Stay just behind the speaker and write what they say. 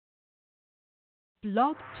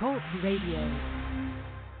Blog Talk Radio.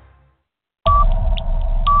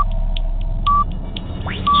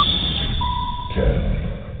 10,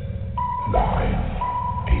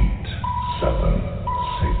 9, 8, 7,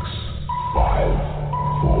 6,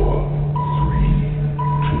 5, 4, 3,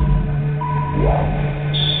 2,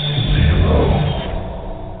 1, 0.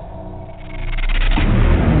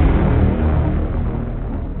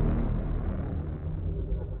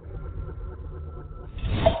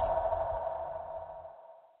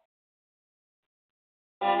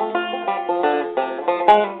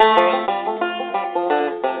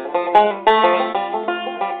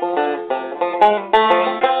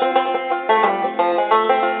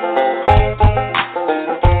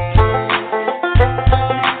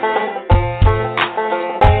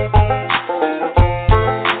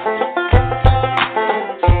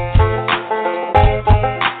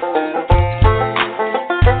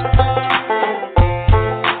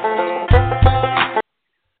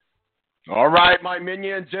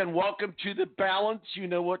 Minions, and welcome to The Balance. You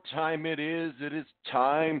know what time it is. It is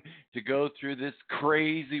time to go through this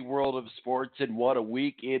crazy world of sports, and what a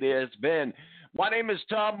week it has been. My name is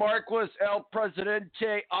Tom Marquis, El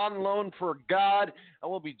Presidente, on loan for God. I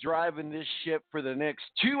will be driving this ship for the next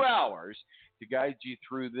 2 hours to guide you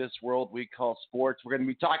through this world we call sports. We're going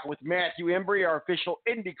to be talking with Matthew Embury, our official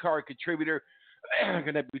IndyCar contributor. I'm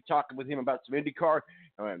going to be talking with him about some IndyCar.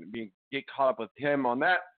 I'm going to get caught up with him on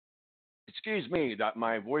that. Excuse me, that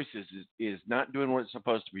my voice is not doing what it's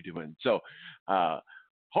supposed to be doing. So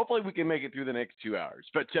hopefully we can make it through the next 2 hours.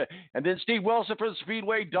 But and then Steve Wilson from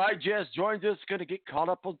Speedway Digest joins us, going to get caught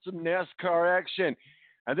up on some NASCAR action.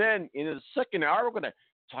 And then in the second hour, we're going to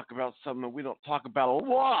talk about something we don't talk about a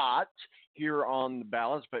lot here on The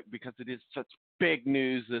Balance, but because it is such big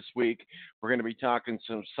news this week, we're going to be talking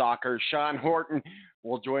some soccer. Sean Horton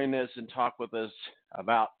will join us and talk with us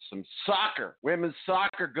about some soccer, women's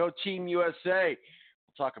soccer. Go Team USA.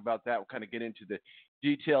 We'll talk about that. We'll kind of get into the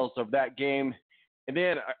details of that game. And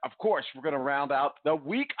then, of course, we're going to round out the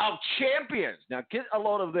Week of Champions. Now, get a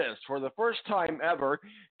load of this. For the first time ever,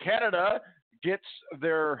 Canada gets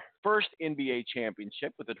their first NBA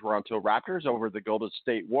championship with the Toronto Raptors over the Golden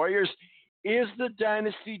State Warriors. Is the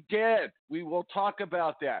dynasty dead? We will talk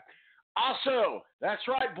about that. Also, that's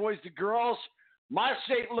right, boys and girls, my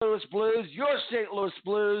St. Louis Blues, your St. Louis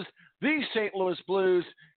Blues, the St. Louis Blues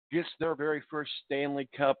gets their very first Stanley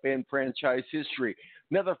Cup in franchise history.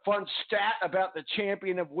 Another fun stat about the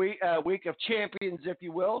champion of Week of Champions, if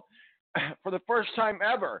you will. For the first time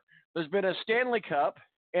ever, there's been a Stanley Cup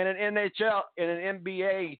and an NHL and an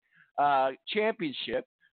NBA championship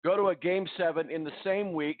go to a Game 7 in the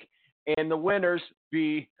same week, and the winners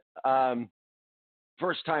be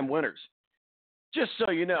first-time winners. Just so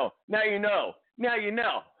you know. Now you know. Now you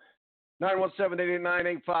know.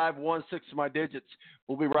 917-889-8516 is my digits.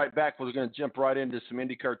 We'll be right back. We're going to jump right into some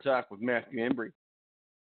IndyCar talk with Matthew Embury.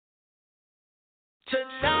 Tonight,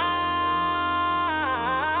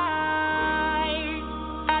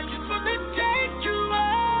 I just want to take you home.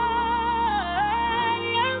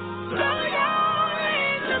 Throw your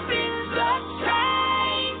hands up in the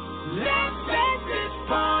sky. Let's make this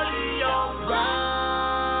party alright.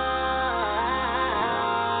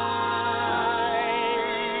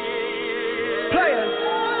 Players,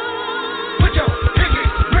 put your pinky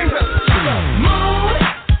rings up to the moon.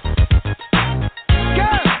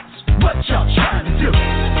 Girls, what y'all trying to do?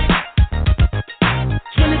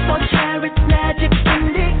 24 carats magic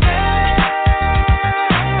in the air.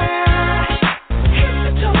 Hit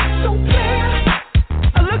the toe so clear.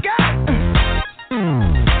 Look out.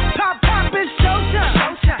 Pop, pop, it's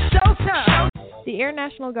showtime. Showtime. The Air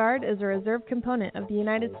National Guard is a reserve component of the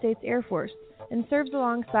United States Air Force and serves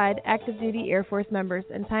alongside active-duty Air Force members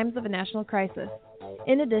in times of a national crisis.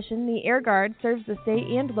 In addition, the Air Guard serves the state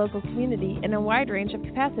and local community in a wide range of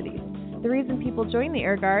capacities. The reason people join the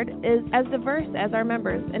Air Guard is as diverse as our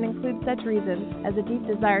members and includes such reasons as a deep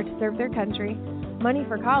desire to serve their country, money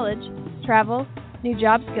for college, travel, new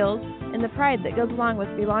job skills, and the pride that goes along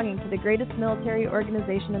with belonging to the greatest military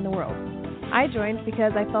organization in the world. I joined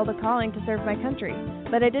because I felt a calling to serve my country,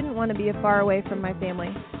 but I didn't want to be far away from my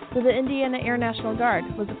family, so the Indiana Air National Guard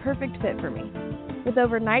was a perfect fit for me. With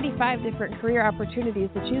over 95 different career opportunities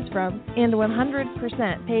to choose from and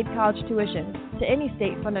 100% paid college tuition to any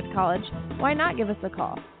state-funded college, why not give us a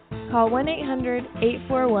call? Call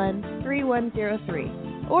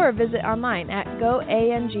 1-800-841-3103 or visit online at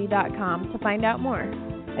goang.com to find out more.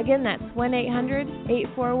 Again, that's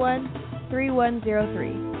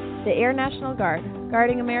 1-800-841-3103. The Air National Guard,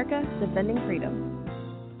 guarding America, defending freedom.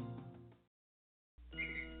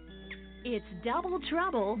 It's double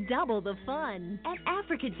trouble, double the fun. At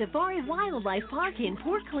African Safari Wildlife Park in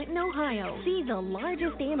Port Clinton, Ohio. See the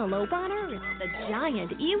largest antelope on Earth, the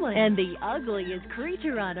giant eland, and the ugliest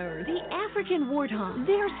creature on Earth, the African warthog.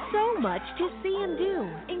 There's so much to see and do,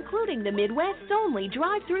 including the Midwest's only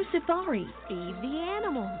drive-through safari. Feed the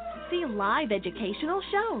animals. See live educational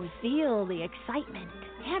shows. Feel the excitement.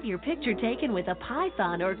 Have your picture taken with a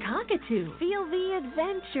python or cockatoo. Feel the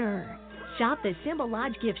adventure. Shop the Symbol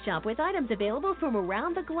Lodge gift shop with items available from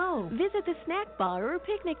around the globe. Visit the snack bar or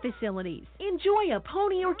picnic facilities. Enjoy a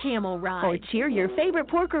pony or camel ride. Or cheer your favorite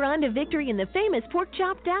porker on to victory in the famous Pork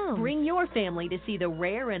Chop Down. Bring your family to see the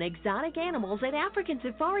rare and exotic animals at African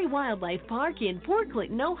Safari Wildlife Park in Port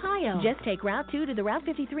Clinton, Ohio. Just take Route 2 to the Route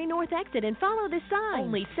 53 North exit and follow the sign.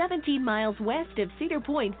 Only 17 miles west of Cedar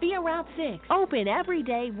Point via Route 6. Open every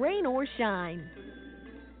day, rain or shine.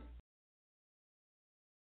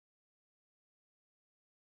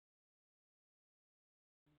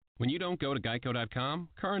 When you don't go to Geico.com,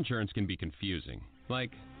 car insurance can be confusing.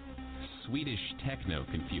 Like Swedish techno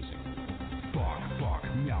confusing. Bark, bark,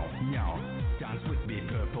 meow, meow. Dance with me,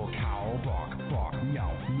 purple cow. Bark, bark,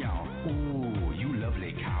 meow, meow. Ooh, you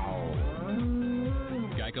lovely cow.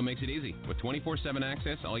 Geico makes it easy. With 24/7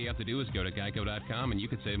 access, all you have to do is go to Geico.com and you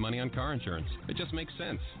could save money on car insurance. It just makes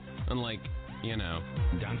sense. Unlike, you know.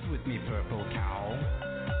 Dance with me, purple cow.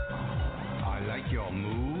 I like your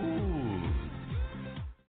move.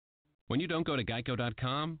 When you don't go to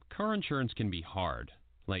Geico.com, car insurance can be hard.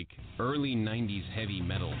 Like early 90s heavy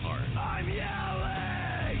metal hard. I'm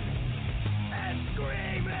yelling and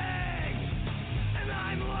screaming and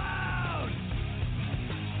I'm loud.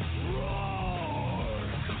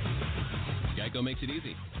 Roar. Geico makes it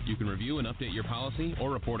easy. You can review and update your policy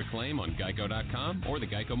or report a claim on Geico.com or the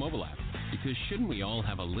Geico mobile app. Because shouldn't we all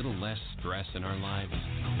have a little less stress in our lives?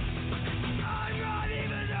 I'm not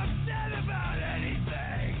even upset about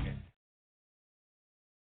anything.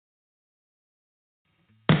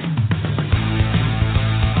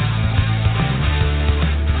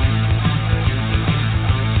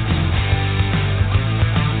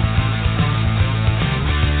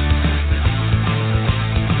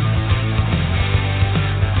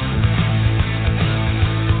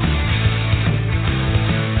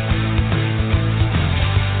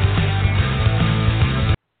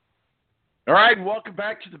 All right, welcome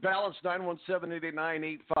back to the Balance.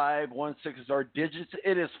 917-889-8516 is our digits.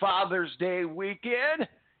 It is Father's Day weekend.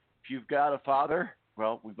 If you've got a father,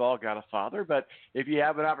 well, we've all got a father, but if you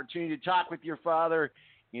have an opportunity to talk with your father,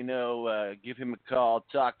 you know, give him a call,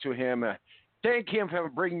 talk to him, thank him for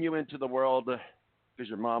bringing you into the world, because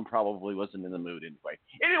your mom probably wasn't in the mood anyway.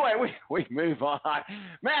 Anyway, we move on.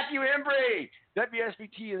 Matthew Embury,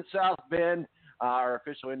 WSBT in South Bend. Our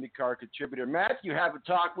official IndyCar contributor. Matthew, haven't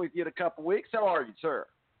talked with you in a couple weeks. How are you, sir?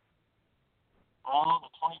 The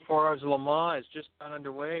 24 Hours of Le Mans has just got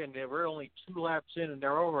underway, and we're only 2 laps in, and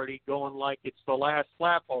they're already going like it's the last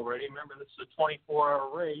lap already. Remember, this is a 24-hour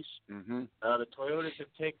race. Mm-hmm. The Toyotas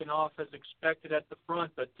have taken off as expected at the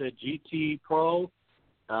front, but the GT Pro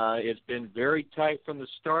has been very tight from the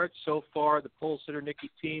start. So far, the pole sitter Nicky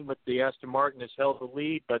team with the Aston Martin has held the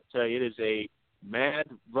lead, but it is a mad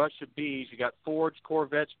rush of bees. You got Fords,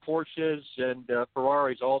 Corvettes, Porsches, and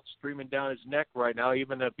Ferraris all streaming down his neck right now,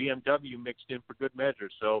 even a BMW mixed in for good measure.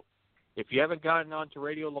 So if you haven't gotten onto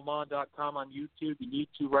RadioLeMans.com on YouTube, you need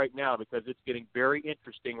to right now, because it's getting very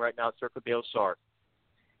interesting right now at Circuit del Sol.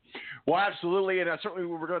 Well, absolutely, and certainly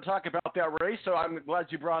we were going to talk about that race, so I'm glad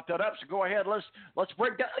you brought that up. So go ahead, let's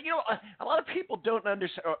break down. You know, a lot of people don't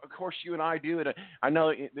understand. Of course, you and I do, and I know,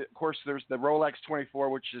 of course, there's the Rolex 24,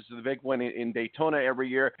 which is the big one in Daytona every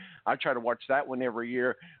year. I try to watch that one every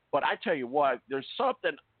year, but I tell you what, there's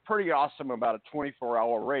something pretty awesome about a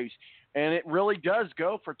 24-hour race, and it really does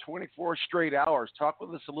go for 24 straight hours. Talk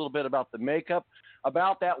with us a little bit about the makeup,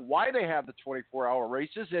 about that, why they have the 24-hour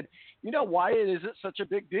races, and, you know, why it isn't such a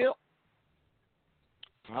big deal.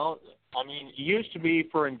 Well, I mean, it used to be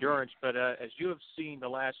for endurance, but as you have seen the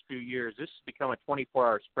last few years, this has become a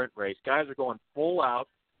 24-hour sprint race. Guys are going full out.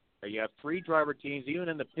 You have 3 driver teams, even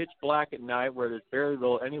in the pitch black at night where there's barely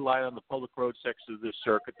any light on the public road section of this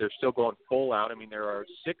circuit. They're still going full out. I mean, there are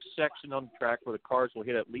 6 sections on the track where the cars will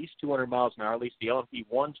hit at least 200 miles an hour, at least the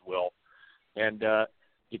LMP1s will. And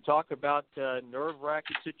you talk about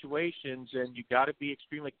nerve-wracking situations, and you got to be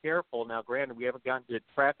extremely careful. Now, granted, we haven't gotten to the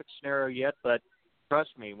traffic scenario yet, but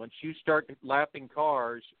trust me, once you start lapping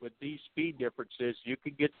cars with these speed differences, you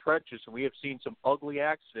can get treacherous, and we have seen some ugly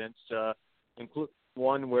accidents, including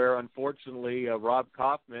one where, unfortunately, Rob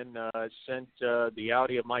Kaufman sent the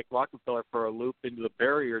Audi of Mike Rockefeller for a loop into the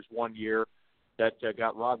barriers one year that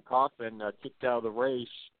got Rob Kaufman kicked out of the race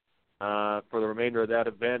for the remainder of that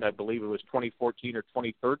event. I believe it was 2014 or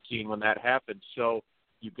 2013 when that happened. So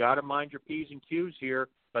you've got to mind your P's and Q's here.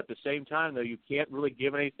 But at the same time, though, you can't really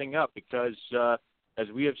give anything up because, as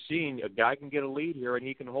we have seen, a guy can get a lead here and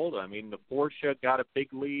he can hold it. I mean, the Porsche got a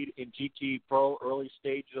big lead in GT Pro early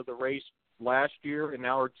stages of the race last year, an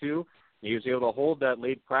hour or two. He was able to hold that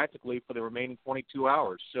lead practically for the remaining 22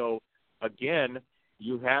 hours. So, again,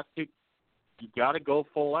 you got to go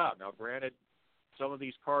full out. Now, granted, some of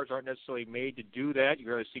these cars aren't necessarily made to do that.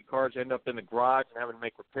 You're going to see cars end up in the garage and having to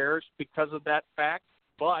make repairs because of that fact.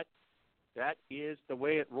 But that is the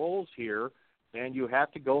way it rolls here, and you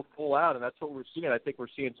have to go full out, and that's what we're seeing. I think we're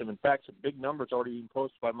seeing some big numbers already being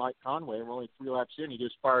posted by Mike Conway, and we're only 3 laps in. He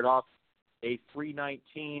just fired off a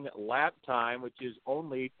 3:19 lap time, which is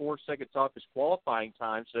only 4 seconds off his qualifying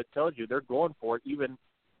time, so that tells you they're going for it even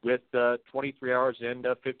with 23 hours and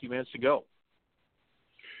 50 minutes to go.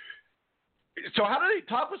 So how do they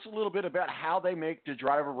talk us a little bit about how they make the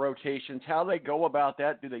driver rotations, how they go about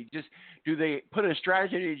that? Do they put a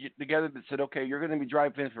strategy together that said, okay, you're going to be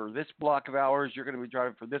driving for this block of hours, you're going to be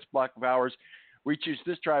driving for this block of hours. We choose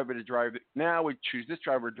this driver to drive. Now we choose this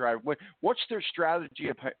driver to drive. What's their strategy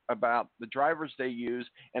about the drivers they use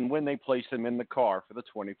and when they place them in the car for the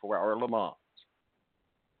 24-hour Le Mans?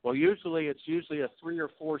 Well, it's usually a 3 or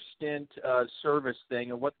 4 stint service thing,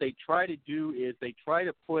 and what they try to do is they try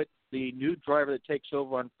to put the new driver that takes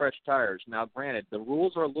over on fresh tires. Now, granted, the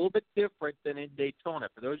rules are a little bit different than in Daytona.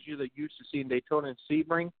 For those of you that are used to seeing Daytona and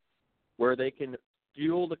Sebring, where they can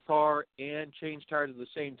fuel the car and change tires at the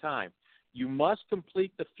same time, you must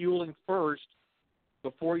complete the fueling first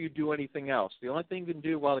before you do anything else. The only thing you can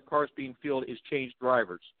do while the car is being fueled is change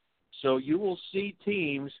drivers. So you will see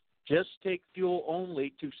teams just take fuel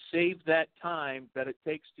only to save that time that it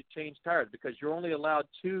takes to change tires because you're only allowed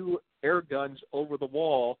 2 air guns over the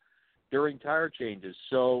wall during tire changes.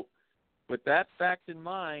 So with that fact in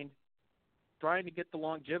mind, trying to get the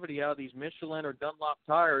longevity out of these Michelin or Dunlop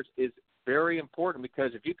tires is very important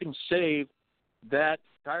because if you can save that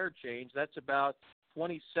tire change, that's about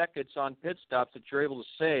 20 seconds on pit stops that you're able to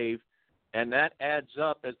save, and that adds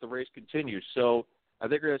up as the race continues. So I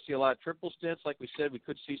think we're going to see a lot of triple stints. Like we said, we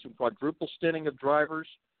could see some quadruple stinting of drivers.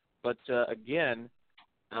 But, again,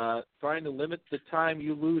 trying to limit the time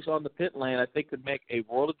you lose on the pit lane, I think could make a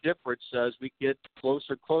world of difference as we get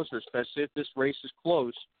closer, especially if this race is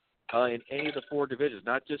close in any of the 4 divisions.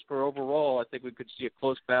 Not just for overall. I think we could see a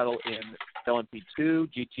close battle in LMP2,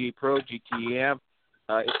 GT Pro, GTEM.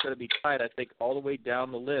 It's going to be tight, I think, all the way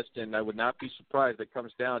down the list, and I would not be surprised if it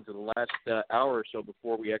comes down to the last hour or so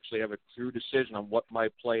before we actually have a true decision on what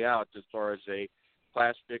might play out as far as a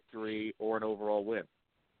class victory or an overall win.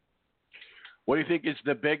 What do you think is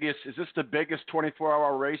the biggest? Is this the biggest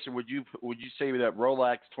 24-hour race, or would you say that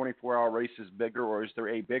Rolex 24-hour race is bigger, or is there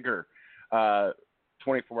a bigger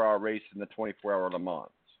 24-hour race than the 24-hour Le Mans?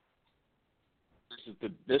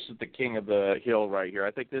 This is the king of the hill right here.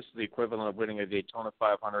 I think this is the equivalent of winning a Daytona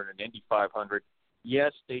 500 and Indy 500.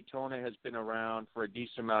 Yes, Daytona has been around for a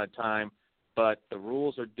decent amount of time, but the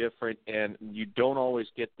rules are different, and you don't always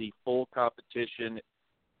get the full competition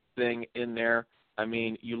thing in there. I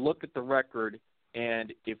mean, you look at the record,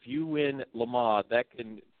 and if you win Le Mans, that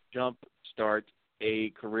can jump-start a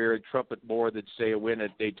career and trumpet more than, say, a win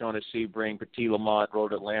at Daytona, Sebring, Petit Le Mans,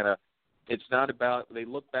 Road Atlanta. It's not about – they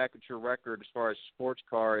look back at your record as far as sports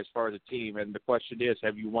car, as far as a team, and the question is,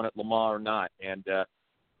 have you won at Le Mans or not? And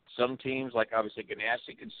some teams, like obviously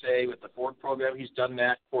Ganassi could say with the Ford program, he's done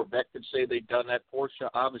that. Corvette could say they've done that. Porsche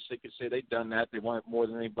obviously could say they've done that. They won it more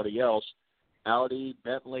than anybody else. Audi,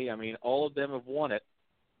 Bentley, I mean, all of them have won it.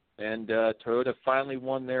 And Toyota finally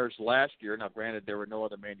won theirs last year. Now, granted, there were no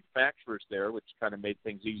other manufacturers there, which kind of made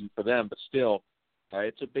things easy for them, but still –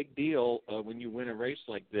 it's a big deal when you win a race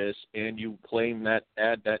like this and you claim that,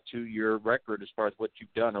 add that to your record as far as what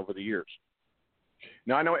you've done over the years.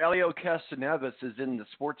 Now, I know Elio Castroneves is in the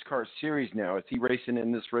sports car series now. Is he racing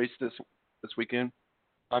in this race this weekend?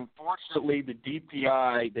 Unfortunately, the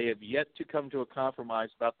DPI, they have yet to come to a compromise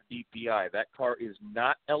about the DPI. That car is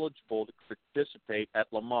not eligible to participate at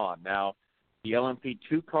Le Mans. Now, the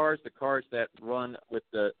LMP2 cars, the cars that run with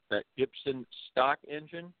that Gibson stock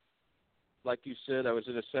engine, like you said, I was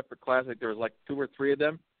in a separate class. Like there was like 2 or 3 of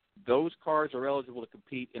them. Those cars are eligible to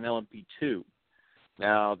compete in LMP2.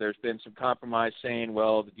 Now, there's been some compromise saying,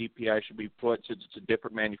 well, the DPI should be put since it's a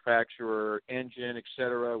different manufacturer, engine, et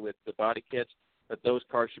cetera, with the body kits, that those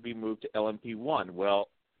cars should be moved to LMP1. Well,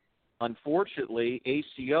 unfortunately,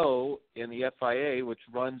 ACO and the FIA, which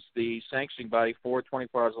runs the sanctioning body for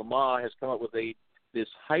 24 Hours Le Mans, has come up with this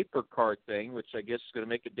hypercar thing, which I guess is going to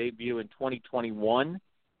make a debut in 2021.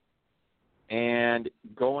 And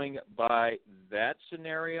going by that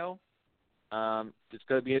scenario, it's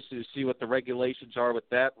going to be interesting to see what the regulations are with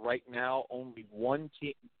that. Right now, only one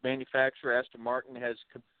manufacturer, Aston Martin, has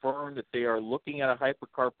confirmed that they are looking at a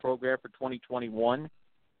hypercar program for 2021.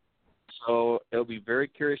 So it'll be very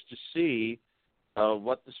curious to see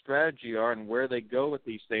what the strategy are and where they go with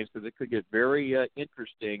these things, because it could get very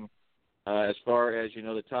interesting as far as,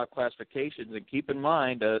 the top classifications. And keep in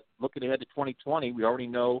mind, looking ahead to 2020, we already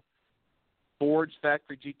know Ford's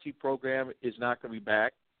factory GT program is not going to be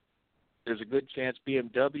back. There's a good chance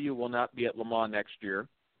BMW will not be at Le Mans next year.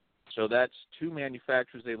 So that's two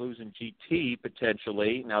manufacturers they lose in GT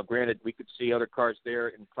potentially. Now, granted, we could see other cars there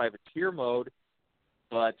in privateer mode,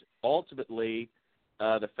 but ultimately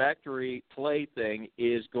the factory play thing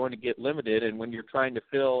is going to get limited. And when you're trying to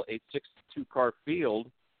fill a 62-car field,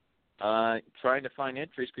 trying to find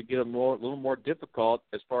entries could get a little more difficult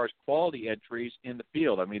as far as quality entries in the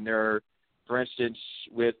field. I mean, there are, for instance,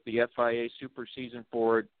 with the FIA Super season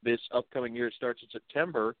for this upcoming year, starts in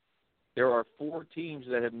September, there are 4 teams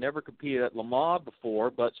that have never competed at Le Mans before,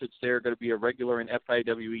 but since they're going to be a regular in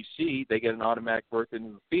FIWEC, they get an automatic berth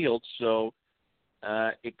in the field. So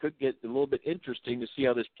it could get a little bit interesting to see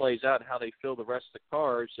how this plays out and how they fill the rest of the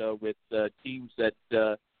cars with teams that,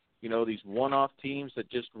 these one-off teams that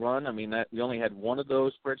just run. I mean, we only had one of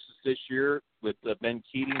those, for instance, this year with Ben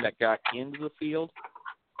Keating that got into the field.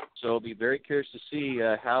 So I'll be very curious to see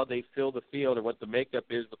how they fill the field or what the makeup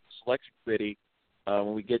is with the selection committee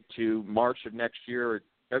when we get to March of next year or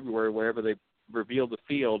February, wherever they reveal the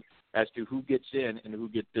field as to who gets in and who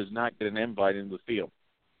does not get an invite into the field.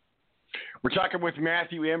 We're talking with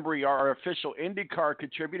Matthew Embury, our official IndyCar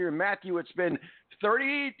contributor. Matthew, it's been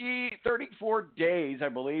 34 days, I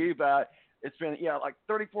believe. It's been, like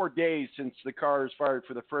 34 days since the car is fired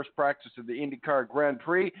for the first practice of the IndyCar Grand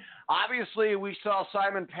Prix. Obviously, we saw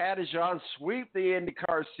Simon Pageant sweep the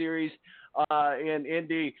IndyCar series in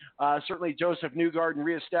Indy. Certainly, Joseph Newgarden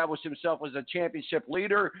reestablished himself as a championship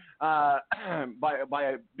leader by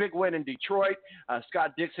a big win in Detroit.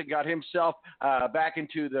 Scott Dixon got himself back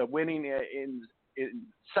into the winning in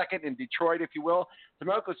second in Detroit, if you will.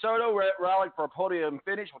 Tomoko Soto rallied for a podium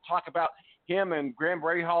finish. We'll talk about him and Graham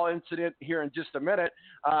Rahal incident here in just a minute.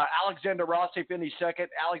 Alexander Rossi finished second.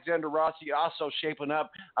 Alexander Rossi also shaping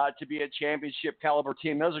up to be a championship caliber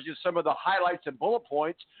team. Those are just some of the highlights and bullet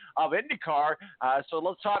points of IndyCar. So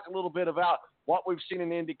let's talk a little bit about what we've seen in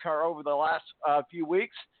IndyCar over the last few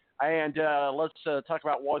weeks. And let's talk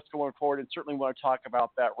about what's going forward, and certainly want to talk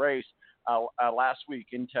about that race last week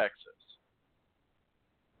in Texas.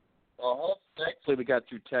 Well, thankfully we got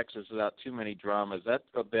through Texas without too many dramas. That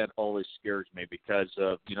event always scares me because,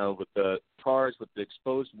 with the cars with the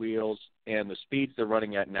exposed wheels and the speeds they're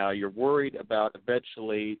running at now, you're worried about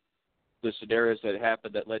eventually the scenarios that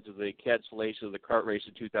happened that led to the cancellation of the kart race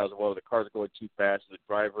in 2001. The cars are going too fast, the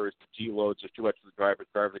drivers, the G-loads are too much for the drivers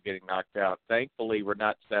are getting knocked out. Thankfully, we're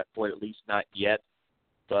not to that point, at least not yet,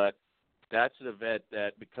 but that's an event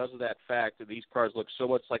that, because of that fact, that these cars look so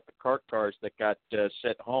much like the kart cars that got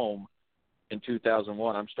sent home in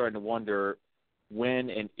 2001. I'm starting to wonder when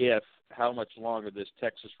and how much longer this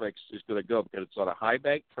Texas race is going to go, because it's on a high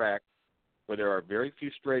bank track where there are very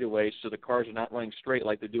few straightaways, so the cars are not running straight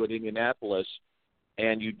like they do at Indianapolis,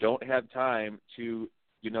 and you don't have time to,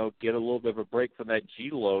 get a little bit of a break from that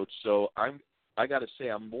G-load. So I got to say,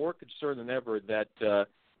 I'm more concerned than ever that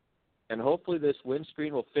and hopefully this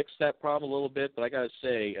windscreen will fix that problem a little bit. But I got to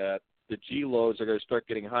say, the G-loads are going to start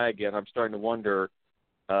getting high again. I'm starting to wonder,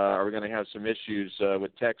 are we going to have some issues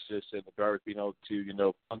with Texas and the drivers being able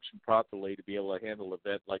to, function properly to be able to handle an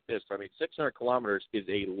event like this? I mean, 600 kilometers is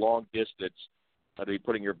a long distance to be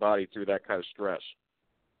putting your body through that kind of stress.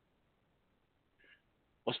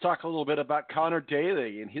 Let's talk a little bit about Connor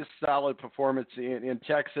Daly and his solid performance in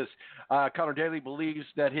Texas. Connor Daly believes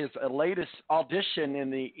that his latest audition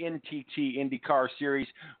in the NTT IndyCar Series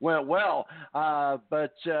went well,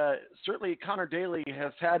 but certainly Connor Daly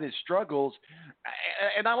has had his struggles,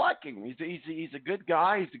 and I like him. He's a good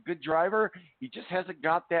guy. He's a good driver. He just hasn't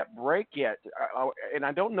got that break yet, and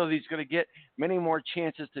I don't know that he's going to get many more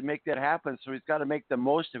chances to make that happen, so he's got to make the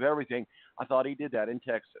most of everything. I thought he did that in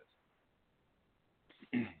Texas.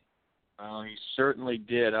 Well, he certainly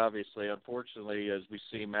did, obviously. Unfortunately, as we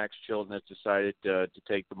see, Max Chilton has decided to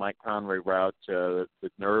take the Mike Conway route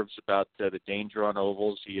with nerves about the danger on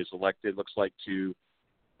ovals. He is elected, looks like, to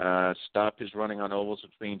stop his running on ovals,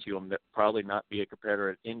 which means he will probably not be a competitor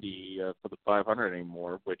at Indy for the 500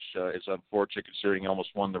 anymore, which is unfortunate considering he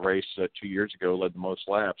almost won the race 2 years ago, led the most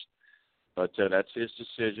laps. But that's his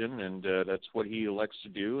decision, and that's what he elects to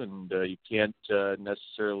do, and you can't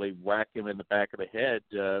necessarily whack him in the back of the head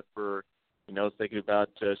for thinking about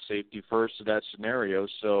safety first in that scenario.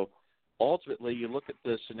 So ultimately, you look at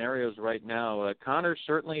the scenarios right now. Connor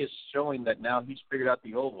certainly is showing that now he's figured out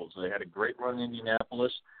the ovals. They had a great run in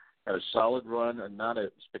Indianapolis, had a solid run, and not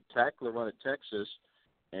a spectacular run at Texas.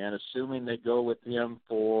 And assuming they go with him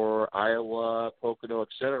for Iowa, Pocono, et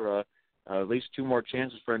cetera, at least 2 more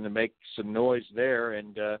chances for him to make some noise there.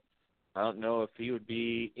 And I don't know if he would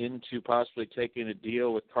be into possibly taking a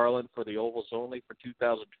deal with Carlin for the ovals only for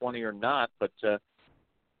 2020 or not. But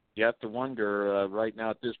you have to wonder right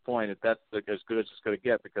now at this point if that's as good as it's going to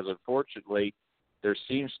get, because unfortunately there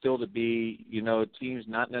seems still to be, teams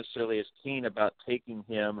not necessarily as keen about taking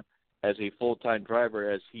him as a full-time driver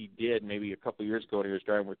as he did maybe a couple of years ago when he was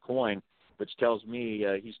driving with Coyne, which tells me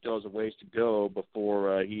he still has a ways to go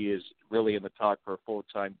before he is really in the talk for a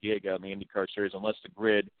full-time gig on the IndyCar Series, unless the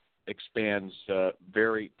grid expands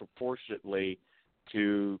very proportionately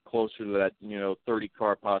to closer to that,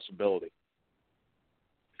 30-car possibility.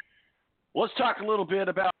 Let's talk a little bit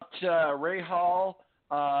about Ray Hall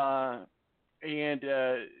and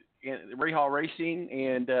Ray Hall Racing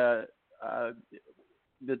and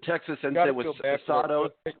the Texas incident with Sato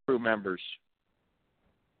pit crew members.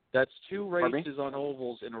 That's 2 races on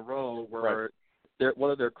ovals in a row where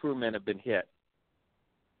one of their crewmen have been hit.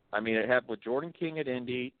 I mean, it happened with Jordan King at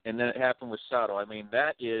Indy, and then it happened with Sato. I mean,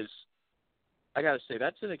 that is, I got to say,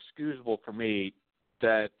 that's inexcusable for me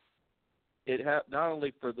that it not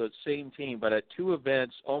only for the same team, but at 2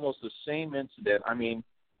 events, almost the same incident. I mean,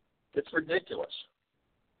 it's ridiculous.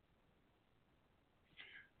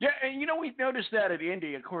 Yeah, and we've noticed that at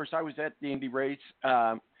Indy. Of course, I was at the Indy race,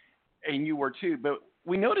 and you were too. But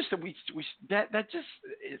we noticed that that just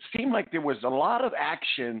it seemed like there was a lot of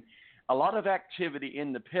action, a lot of activity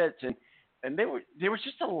in the pits, and there was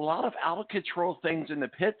just a lot of out of control things in the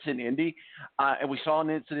pits in Indy, and we saw an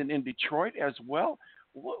incident in Detroit as well.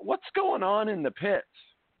 What's going on in the pits?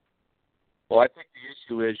 Well, I think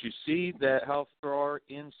the issue is you see that how far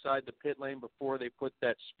inside the pit lane before they put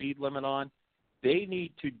that speed limit on. They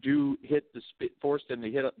need to force them to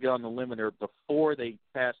get on the limiter before they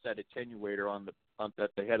pass that attenuator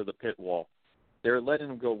at the head of the pit wall. They're letting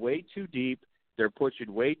them go way too deep. They're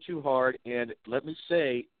pushing way too hard. And let me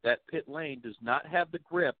say, that pit lane does not have the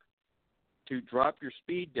grip to drop your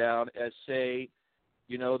speed down as, say,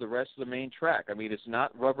 the rest of the main track. I mean, it's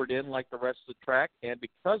not rubbered in like the rest of the track. And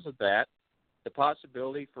because of that, the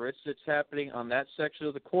possibility for incidents happening on that section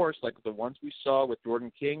of the course, like the ones we saw with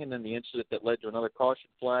Jordan King and then the incident that led to another caution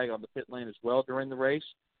flag on the pit lane as well during the race,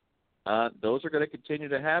 those are going to continue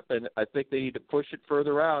to happen. I think they need to push it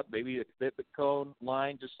further out, maybe a commitment cone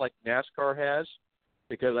line just like NASCAR has,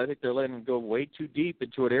 because I think they're letting them go way too deep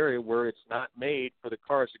into an area where it's not made for the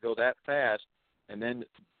cars to go that fast and then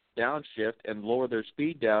downshift and lower their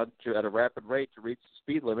speed down at a rapid rate to reach the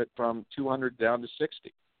speed limit from 200 down to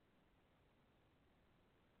 60.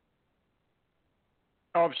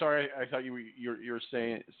 Oh, I'm sorry. I thought you were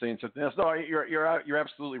saying something else. No, you're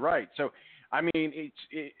absolutely right. So, I mean,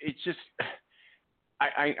 it's just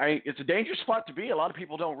it's a dangerous spot to be. A lot of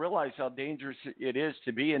people don't realize how dangerous it is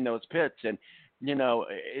to be in those pits, and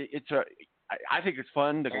I think it's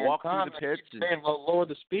fun to walk through the pits. Well, lower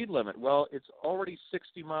the speed limit. Well, it's already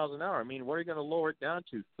 60 miles an hour. I mean, what are you going to lower it down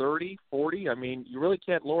to? 30, 40? I mean, you really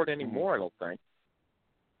can't lower it anymore, I don't think.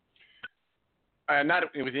 Not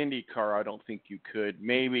with IndyCar, I don't think you could.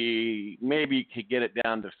 Maybe you could get it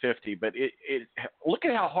down to 50, but it look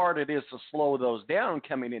at how hard it is to slow those down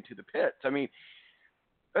coming into the pits. I mean,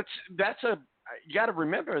 you got to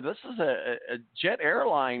remember this is a jet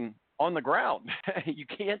airline on the ground. You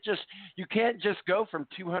can't just go from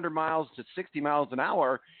 200 miles to 60 miles an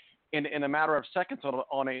hour in a matter of seconds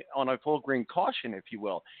on a full green caution, if you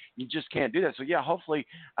will. You just can't do that. So yeah, hopefully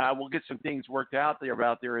we'll get some things worked out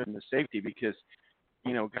there in the safety, because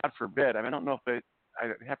God forbid. I don't know if I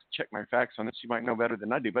have to check my facts on this. You might know better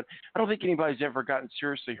than I do, but I don't think anybody's ever gotten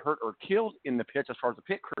seriously hurt or killed in the pits as far as the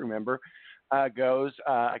pit crew member goes.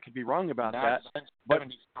 I could be wrong about that. But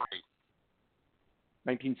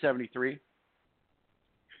 1973.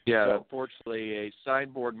 Yeah, so, unfortunately, a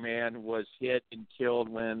signboard man was hit and killed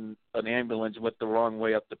when an ambulance went the wrong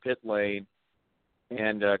way up the pit lane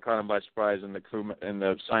and caught him by surprise, and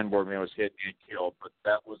the signboard man was hit and killed. But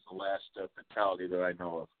that was the last fatality that I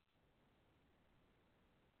know of.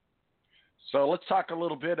 So let's talk a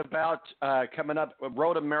little bit about coming up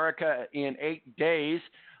Road America in 8 days.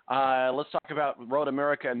 Let's talk about Road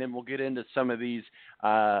America, and then we'll get into some of these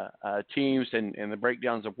teams and the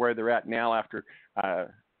breakdowns of where they're at now after a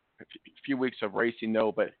few weeks of racing,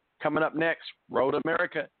 though. But coming up next, Road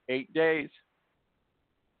America, 8 days.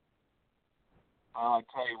 I'll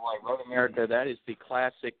tell you what, Road America, that is the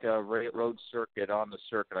classic road circuit on the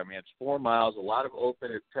circuit. I mean, it's 4 miles, a lot of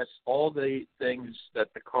open. It tests all the things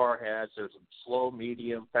that the car has. There's slow,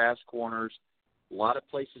 medium, fast corners, a lot of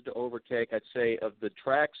places to overtake. I'd say of the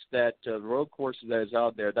tracks that road courses that is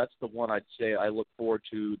out there, that's the one I'd say I look forward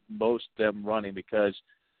to most them running because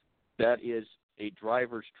that is a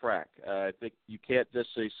driver's track. I think you can't just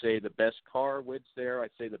say the best car wins there.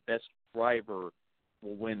 I'd say the best driver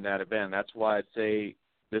will win that event. That's why I'd say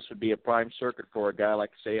this would be a prime circuit for a guy like,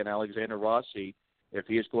 say, an Alexander Rossi. If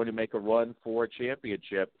he is going to make a run for a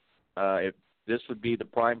championship, if this would be the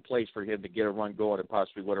prime place for him to get a run going and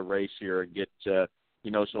possibly win a race here and get, some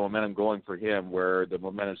momentum going for him where the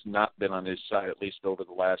momentum's not been on his side, at least over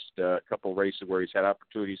the last couple of races where he's had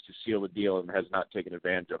opportunities to seal the deal and has not taken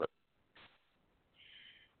advantage of it.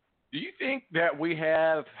 Do you think that we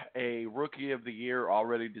have a Rookie of the Year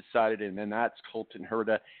already decided, and then that's Colton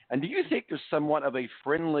Herta? And do you think there's somewhat of a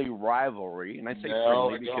friendly rivalry? And I say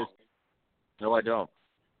friendly because No, I don't.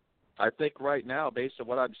 I think right now, based on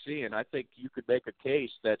what I'm seeing, I think you could make a case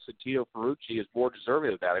that Santino Ferrucci is more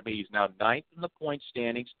deserving of that. I mean, he's now 9th in the point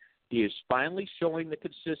standings. He is finally showing the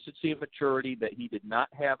consistency and maturity that he did not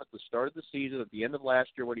have at the start of the season, at the end of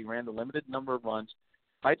last year when he ran the limited number of runs.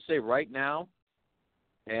 I'd say right now,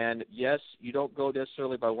 and yes, you don't go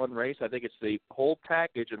necessarily by one race. I think it's the whole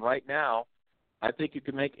package. And right now, I think you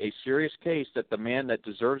can make a serious case that the man that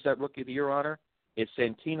deserves that Rookie of the Year honor is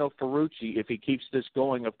Santino Ferrucci if he keeps this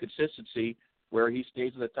going of consistency where he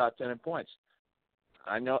stays in the top 10 in points.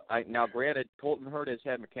 Now, granted, Colton Herta has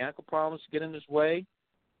had mechanical problems to get in his way,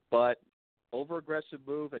 but over-aggressive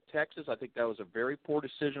move at Texas, I think that was a very poor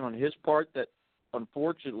decision on his part that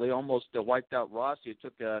unfortunately almost wiped out Rossi. It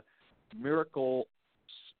took a miracle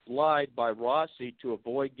slide by Rossi to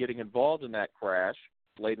avoid getting involved in that crash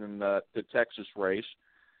late in the Texas race.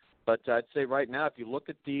 But I'd say right now, if you look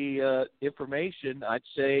at the information, I'd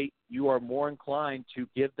say you are more inclined to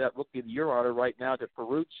give that Rookie of the Year honor right now to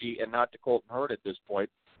Ferrucci and not to Colton Herta at this point.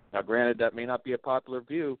 Now, granted, that may not be a popular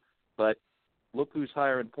view, but look who's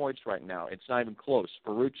higher in points right now. It's not even close.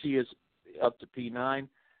 Ferrucci is up to P9,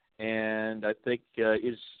 and I think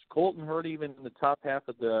is Colton Herta even in the top half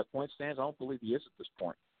of the point stands? I don't believe he is at this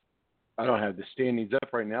point. I don't have the standings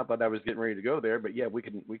up right now, but I was getting ready to go there. But yeah, we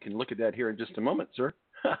can look at that here in just a moment, sir.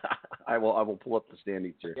 I will pull up the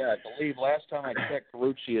standings here. Yeah, I believe last time I checked,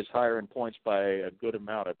 Ferrucci is higher in points by a good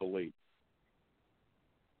amount, I believe.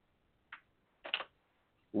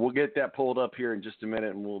 We'll get that pulled up here in just a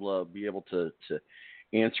minute, and we'll be able to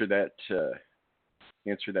answer that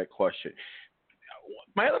question.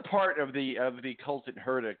 My other part of the Colton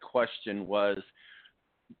Herta question was,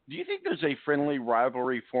 do you think there's a friendly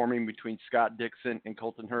rivalry forming between Scott Dixon and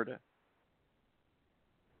Colton Herta?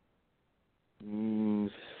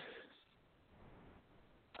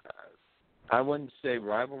 I wouldn't say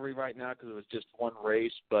rivalry right now because it was just one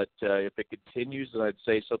race, but if it continues, then I'd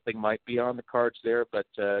say something might be on the cards there, but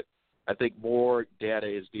I think more data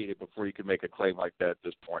is needed before you can make a claim like that at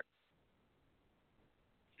this point.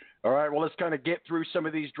 All right, well, let's kind of get through some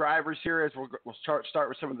of these drivers here as we'll start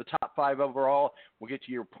with some of the top 5 overall. We'll get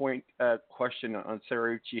to your point question on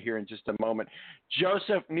Ferrucci here in just a moment.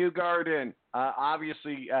 Joseph Newgarden,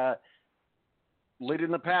 obviously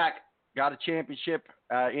leading the pack, got a championship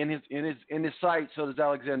in his sight. So does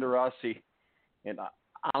Alexander Rossi, and I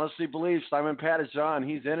honestly believe Simon Pagenaud,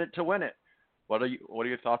 he's in it to win it. What are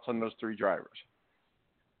your thoughts on those 3 drivers?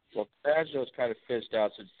 Well, Pagenaud's kind of fizzed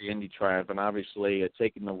out since the Indy triumph, and obviously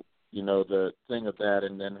taking the thing of that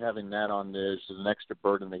and then having that on this is an extra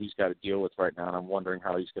burden that he's got to deal with right now, and I'm wondering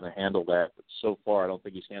how he's going to handle that. But so far, I don't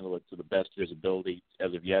think he's handled it to the best of his ability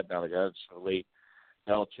as of yet. Now,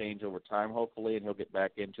 that'll change over time, hopefully, and he'll get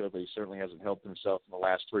back into it, but he certainly hasn't helped himself in the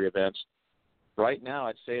last 3 events. Right now,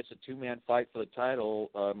 I'd say it's a 2-man fight for the title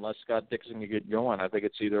unless Scott Dixon can get going. I think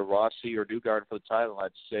it's either Rossi or Newgarden for the title.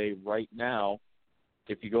 I'd say right now,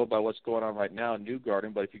 if you go by what's going on right now,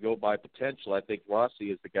 Newgarden, but if you go by potential, I think Rossi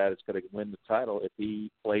is the guy that's going to win the title if he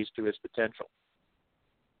plays to his potential.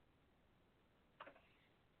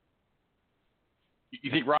 You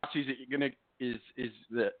think Rossi's is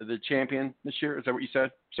the champion this year? Is that what you said?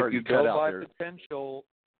 Sorry, if you go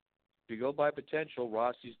by potential,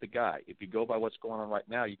 Rossi's the guy. If you go by what's going on right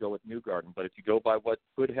now, you go with Newgarden. But if you go by what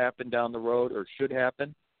could happen down the road or should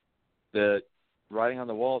happen, the writing on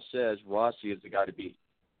the wall says Rossi is the guy to beat.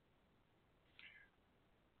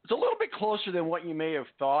 It's a little bit closer than what you may have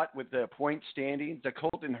thought with the point standings. The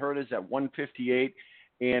Colton Herta is at 158,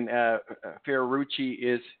 and Ferrucci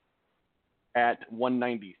is at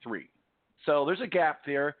 193. So there's a gap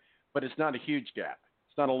there, but it's not a huge gap.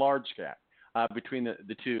 It's not a large gap. between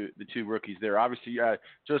the two rookies there. Obviously,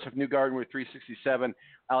 Joseph Newgarden with 367,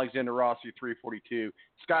 Alexander Rossi 342,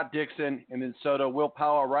 Scott Dixon, and then Soto, Will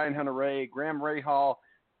Powell, Ryan Hunter-Reay, Graham Rahal,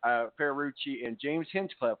 Ferrucci, and James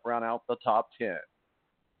Hinchcliffe round out the top 10.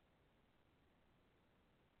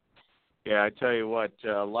 Yeah, I tell you what,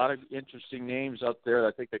 a lot of interesting names up there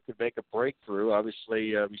I think that could make a breakthrough.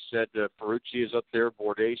 Obviously, we said Ferrucci is up there.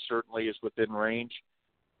 Bourdais certainly is within range.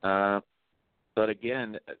 But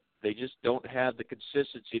again, they just don't have the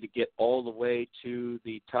consistency to get all the way to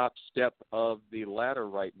the top step of the ladder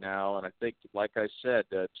right now. And I think, like I said,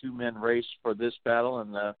 two-men race for this battle.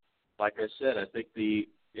 And like I said, I think the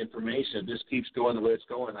information, if this keeps going the way it's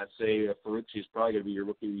going, I'd say Ferrucci is probably going to be your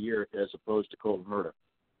rookie of the year as opposed to Colton Herta,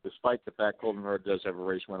 despite the fact Colton Herta does have a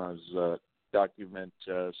race win on his document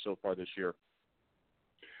so far this year.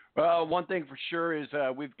 Well, one thing for sure is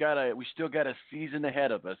we still got a season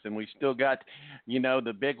ahead of us, and we still got,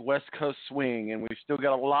 the big West Coast swing, and we've still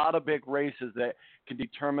got a lot of big races that can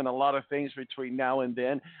determine a lot of things between now and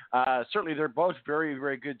then. Certainly, they're both very,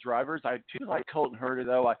 very good drivers. I do like Colton Herta,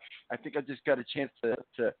 though. I think I just got a chance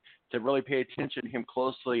to really pay attention to him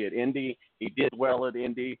closely at Indy. He did well at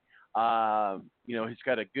Indy. He's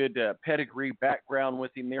got a good pedigree background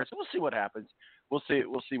with him there, so we'll see what happens. We'll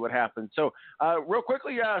see what happens. So, real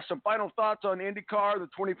quickly, some final thoughts on IndyCar, the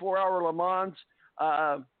 24-hour Le Mans.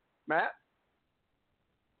 Matt?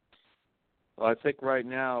 Well, I think right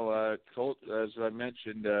now, Colt, as I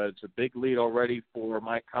mentioned, it's a big lead already for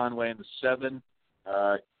Mike Conway in the 7.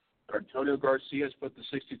 Antonio Garcia's put the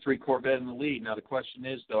 63 Corvette in the lead. Now, the question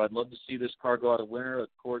is, though, I'd love to see this car go out a winner. Of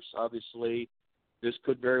course, obviously, this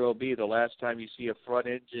could very well be the last time you see a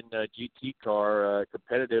front-engine GT car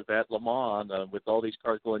competitive at Le Mans with all these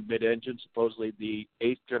cars going mid-engine. Supposedly the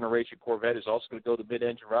 8th-generation Corvette is also going to go the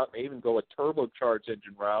mid-engine route, may even go a turbocharged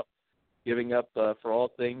engine route, giving up, for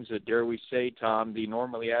all things, dare we say, Tom, the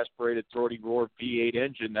normally aspirated throaty roar V8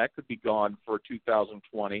 engine. That could be gone for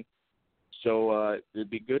 2020. So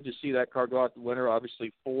it'd be good to see that car go out the winner.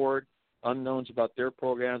 Obviously, Ford, unknowns about their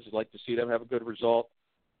programs. I'd like to see them have a good result.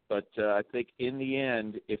 But I think in the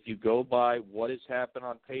end, if you go by what has happened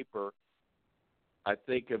on paper, I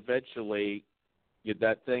think eventually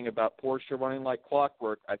that thing about Porsche running like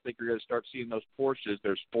clockwork, I think you're going to start seeing those Porsches.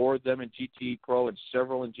 There's 4 of them in GT Pro and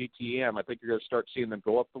several in GTM. I think you're going to start seeing them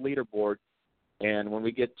go up the leaderboard. And when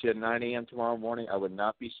we get to 9 a.m. tomorrow morning, I would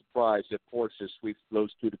not be surprised if Porsche sweeps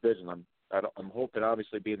those 2 divisions. I'm hoping,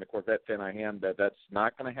 obviously, being the Corvette fan I am, that that's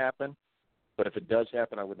not going to happen. But if it does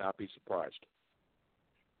happen, I would not be surprised.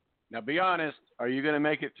 Now, be honest, are you going to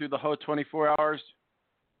make it through the whole 24 hours?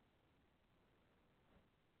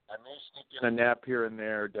 I may sneak in a nap here and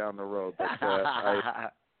there down the road, but I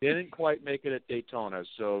didn't quite make it at Daytona.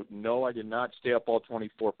 So, no, I did not stay up all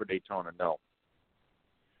 24 for Daytona, no.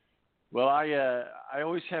 Well, I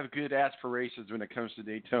always have good aspirations when it comes to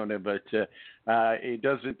Daytona, but it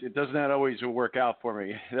does not always work out for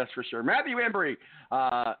me. That's for sure. Matthew Embury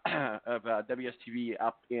of WSTV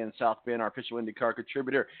up in South Bend, our official IndyCar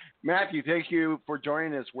contributor. Matthew, thank you for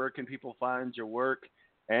joining us. Where can people find your work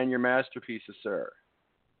and your masterpieces, sir?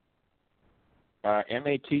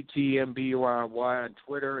 MATTMBURY on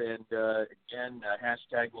Twitter, and again,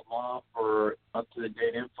 hashtag Lamar for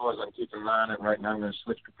up-to-the-date info as I'm keeping an eye on it. Right now, I'm going to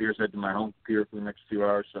switch computers, head to my home computer for the next few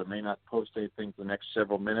hours, so I may not post anything for the next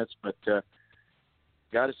several minutes, but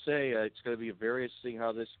got to say, it's going to be very interesting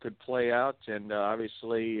how this could play out, and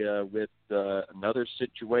obviously with another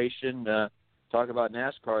situation, talk about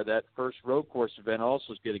NASCAR, that first road course event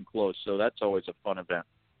also is getting close, so that's always a fun event.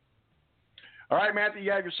 All right, Matthew,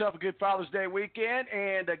 you have yourself a good Father's Day weekend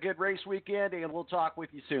and a good race weekend, and we'll talk with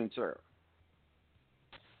you soon, sir.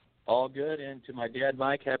 All good, and to my dad,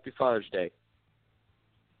 Mike, happy Father's Day.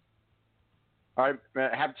 All right,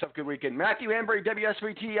 have yourself a good weekend. Matthew Embury,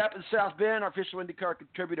 WSVT up in South Bend, our official IndyCar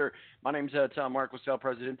contributor. My name's Tom Marquis, El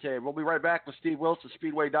Presidente. We'll be right back with Steve Wilson,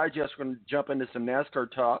 Speedway Digest. We're going to jump into some NASCAR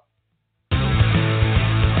talk.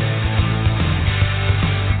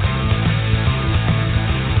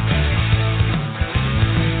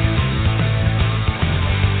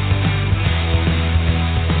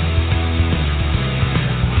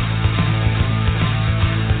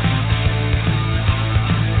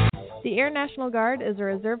 The Air National Guard is a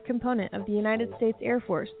reserve component of the United States Air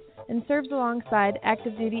Force and serves alongside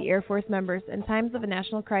active duty Air Force members in times of a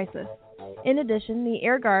national crisis. In addition, the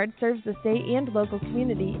Air Guard serves the state and local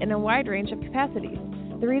community in a wide range of capacities.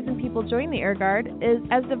 The reason people join the Air Guard is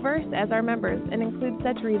as diverse as our members and includes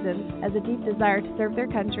such reasons as a deep desire to serve their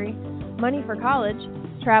country, money for college,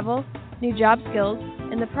 travel, new job skills,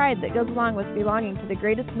 and the pride that goes along with belonging to the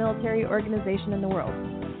greatest military organization in the world.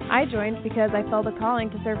 I joined because I felt a calling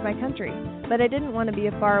to serve my country, but I didn't want to be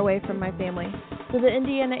far away from my family, so the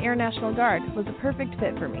Indiana Air National Guard was a perfect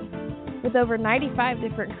fit for me. With over 95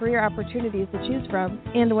 different career opportunities to choose from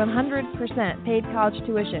and 100% paid college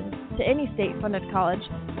tuition to any state-funded college,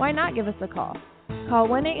 why not give us a call? Call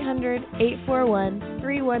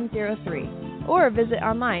 1-800-841-3103 or visit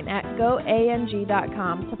online at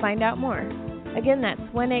goang.com to find out more. Again, that's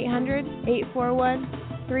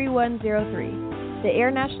 1-800-841-3103. The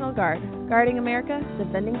Air National Guard, guarding America,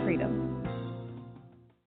 defending freedom.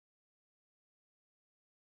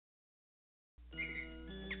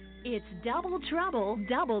 It's double trouble,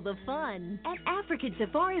 double the fun at African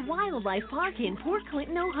Safari Wildlife Park in Port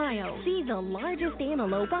Clinton, Ohio. See the largest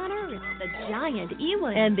antelope on Earth, the giant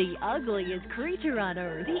eland, and the ugliest creature on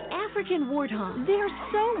Earth, the African warthog. There's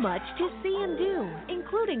so much to see and do,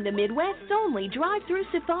 including the Midwest's only drive-through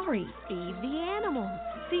safari. Feed the animals,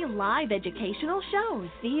 see live educational shows,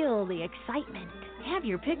 feel the excitement, have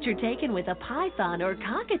your picture taken with a python or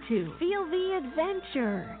cockatoo, feel the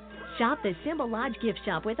adventure. Shop the Symbol Lodge gift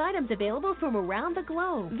shop with items available from around the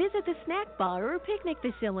globe. Visit the snack bar or picnic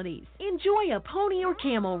facilities. Enjoy a pony or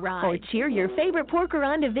camel ride. Or cheer your favorite porker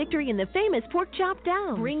on to victory in the famous Pork Chop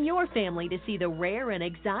Down. Bring your family to see the rare and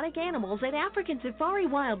exotic animals at African Safari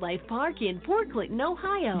Wildlife Park in Port Clinton,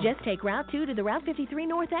 Ohio. Just take Route 2 to the Route 53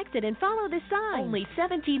 North exit and follow the sign. Only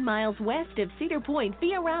 17 miles west of Cedar Point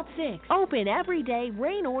via Route 6. Open every day,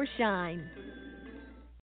 rain or shine.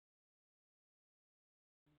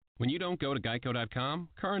 When you don't go to Geico.com,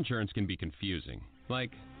 car insurance can be confusing.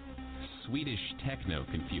 Like Swedish techno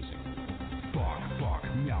confusing. Bark, bark,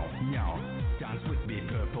 meow, meow. Dance with me,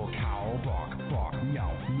 purple cow. Bark, bark,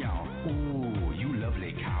 meow, meow. Ooh, you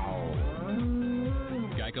lovely cow.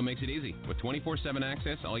 Geico makes it easy. With 24/7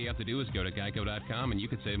 access, all you have to do is go to Geico.com and you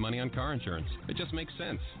could save money on car insurance. It just makes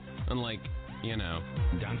sense. Unlike,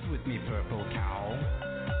 Dance with me, purple cow.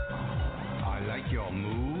 I like your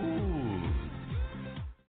move.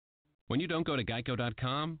 When you don't go to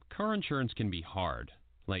Geico.com, car insurance can be hard.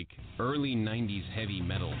 Like early 90s heavy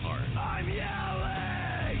metal hard. I'm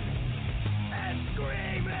yelling and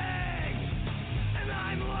screaming and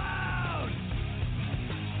I'm loud.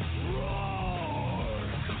 Roar.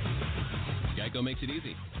 Geico makes it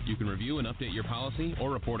easy. You can review and update your policy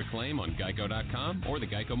or report a claim on Geico.com or the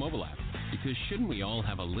Geico mobile app. Because shouldn't we all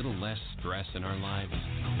have a little less stress in our lives?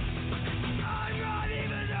 I'm not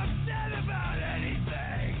even upset about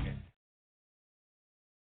anything.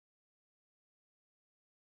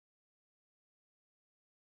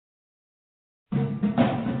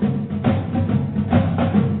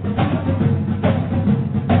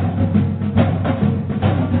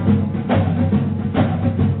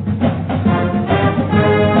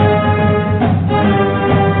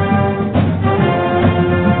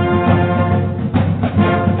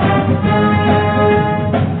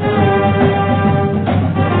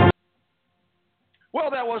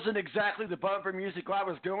 Wasn't exactly the bumper music I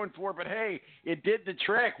was going for, but hey, it did the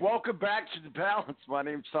trick. Welcome back to The Balance. My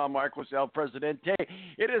name's Tom Marquis, El Presidente.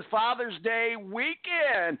 It is Father's Day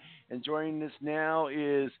weekend, and joining us now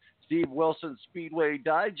is Steve Wilson, Speedway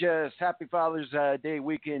Digest. Happy Father's Day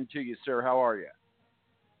weekend to you, sir. How are you?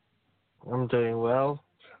 I'm doing well.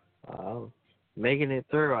 Making it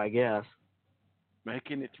through, I guess.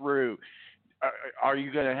 Making it through. Are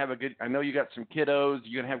you going to have a good, I know you got some kiddos,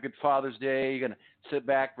 you're going to have a good Father's Day, you're going to sit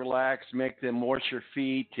back, relax, make them wash your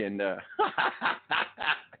feet, and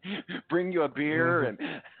bring you a beer, and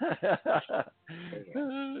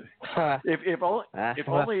if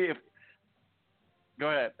only, go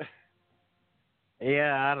ahead.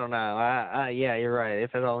 Yeah, I don't know. Yeah, you're right.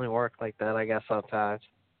 If it only worked like that, I guess sometimes.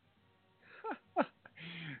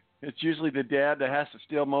 It's usually the dad that has to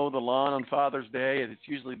still mow the lawn on Father's Day, and it's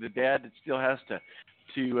usually the dad that still has to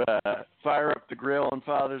fire up the grill on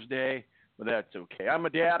Father's Day. But that's okay. I'm a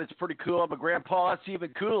dad. It's pretty cool. I'm a grandpa. It's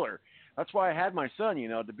even cooler. That's why I had my son,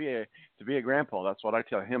 to be a grandpa. That's what I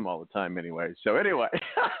tell him all the time anyway. So anyway,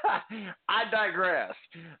 I digress.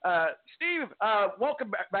 Steve,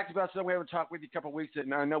 welcome back to Best. We haven't talked with you a couple of weeks,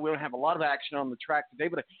 and I know we don't have a lot of action on the track today,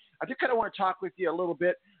 but I do kind of want to talk with you a little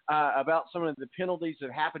bit about some of the penalties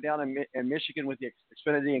that happened down in Michigan with the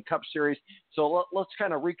Xfinity and Cup Series. So let's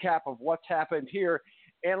kind of recap of what's happened here.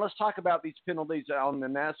 And let's talk about these penalties on the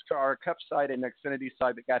NASCAR Cup side and Xfinity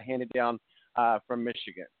side that got handed down from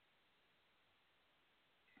Michigan.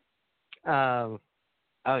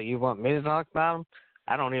 You want me to talk about them?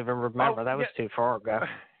 I don't even remember. That was too far ago.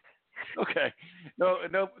 Okay,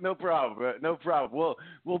 no problem, no problem.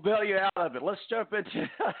 We'll bail you out of it. Let's jump into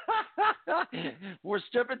we're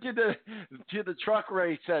stepping to the truck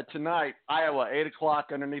race tonight, Iowa,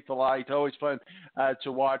 8:00 underneath the lights. Always fun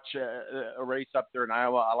to watch a race up there in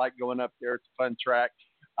Iowa. I like going up there. It's a fun track.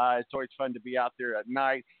 It's always fun to be out there at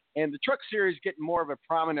night. And the Truck Series getting more of a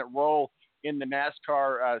prominent role in the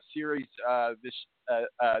NASCAR series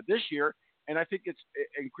this year, and I think it's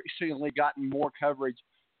increasingly gotten more coverage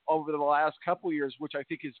over the last couple of years, which I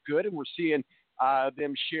think is good. And we're seeing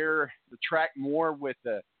them share the track more with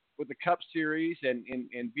the Cup Series and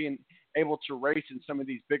being able to race in some of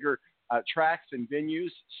these bigger tracks and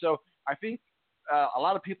venues. So I think a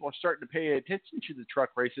lot of people are starting to pay attention to the truck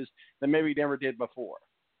races that maybe never did before.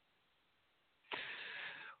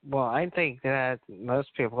 Well, I think that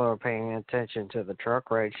most people are paying attention to the truck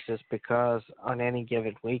race just because on any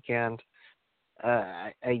given weekend,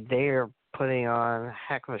 they're putting on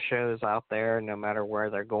heck of a shows out there no matter where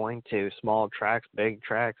they're going to, small tracks, big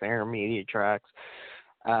tracks, intermediate tracks.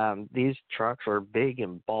 These trucks are big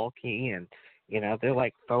and bulky, and, they're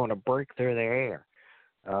like throwing a brick through the air.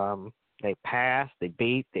 They pass, they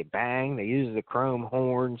beat, they bang, they use the chrome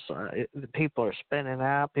horns. The people are spinning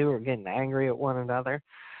out. People are getting angry at one another.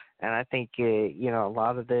 And I think, a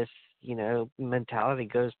lot of this, mentality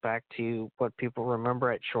goes back to what people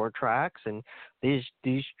remember at short tracks. And these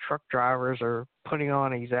truck drivers are putting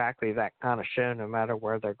on exactly that kind of show no matter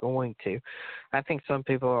where they're going to. I think some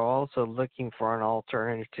people are also looking for an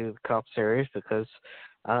alternative to the Cup Series because,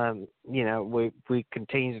 we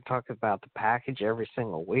continue to talk about the package every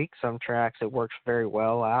single week. Some tracks it works very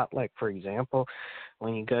well out. Like, for example,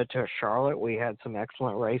 when you go to Charlotte, we had some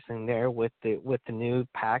excellent racing there with the new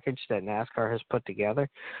package that NASCAR has put together.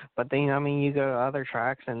 But then, you go to other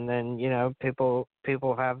tracks, and then people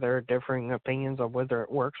have their differing opinions on whether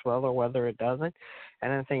it works well or whether it doesn't.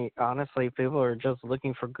 And I think honestly, people are just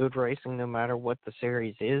looking for good racing, no matter what the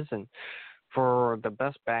series is, and for the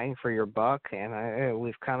best bang for your buck. And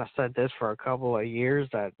we've kind of said this for a couple of years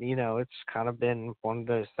that, it's kind of been one of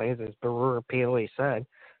those things that's been repeatedly said.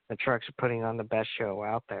 The trucks are putting on the best show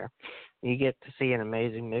out there. You get to see an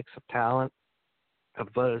amazing mix of talent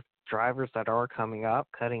of both drivers that are coming up,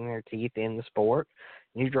 cutting their teeth in the sport,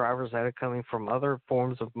 new drivers that are coming from other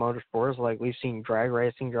forms of motorsports, like we've seen drag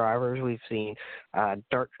racing drivers, we've seen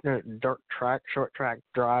dirt track, short track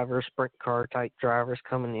drivers, sprint car type drivers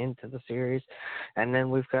coming into the series, and then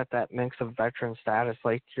we've got that mix of veteran status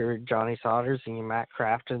like your Johnny Sauters and your Matt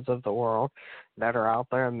Craftons of the world that are out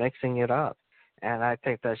there mixing it up. And I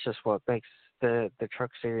think that's just what makes the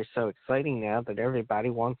Truck Series so exciting now, that everybody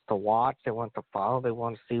wants to watch, they want to follow, they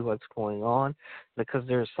want to see what's going on, because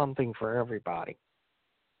there's something for everybody.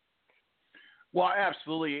 Well,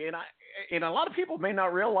 absolutely, and a lot of people may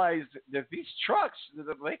not realize that these trucks,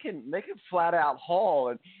 they can flat out haul,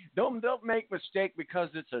 and don't make mistake because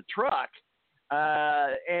it's a truck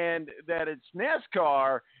and that it's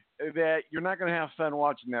NASCAR that you're not going to have fun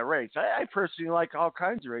watching that race. I personally like all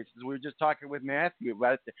kinds of races. We were just talking with Matthew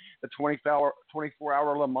about the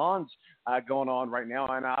 24-hour Le Mans going on right now,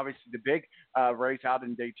 and obviously the big race out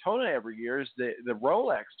in Daytona every year is the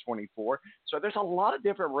Rolex 24. So there's a lot of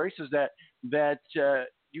different races that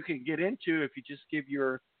you can get into if you just give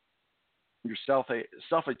yourself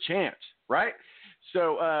a chance, right?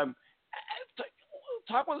 So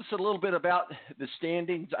talk with us a little bit about the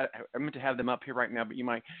standings. I meant to have them up here right now, but you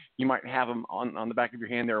might have them on the back of your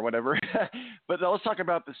hand there or whatever. But let's talk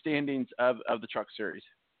about the standings of the Truck Series.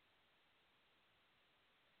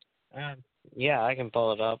 Yeah, I can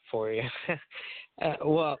pull it up for you.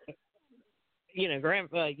 Well, Grant,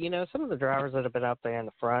 some of the drivers that have been up there in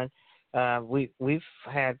the front, we've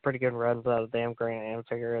had pretty good runs out of them. Grant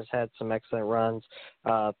Amfiger has had some excellent runs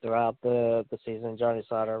throughout the season. Johnny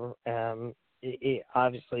Sauter,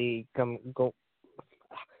 obviously coming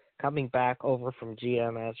back over from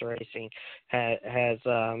GMS Racing has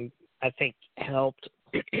I think helped.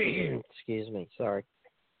 Excuse me, sorry.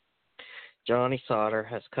 Johnny Sauter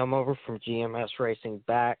has come over from GMS Racing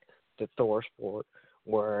back to ThorSport,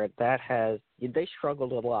 where they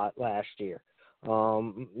struggled a lot last year.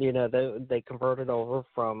 They converted over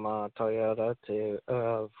from Toyota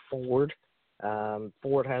to Ford.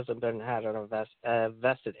 Ford hasn't had a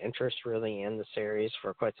vested interest really in the series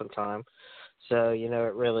for quite some time. So,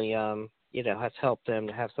 it really, has helped them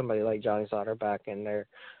to have somebody like Johnny Sauter back in there.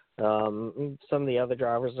 Some of the other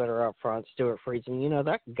drivers that are up front, Stuart Friesen,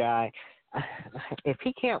 that guy, if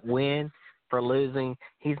he can't win for losing,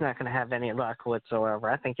 he's not going to have any luck whatsoever.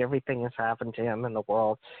 I think everything has happened to him in the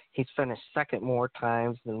world. He's finished second more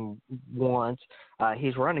times than once.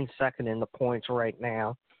 He's running second in the points right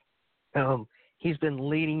now. He's been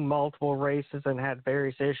leading multiple races and had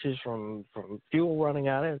various issues from fuel running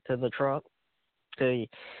out of it to the truck to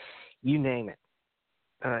you name it.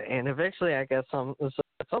 And eventually, I guess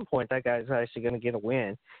at some point, that guy's actually going to get a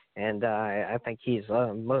win. And I think he's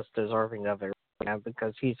most deserving of it right now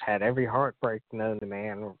because he's had every heartbreak known to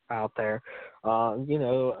man out there. Let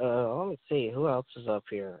me see. Who else is up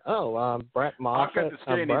here? Brett Moffitt.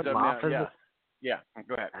 Brett Moffitt. Yeah,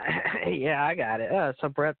 go ahead. Yeah, I got it. So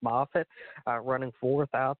Brett Moffitt running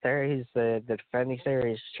fourth out there. He's the defending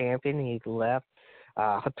series champion. He left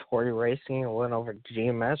Hattori Racing and went over to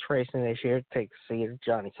GMS Racing this year to take the seat of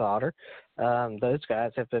Johnny Sauter. Those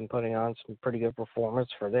guys have been putting on some pretty good performance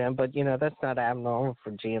for them, but that's not abnormal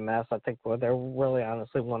for GMS. I think they're really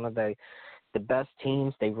honestly one of the best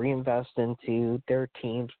teams. They reinvest into their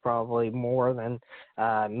teams probably more than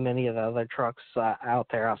many of the other trucks out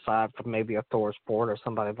there outside from maybe a Thor Sport or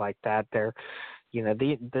somebody like that. They're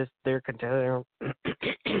considered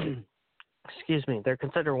excuse me, they're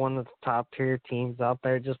considered one of the top tier teams out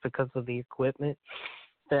there just because of the equipment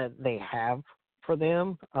that they have for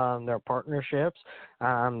them, their partnerships,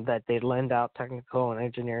 that they lend out technical and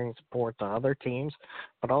engineering support to other teams,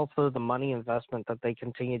 but also the money investment that they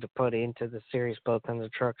continue to put into the series, both in the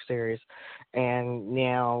truck series and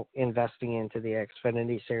now investing into the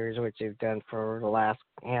Xfinity series, which they've done for the last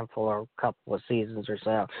handful or couple of seasons or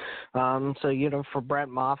so. For Brett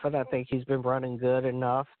Moffitt, I think he's been running good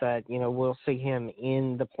enough that, we'll see him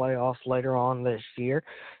in the playoffs later on this year.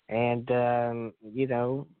 And,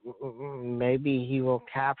 maybe he will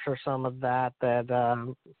capture some of that,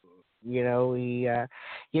 the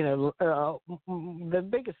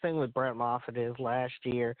biggest thing with Brett Moffitt is last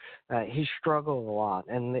year he struggled a lot,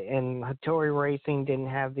 and Hattori Racing didn't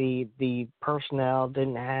have the personnel,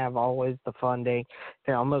 didn't have always the funding.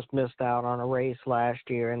 They almost missed out on a race last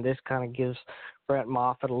year, and this kind of gives Brett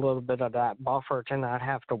Moffitt a little bit of that buffer to not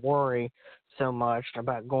have to worry so much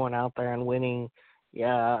about going out there and winning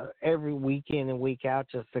every week in and week out,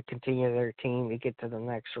 just to continue their team to get to the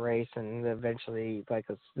next race, and eventually, like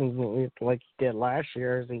he did last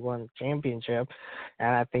year, as he won the championship.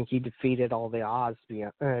 And I think he defeated all the odds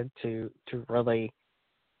to really.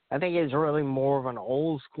 I think he's really more of an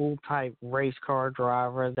old school type race car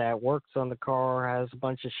driver that works on the car, has a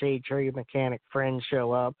bunch of shade tree mechanic friends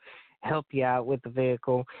show up, help you out with the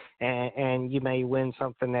vehicle, and you may win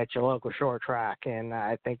something at your local short track. And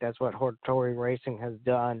I think that's what Hattori Racing has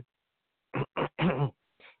done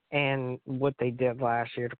and what they did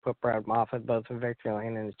last year to put Brad Moffitt both in victory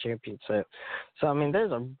lane and the championship. So,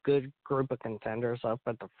 there's a good group of contenders up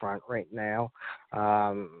at the front right now,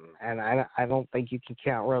 and I don't think you can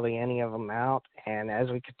count really any of them out. And as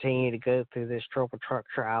we continue to go through this Triple Truck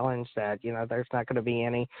Challenge, that there's not going to be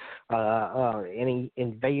any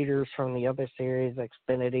invaders from the other series,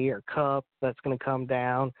 Xfinity or Cup, that's going to come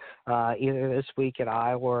down either this week at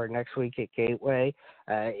Iowa or next week at Gateway.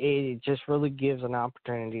 It just really gives an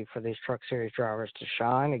opportunity for these Truck Series drivers to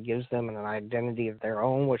shine. It gives them an identity of their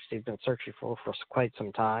own, which they've been searching for quite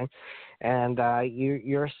some time. And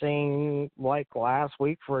you're seeing, like last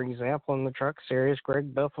week, for example, in the Truck Series,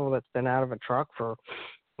 Greg Biffle, that's been out of a truck for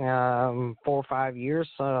 4 or 5 years.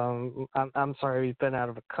 I'm sorry, he's been out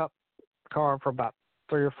of a Cup car for about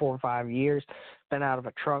 3 or 4 or 5 years, been out of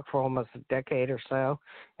a truck for almost a decade or so,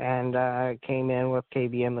 and came in with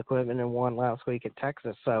KBM equipment and won last week at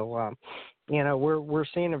Texas. So, we're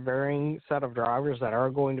seeing a varying set of drivers that are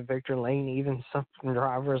going to victory lane, even some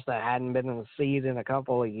drivers that hadn't been in the seat in a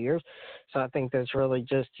couple of years. So I think that's really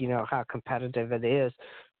just, how competitive it is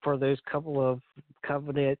for those couple of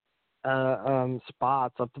coveted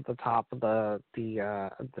spots up at the top of the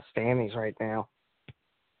standings right now.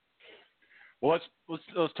 Well, let's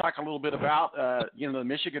talk a little bit about the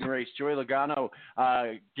Michigan race. Joey Logano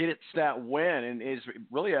gets that win and is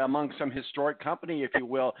really among some historic company, if you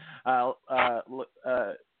will.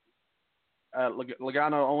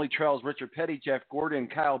 Logano only trails Richard Petty, Jeff Gordon,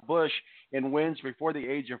 Kyle Busch in wins before the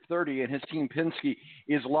age of 30, and his team Penske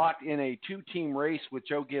is locked in a 2-team race with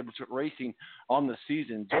Joe Gibbs Racing on the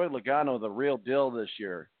season. Joey Logano, the real deal this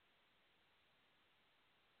year.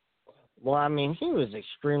 Well, he was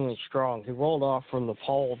extremely strong. He rolled off from the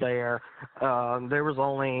pole there. There was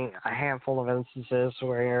only a handful of instances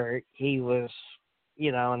where he was,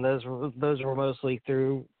 and those were mostly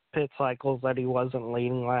through pit cycles that he wasn't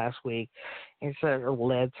leading last week. He said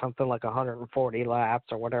led something like 140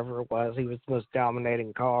 laps or whatever it was. He was the most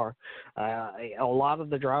dominating car. A lot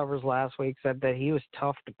of the drivers last week said that he was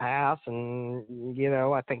tough to pass, and,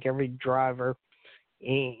 I think every driver,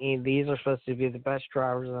 these are supposed to be the best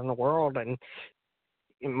drivers in the world, and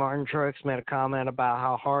Martin Truex made a comment about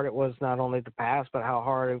how hard it was not only to pass, but how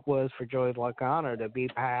hard it was for Joey Logano to be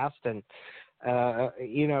passed. And,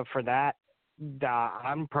 for that,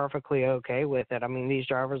 I'm perfectly okay with it. I mean, these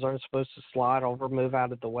drivers aren't supposed to slide over, move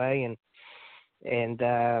out of the way, and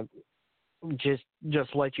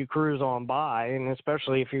just let you cruise on by. And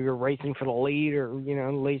especially if you're racing for the lead or,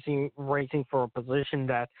 racing for a position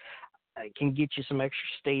that can get you some extra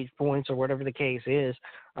stage points or whatever the case is.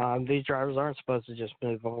 These drivers aren't supposed to just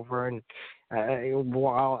move over. And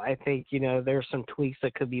while I think, there's some tweaks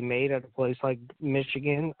that could be made at a place like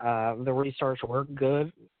Michigan, the restarts work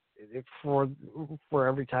good for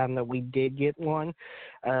every time that we did get one.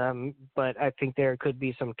 But I think there could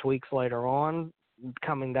be some tweaks later on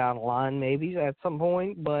coming down the line maybe at some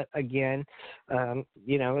point. But again, it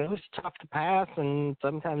was tough to pass, and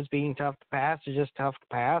sometimes being tough to pass is just tough to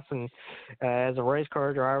pass. And as a race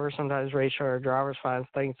car driver, sometimes race car drivers find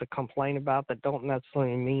things to complain about that don't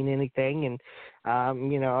necessarily mean anything. And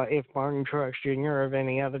if Martin Truex Jr. or if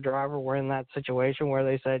any other driver were in that situation where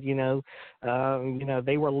they said,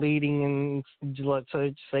 they were leading, and let's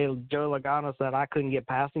say Joe Logano said I couldn't get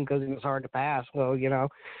past him because he was hard to pass. Well,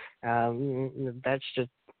 that's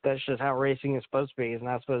just how racing is supposed to be. It's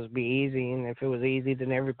not supposed to be easy, and if it was easy,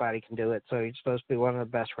 then everybody can do it. So you're supposed to be one of the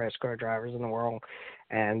best race car drivers in the world,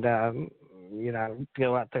 and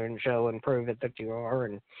go out there and show and prove it that you are.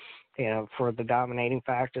 And for the dominating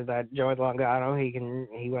factor that Joey Logano,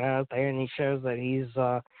 he went out there and he shows that he's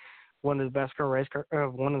one of the best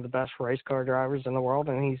race car drivers in the world,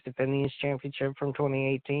 and he's defending his championship from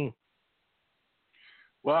 2018.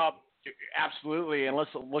 Well, absolutely, and let's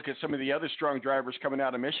look at some of the other strong drivers coming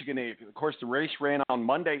out of Michigan. Of course, the race ran on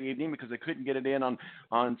Monday evening because they couldn't get it in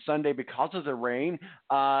on Sunday because of the rain.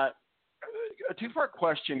 A two-part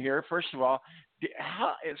question here. First of all,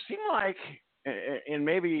 it seemed like, and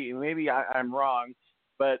maybe I'm wrong,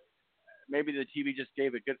 but maybe the TV just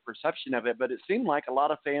gave a good perception of it, but it seemed like a lot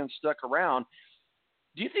of fans stuck around.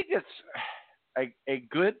 Do you think it's a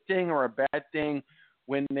good thing or a bad thing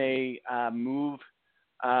when they move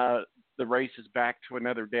the races back to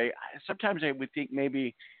another day? Sometimes I would think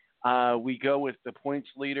maybe we go with the points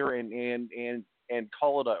leader and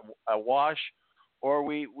call it a wash, or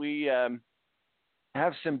we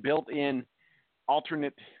have some built-in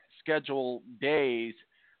alternate schedule days.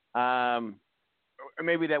 Or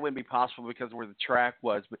maybe that wouldn't be possible because of where the track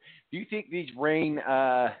was. But do you think these rain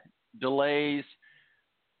delays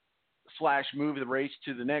 / move the race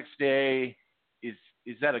to the next day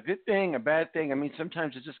is that a good thing, a bad thing? I mean,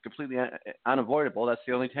 sometimes it's just completely unavoidable. That's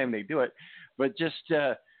the only time they do it. But just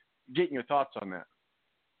getting your thoughts on that.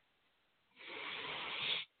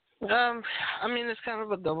 I mean, it's kind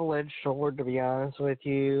of a double-edged sword, to be honest with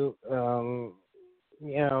you.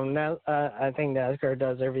 I think NASCAR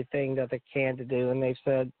does everything that they can to do, and they've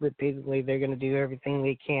said repeatedly they're going to do everything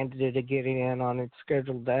they can to do to get it in on its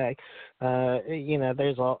scheduled day.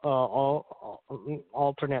 There's all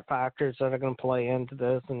alternate factors that are going to play into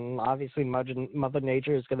this, and obviously Mother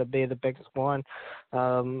Nature is going to be the biggest one,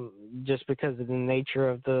 just because of the nature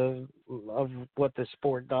of what the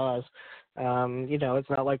sport does. It's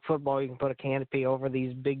not like football. You can put a canopy over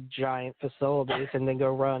these big giant facilities and then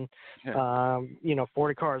go run,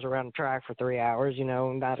 40 cars around the track for 3 hours,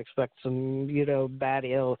 not expect some, bad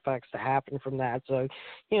ill effects to happen from that. So,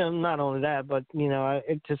 not only that, but,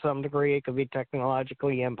 to some degree it could be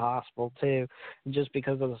technologically impossible too, just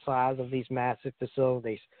because of the size of these massive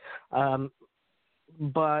facilities.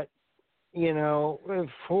 But,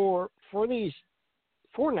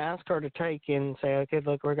 for NASCAR to take in and say, okay,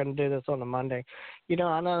 look, we're going to do this on a Monday. I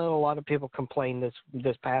know a lot of people complained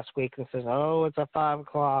this past week and says, oh, it's at 5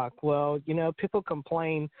 o'clock. Well, people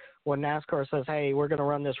complain when NASCAR says, hey, we're going to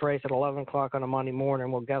run this race at 11 o'clock on a Monday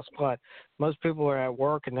morning. Well, guess what? Most people are at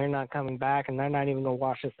work and they're not coming back and they're not even going to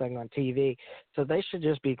watch this thing on TV. So they should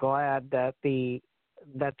just be glad that the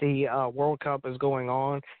World Cup is going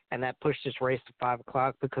on and that pushed this race to 5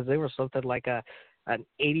 o'clock, because there was something like an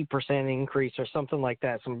 80% increase or something like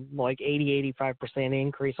that, some like 85%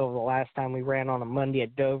 increase over the last time we ran on a Monday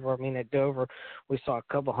at Dover. I mean, at Dover, we saw a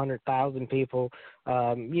couple 100,000 people,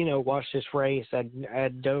 watch this race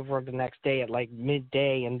at Dover the next day at like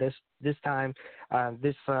midday. And this time,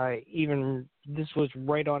 this was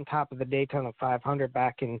right on top of the Daytona 500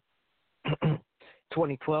 back in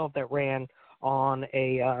 2012 that ran on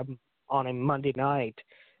a Monday night.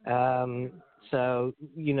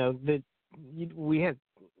 We had,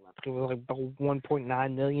 it was like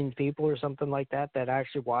 1.9 million people or something like that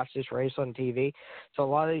actually watched this race on TV. So a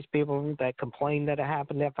lot of these people that complained that it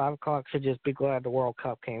happened at 5 o'clock should just be glad the World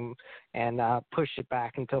Cup came and pushed it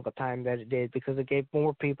back until the time that it did, because it gave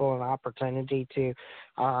more people an opportunity to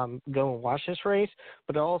go and watch this race.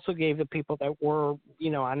 But it also gave the people that were,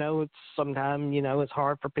 I know it's sometimes, it's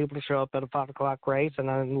hard for people to show up at a 5 o'clock race, and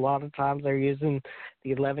a lot of times they're using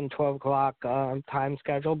the 11, 12 o'clock time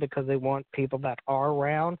schedule because they want people that are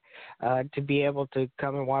around to be able to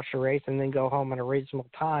come and watch the race and then go home at a reasonable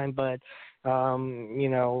time. But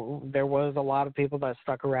there was a lot of people that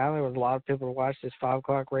stuck around. There was a lot of people who watched this 5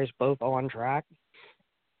 o'clock race both on track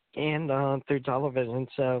and through television.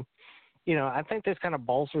 So, I think this kind of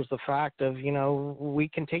bolsters the fact of, a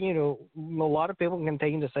lot of people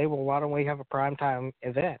continue to say, well, why don't we have a primetime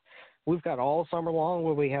event? We've got all summer long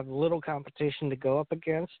where we have little competition to go up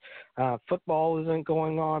against. Football isn't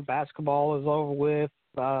going on. Basketball is over with.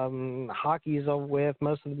 Hockey is over with.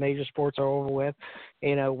 Most of the major sports are over with.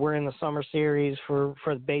 We're in the summer series for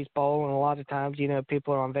the baseball, and a lot of times,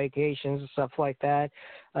 people are on vacations and stuff like that.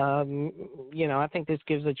 I think this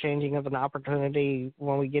gives a changing of an opportunity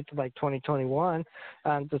when we get to like 2021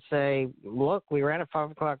 to say, look, we ran a 5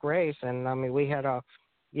 o'clock race, and we had a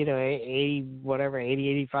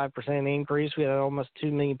 85% increase. We had almost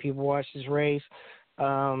 2 million people watch this race.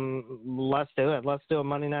 Let's do it. Let's do a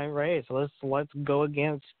Monday night race. Let's go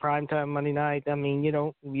against primetime Monday night.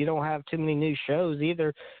 You don't have too many new shows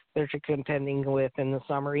either that you're contending with in the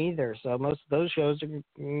summer either. So most of those shows are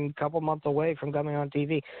a couple months away from coming on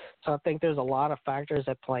TV. So I think there's a lot of factors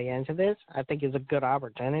that play into this. I think it's a good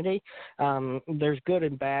opportunity. There's good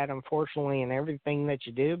and bad, unfortunately, in everything that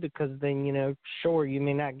you do, because then, sure, you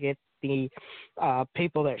may not get the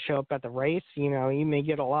people that show up at the race. You may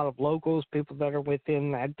get a lot of locals, people that are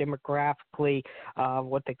within that demographically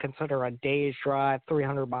what they consider a day's drive,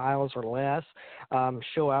 300 miles or less,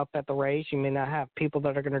 show up at the race. You may not have people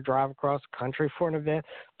that are going to drive across the country for an event,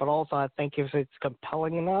 but also I think if it's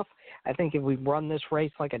compelling enough, I think if we run this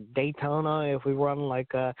race like a Daytona, if we run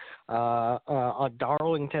like a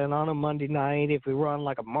Darlington on a Monday night, if we run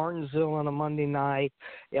like a Martinsville on a Monday night,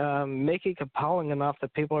 make it compelling enough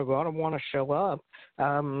that people are going to want to show up.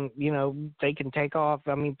 They can take off.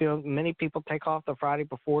 Many people take off the Friday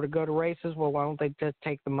before to go to races. Well, why don't they just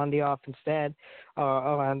take the Monday off instead,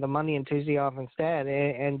 or the Monday and Tuesday off instead,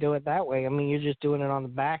 and do it that way? You're just doing it on the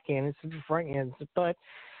back end. It's the front end, but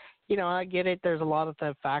I get it. There's a lot of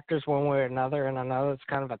factors one way or another, and I know it's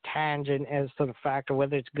kind of a tangent as to the fact of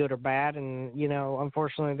whether it's good or bad. And,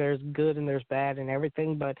 unfortunately, there's good and there's bad and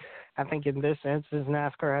everything. But I think in this instance,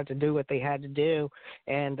 NASCAR had to do what they had to do.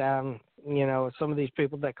 And, some of these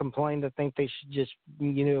people that complain, that think they should just,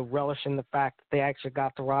 relish in the fact that they actually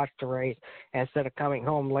got to watch the race instead of coming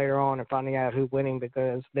home later on and finding out who's winning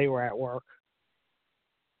because they were at work.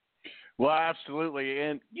 Well, absolutely.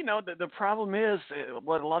 And, the problem is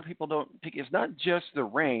what a lot of people don't think is not just the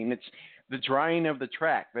rain, it's the drying of the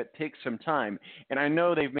track that takes some time. And I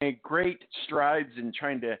know they've made great strides in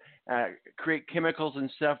trying to create chemicals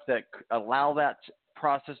and stuff that allow that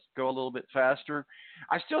process to go a little bit faster.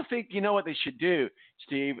 I still think, what they should do,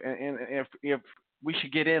 Steve, and if we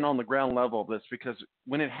should get in on the ground level of this, because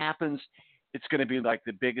when it happens, it's going to be like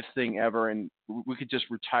the biggest thing ever, and we could just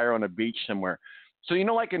retire on a beach somewhere. So,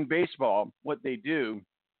 like in baseball, what they do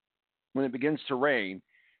when it begins to rain,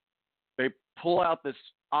 they pull out this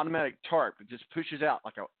automatic tarp. It just pushes out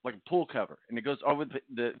like a pool cover, and it goes over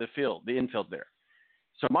the field, the infield there.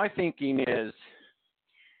 So my thinking is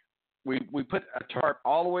we put a tarp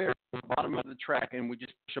all the way at the bottom of the track, and we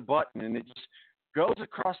just push a button, and it just goes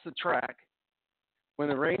across the track. When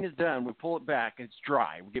the rain is done, we pull it back, and it's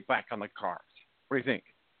dry. We get back on the cars. What do you think?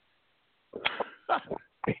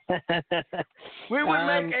 We would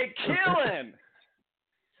make a killing.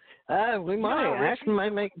 We might. Ashton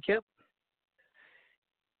might make a kill.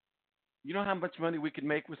 You know how much money we could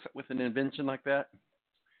make with an invention like that?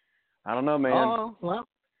 I don't know, man. Oh, well.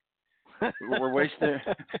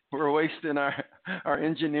 We're wasting our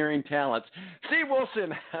engineering talents. Steve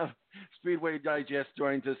Wilson of Speedway Digest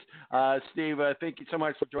joins us. Steve, thank you so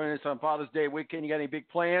much for joining us on Father's Day weekend. You got any big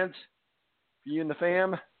plans for you and the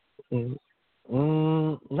fam?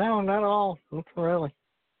 No, not at all. Not really.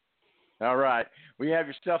 All right. We have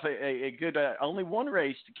yourself a good only one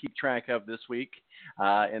race to keep track of this week,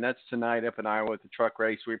 and that's tonight up in Iowa at the truck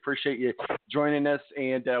race. We appreciate you joining us,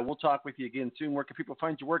 and we'll talk with you again soon. Where can people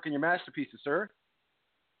find your work and your masterpieces, sir?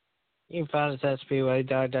 You can find us at Speedway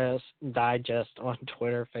Digest on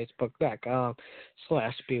Twitter,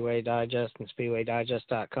 Facebook.com/Speedway Digest, and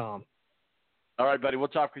SpeedwayDigest.com. All right, buddy. We'll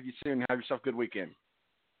talk with you soon. Have yourself a good weekend.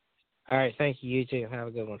 All right, thank you. You too. Have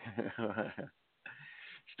a good one.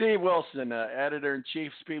 Steve Wilson, editor-in-chief,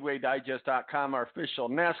 SpeedwayDigest.com, our official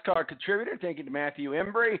NASCAR contributor. Thank you to Matthew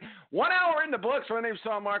Embury. 1 hour in the books. My name's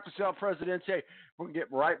Sean Marquis, Presidente. We're going to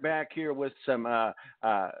get right back here with some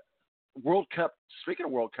World Cup. Speaking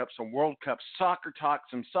of World Cup, some World Cup soccer talk,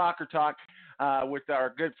 with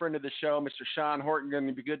our good friend of the show, Mr. Sean Horton. Going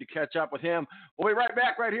to be good to catch up with him. We'll be right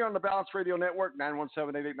back right here on the Balance Radio Network.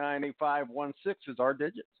 917-889-8516 is our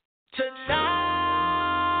digits. Tonight,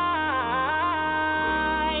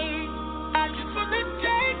 I just want to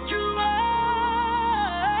take you away.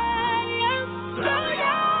 Blow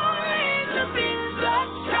your hands up in the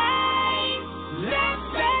train. Let's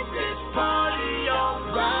set this party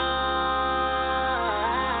alright.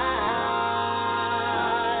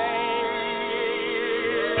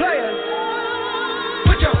 Players,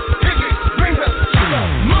 put your pinky rings up to the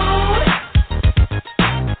moon.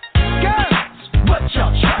 Girls, what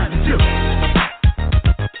y'all trying to do?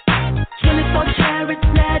 24 carats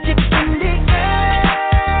magic in the air.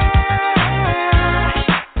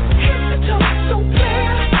 Hit the toe so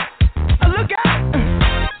clear. Look out.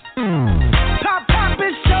 Pop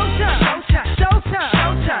is showtime.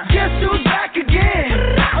 Showtime. Guess who's back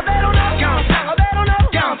again? Oh, they don't know. Oh, they don't know.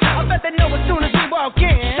 I bet they know as soon as we walk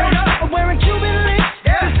in. I'm wearing Cuban links.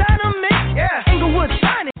 Designer mix. Inglewood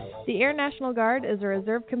signing. The Air National Guard is a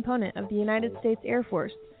reserve component of the United States Air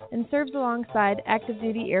Force and serves alongside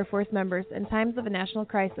active-duty Air Force members in times of a national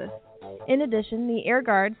crisis. In addition, the Air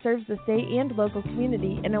Guard serves the state and local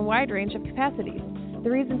community in a wide range of capacities.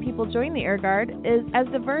 The reason people join the Air Guard is as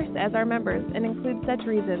diverse as our members and includes such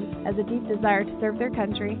reasons as a deep desire to serve their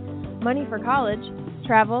country, money for college,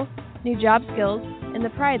 travel, new job skills, and the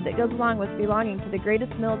pride that goes along with belonging to the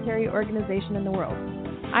greatest military organization in the world.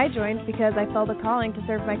 I joined because I felt a calling to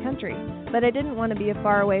serve my country, but I didn't want to be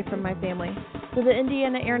far away from my family, so the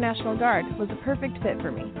Indiana Air National Guard was a perfect fit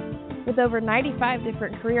for me. With over 95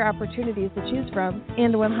 different career opportunities to choose from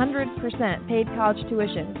and 100% paid college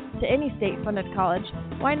tuition to any state-funded college,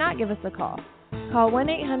 why not give us a call? Call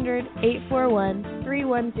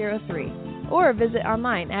 1-800-841-3103 or visit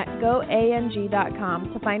online at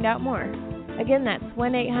goang.com to find out more. Again, that's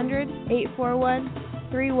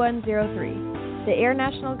 1-800-841-3103. The Air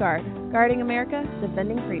National Guard, guarding America,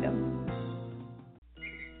 defending freedom.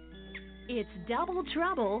 It's double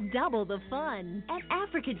trouble, double the fun. At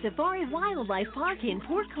African Safari Wildlife Park in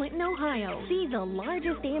Port Clinton, Ohio. See the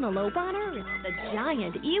largest antelope on Earth, the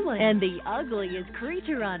giant eland, and the ugliest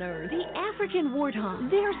creature on Earth, the African warthog.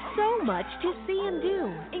 There's so much to see and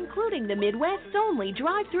do, including the Midwest's only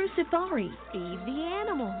drive-through safari. Feed the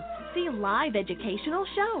animals. See live educational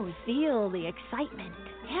shows. Feel the excitement.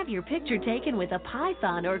 Have your picture taken with a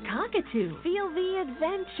python or cockatoo. Feel the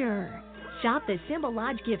adventure. Shop the Symbol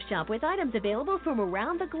Lodge gift shop with items available from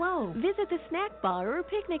around the globe. Visit the snack bar or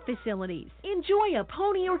picnic facilities. Enjoy a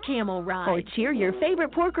pony or camel ride. Or cheer your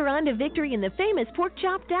favorite porker on to victory in the famous Pork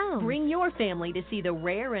Chop Down. Bring your family to see the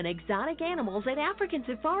rare and exotic animals at African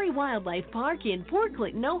Safari Wildlife Park in Port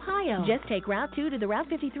Clinton, Ohio. Just take Route 2 to the Route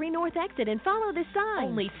 53 North exit and follow the sign.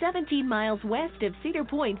 Only 17 miles west of Cedar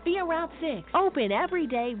Point via Route 6. Open every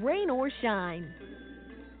day, rain or shine.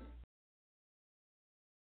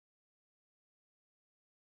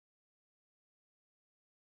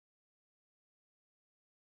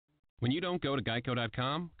 When you don't go to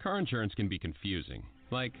Geico.com, car insurance can be confusing.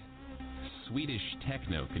 Like Swedish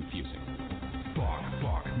techno confusing. Bark,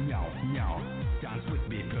 bark, meow, meow. Dance with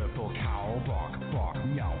me, purple cow. Bark, bark,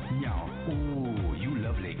 meow, meow. Ooh, you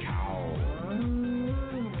lovely cow.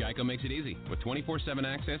 Geico makes it easy. With 24/7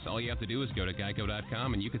 access, all you have to do is go to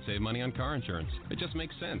Geico.com and you could save money on car insurance. It just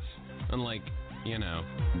makes sense. Unlike, you know.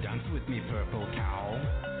 Dance with me, purple cow.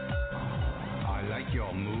 I like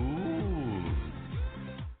your move.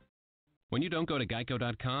 When you don't go to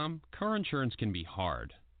Geico.com, car insurance can be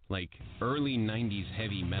hard. Like early 90s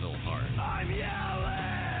heavy metal hard. I'm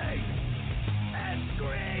yelling and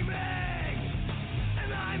screaming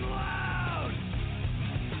and I'm loud.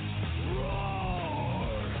 Roar.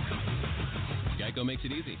 Geico makes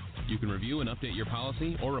it easy. You can review and update your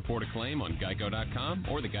policy or report a claim on Geico.com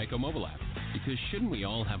or the Geico mobile app. Because shouldn't we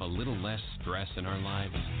all have a little less stress in our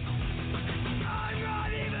lives? I'm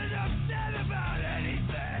not even upset about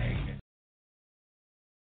anything.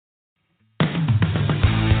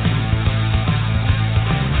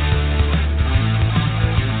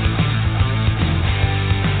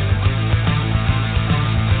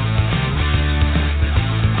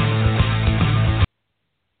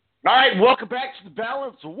 All right, welcome back to the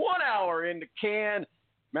Balance. 1 hour in the can.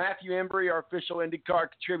 Matthew Embury, our official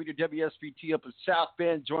IndyCar contributor, WSBT up in South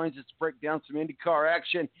Bend, joins us to break down some IndyCar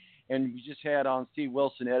action. And we just had on Steve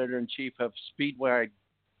Wilson, editor-in-chief of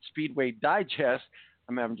Speedway Digest.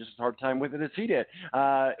 I'm having just as hard time with it as he did.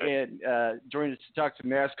 And joined us to talk some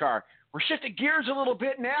NASCAR. We're shifting gears a little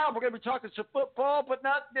bit now. We're going to be talking some football, but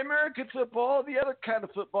not the American football, the other kind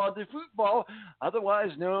of football, the football, otherwise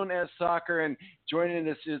known as soccer. And joining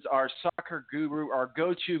us is our soccer guru, our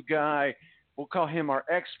go-to guy. We'll call him our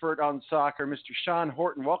expert on soccer, Mr. Sean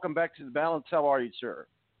Horton. Welcome back to The Balance. How are you, sir?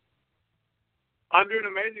 I'm doing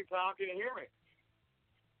amazing, Tom. Can you hear me?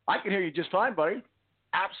 I can hear you just fine, buddy.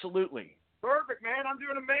 Absolutely. Perfect, man. I'm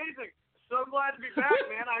doing amazing. So glad to be back,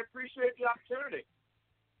 man. I appreciate the opportunity.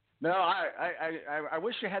 No, I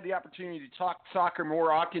wish I had the opportunity to talk soccer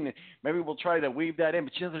more often. Maybe we'll try to weave that in.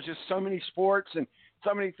 But, there's just so many sports and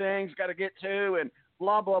so many things got to get to and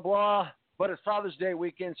blah, blah, blah. But it's Father's Day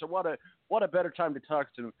weekend, so what a better time to talk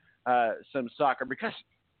to some soccer, because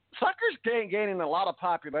soccer's gaining a lot of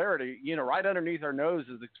popularity, right underneath our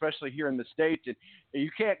noses, especially here in the States. And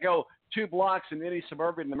you can't go 2 blocks in any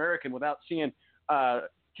suburban American without seeing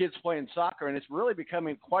kids playing soccer. And it's really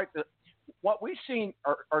becoming quite what we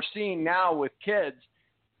are seeing now with kids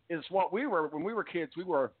is what we were when we were kids. We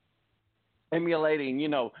were emulating,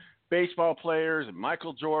 baseball players and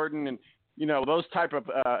Michael Jordan and, those type of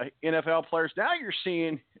NFL players. Now you're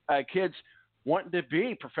seeing kids wanting to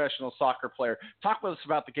be professional soccer player. Talk with us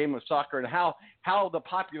about the game of soccer and how the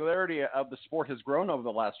popularity of the sport has grown over the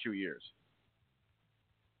last few years.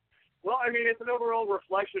 Well, I mean, it's an overall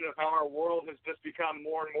reflection of how our world has just become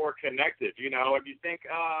more and more connected. If you think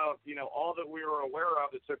of, all that we were aware of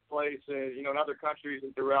that took place in other countries and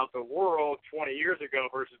throughout the world 20 years ago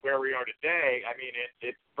versus where we are today, I mean,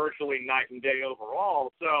 it's virtually night and day overall.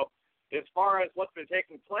 So as far as what's been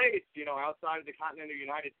taking place, outside of the continental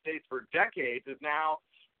United States for decades is now,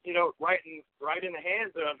 right in the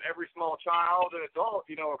hands of every small child and adult,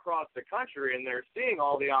 across the country. And they're seeing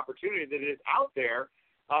all the opportunity that is out there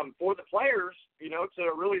for the players,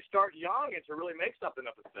 to really start young and to really make something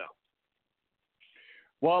of themselves.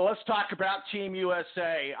 Well, let's talk about Team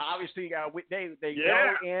USA. Obviously, they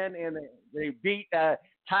go in and they beat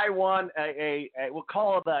Taiwan. We'll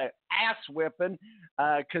call it an ass whipping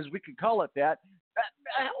because we could call it that.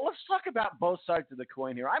 Let's talk about both sides of the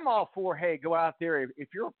coin here. I'm all for, hey, go out there. If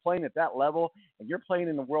you're playing at that level and you're playing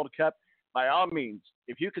in the World Cup, by all means,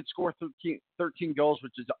 if you could score 13 goals,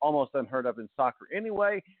 which is almost unheard of in soccer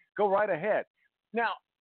anyway, go right ahead. Now,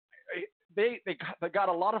 they got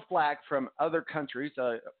a lot of flack from other countries.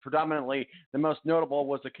 Predominantly, the most notable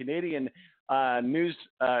was a Canadian news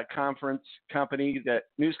company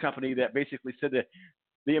that basically said that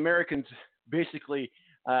the Americans basically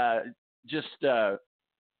just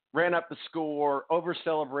ran up the score,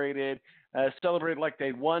 over-celebrated, celebrated like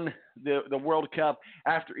they won the World Cup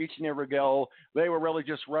after each and every goal. They were really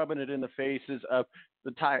just rubbing it in the faces of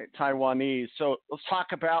the Taiwanese. So let's talk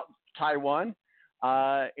about Taiwan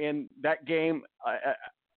in that game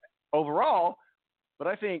overall. But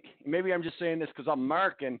I think, maybe I'm just saying this because I'm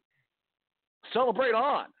American, celebrate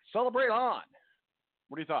on. Celebrate on.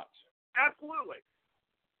 What are your thoughts? Absolutely.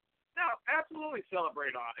 No, absolutely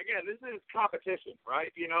celebrate on. Again, this is competition, right?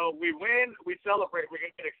 We win, we celebrate, we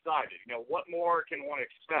get excited. What more can one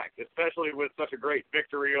expect, especially with such a great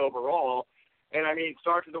victory overall? And, I mean,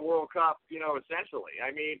 start to the World Cup, essentially.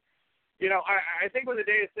 I mean, I think when the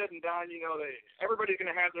day is said and done, everybody's going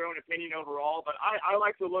to have their own opinion overall, but I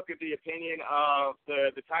like to look at the opinion of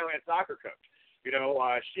the Thailand soccer coach.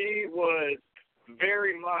 She was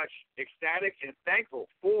very much ecstatic and thankful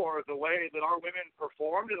for the way that our women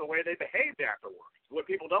performed and the way they behaved afterwards. What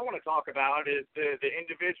people don't want to talk about is the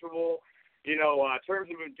individual, terms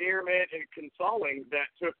of endearment and consoling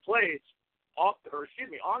that took place on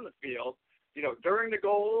the field, during the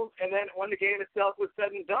goals and then when the game itself was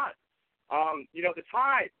said and done. The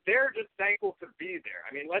Thai, they're just thankful to be there.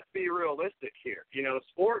 I mean, let's be realistic here.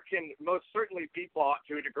 Sport can most certainly be bought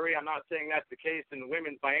to a degree. I'm not saying that's the case in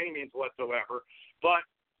women's by any means whatsoever. But,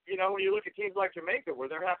 when you look at teams like Jamaica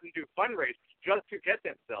where they're having to do fundraisers just to get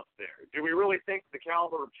themselves there, do we really think the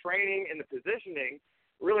caliber of training and the positioning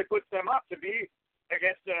really puts them up to be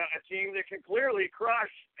against a team that can clearly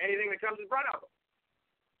crush anything that comes in front of them?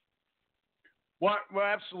 Well,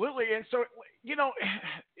 absolutely. And so,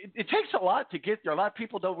 it takes a lot to get there. A lot of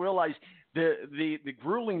people don't realize the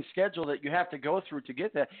grueling schedule that you have to go through to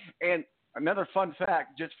get that. And another fun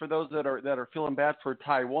fact, just for those that are feeling bad for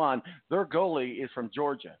Taiwan, their goalie is from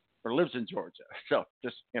Georgia or lives in Georgia. So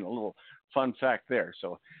just a little fun fact there.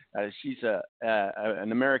 So she's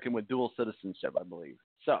an American with dual citizenship, I believe.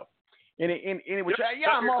 So anyway,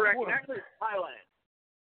 I'm all correct. for it. Actually, Thailand.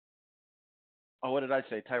 Oh, what did I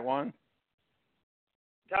say? Taiwan?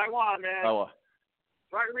 Taiwan, man. Oh,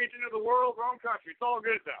 Right region of the world, wrong country. It's all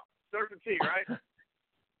good, though. Starts with T, right?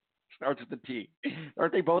 Starts with the T.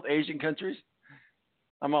 Aren't they both Asian countries?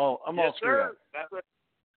 I'm all yes, screwed sir. up. That's it.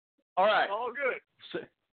 All right. It's all good.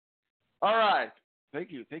 All right.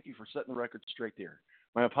 Thank you for setting the record straight there.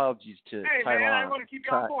 My apologies to Hey, Thailand. man, I want to keep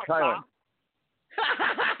you on point, Tom.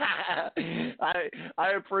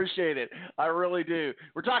 I appreciate it. I really do.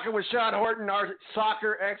 We're talking with Sean Horton, our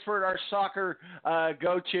soccer expert, our soccer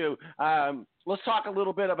go-to. Let's talk a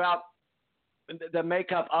little bit about the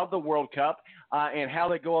makeup of the World Cup and how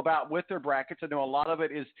they go about with their brackets. I know a lot of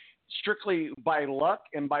it is strictly by luck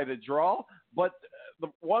and by the draw, but a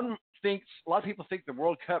lot of people think the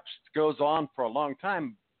World Cup goes on for a long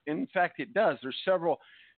time. In fact, it does. There's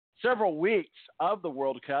several weeks of the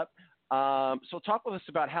World Cup. So talk with us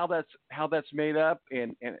about how that's made up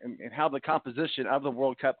and how the composition of the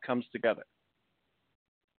World Cup comes together.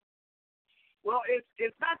 Well,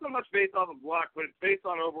 it's not so much based off of luck, but it's based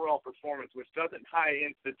on overall performance, which doesn't tie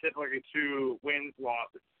in specifically to wins,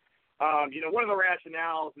 losses. One of the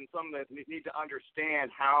rationales and some that need to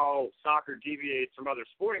understand how soccer deviates from other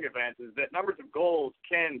sporting events is that numbers of goals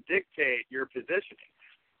can dictate your positioning.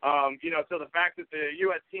 So the fact that the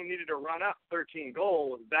U.S. team needed to run up 13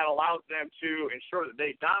 goals, that allows them to ensure that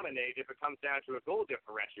they dominate if it comes down to a goal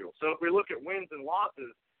differential. So if we look at wins and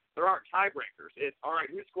losses, there aren't tiebreakers. It's, all right,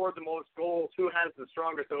 who scored the most goals, who has the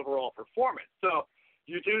strongest overall performance. So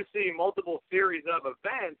you do see multiple series of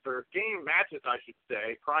events, or game matches, I should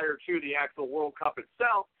say, prior to the actual World Cup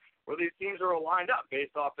itself, where these teams are lined up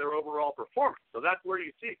based off their overall performance. So that's where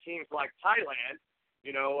you see teams like Thailand,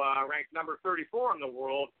 ranked number 34 in the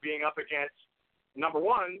world, being up against number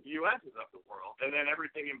 1 U.S. of the world, and then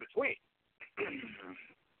everything in between.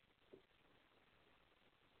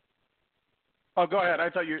 Oh, go ahead. I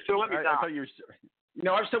thought you. So let me I thought you were.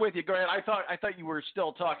 No, I'm still with you. Go ahead. I thought you were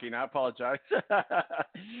still talking. I apologize.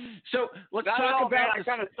 So let's talk about. Man, I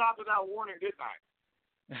kind of stopped without warning, didn't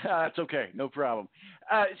I? That's okay. No problem.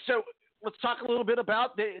 So let's talk a little bit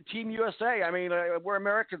about the Team USA. I mean, we're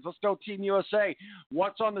Americans. Let's go Team USA.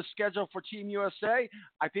 What's on the schedule for Team USA?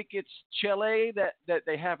 I think it's Chile that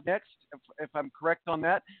they have next, if I'm correct on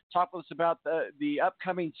that. Talk with us about the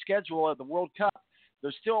upcoming schedule of the World Cup.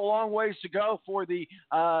 There's still a long ways to go for the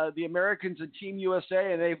Americans and Team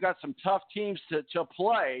USA, and they've got some tough teams to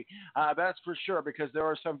play. That's for sure, because there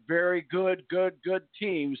are some very good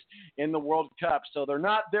teams in the World Cup. So they're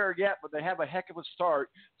not there yet, but they have a heck of a start.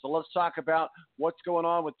 So let's talk about what's going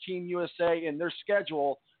on with Team USA and their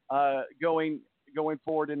schedule going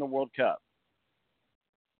forward in the World Cup.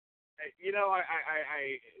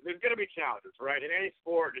 There's going to be challenges, right? In any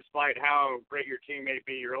sport, despite how great your team may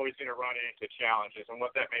be, you're always going to run into challenges. And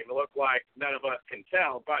what that may look like, none of us can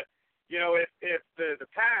tell. But, if the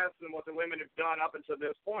past and what the women have done up until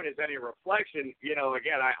this point is any reflection,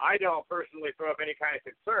 again, I don't personally throw up any kind of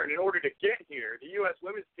concern. In order to get here, the U.S.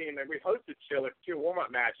 women's team, and we hosted Chile for 2 warm-up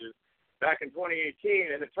matches back in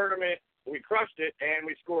 2018. In the tournament, we crushed it, and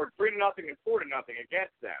we scored 3-0 and 4-0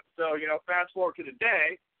 against them. So, fast forward to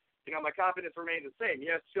today, my confidence remains the same.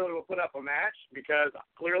 Yes, Chile will put up a match because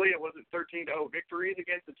clearly it wasn't 13-0 victories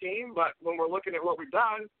against the team. But when we're looking at what we've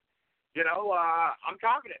done, I'm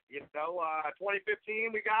confident.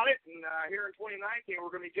 2015 we got it, and here in 2019 we're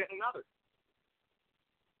going to be getting another.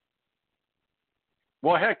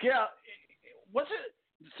 Well, heck yeah. Was it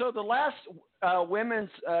so? The last women's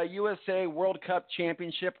USA World Cup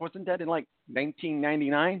championship, wasn't that in like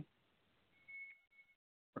 1999?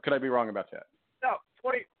 Or could I be wrong about that? No,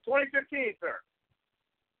 2015, sir.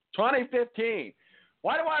 2015.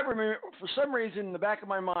 Why do I remember? For some reason, in the back of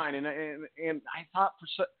my mind, and I thought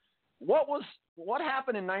what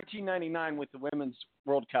happened in 1999 with the Women's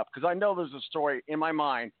World Cup? Because I know there's a story in my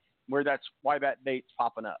mind where that's why that date's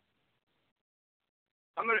popping up.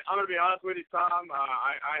 I'm gonna be honest with you, Tom.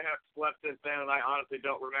 I have slept since then, and I honestly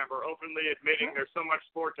don't remember. Openly admitting there's so much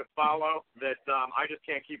sport to follow that I just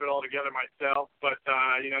can't keep it all together myself. But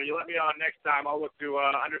you let me on next time. I'll look to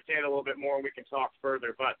understand a little bit more, and we can talk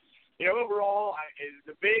further. But overall,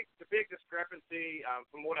 the big discrepancy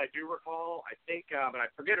from what I do recall, I think, and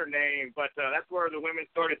I forget her name, but that's where the women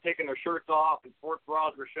started taking their shirts off and sports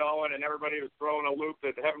bras were showing, and everybody was throwing a loop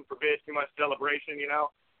that, heaven forbid, too much celebration.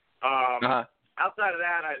 Outside of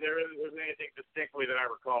that, there isn't anything distinctly that I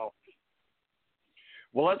recall.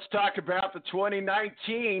 Well, let's talk about the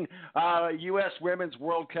 2019 U.S. Women's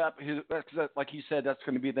World Cup. Like you said, that's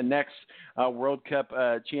going to be the next World Cup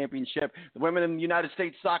championship. The women in the United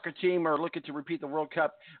States soccer team are looking to repeat the World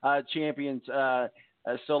Cup champions.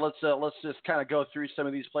 So let's just kind of go through some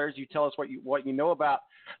of these players. You tell us what you know about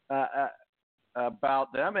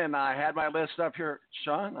about them, and I had my list up here.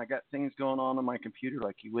 Sean, I got things going on my computer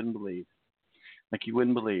like you wouldn't believe. Like you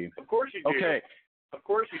wouldn't believe. Of course you do. Okay. Of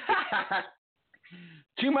course you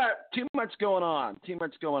do. Too much going on. Too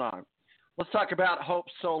much going on. Let's talk about Hope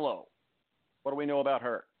Solo. What do we know about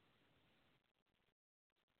her?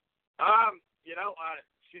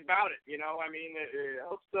 She's about it.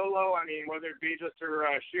 Hope Solo, whether it be just her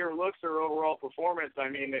sheer looks or overall performance,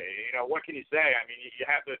 what can you say? You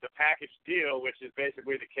have the package deal, which is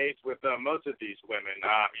basically the case with most of these women.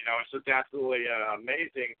 It's just absolutely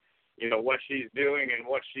amazing, what she's doing and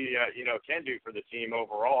what she, can do for the team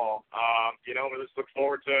overall. We just look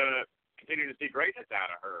forward to continuing to see greatness out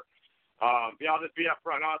of her. I'll just be up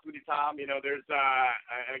front honest with you, Tom. There's,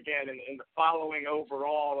 again, in the following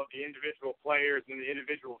overall of the individual players and the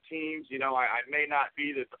individual teams, I may not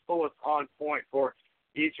be the fullest on point for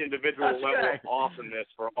each individual level of awesomeness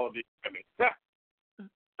for all of these women.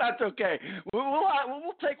 That's okay.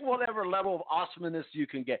 We'll take whatever level of awesomeness you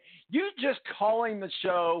can get. You just calling the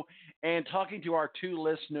show and talking to our two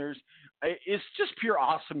listeners, it's just pure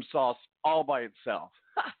awesome sauce all by itself.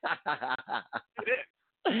 It is.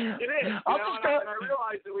 It is. And I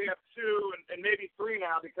realize that we have two and maybe three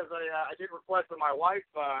now because I did request that my wife,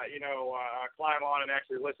 climb on and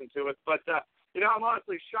actually listen to it. But, I'm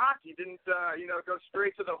honestly shocked you didn't, go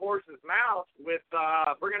straight to the horse's mouth with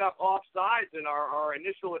bringing up offsides in our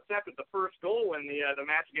initial attempt at the first goal in the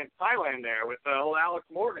match against Thailand there with old Alex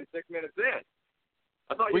Morgan 6 minutes in.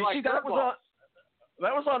 I thought you liked that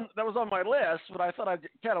was on my list, but I thought I'd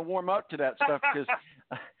kind of warm up to that stuff because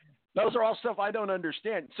those are all stuff I don't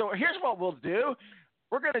understand. So here's what we'll do.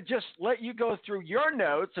 We're going to just let you go through your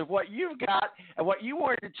notes of what you've got and what you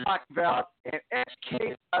wanted to talk about and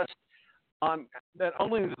educate us on that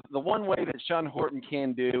only the one way that Sean Horton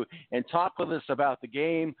can do and talk with us about the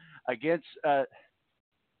game against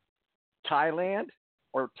Thailand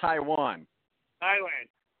or Taiwan? Thailand.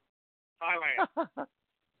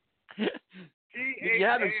 You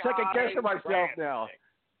had a second guess of myself now.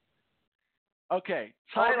 Okay,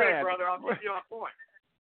 Thailand. Okay, brother, I'll keep you on point.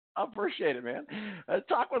 I appreciate it, man.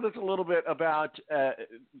 Talk with us a little bit about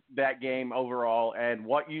that game overall and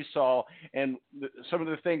what you saw and some of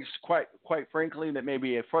the things, quite frankly, that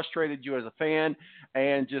maybe frustrated you as a fan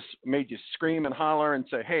and just made you scream and holler and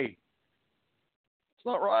say, hey, it's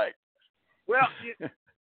not right. Well,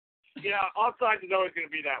 offside is always going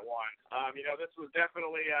to be that one. This was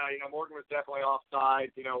definitely, Morgan was definitely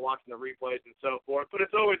offside, watching the replays and so forth. But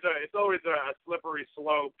it's always a slippery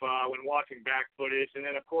slope when watching back footage. And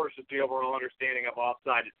then, of course, just the overall understanding of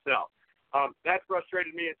offside itself. That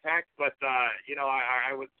frustrated me at times, but,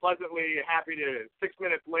 I was pleasantly happy to 6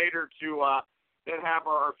 minutes later to then have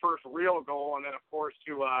our first real goal and then, of course,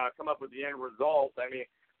 to come up with the end result.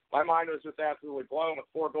 My mind was just absolutely blown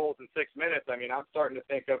with 4 goals in 6 minutes. I'm starting to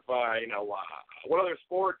think of, what other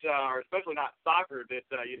sport, or especially not soccer, that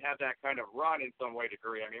you'd have that kind of run in some way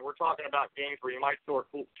degree. We're talking about games where you might score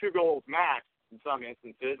 2 goals max in some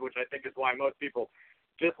instances, which I think is why most people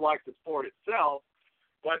dislike the sport itself.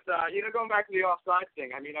 But, going back to the offside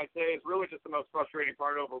thing, I'd say it's really just the most frustrating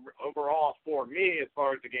part overall for me as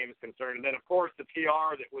far as the game is concerned. And then, of course, the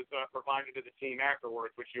PR that was provided to the team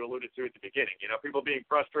afterwards, which you alluded to at the beginning. People being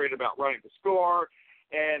frustrated about running the score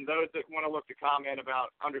and those that want to look to comment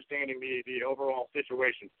about understanding the overall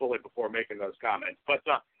situation fully before making those comments. But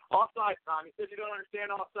offsides, Tom, you said you don't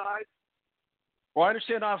understand offsides? Well, I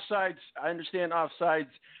understand offsides.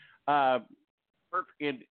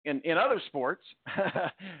 In other sports,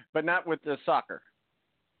 but not with the soccer.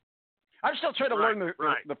 I'm still trying to learn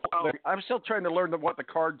I'm still trying to learn what the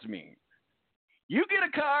cards mean. You get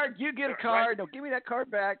a card. You get a card. No, give me that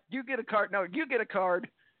card back. You get a card. No, you get a card.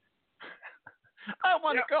 I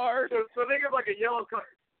want a card. So think of like a yellow card.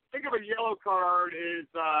 Think of a yellow card is,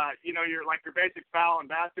 your basic foul in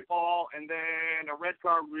basketball, and then a red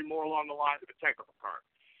card would be more along the lines of a technical card.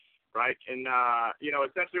 Right, and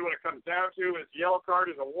essentially what it comes down to is yellow card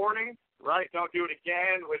is a warning, right? Don't do it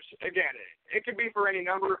again. Which again, it could be for any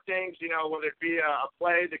number of things. Whether it be a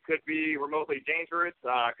play that could be remotely dangerous,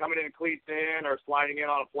 coming in cleats in, or sliding in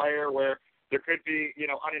on a player where there could be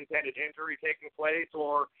unintended injury taking place,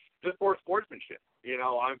 or just poor sportsmanship.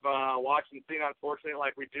 I've watched and seen, unfortunately,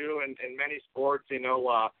 like we do in many sports.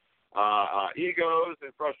 Egos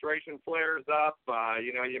and frustration flares up.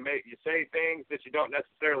 You say things that you don't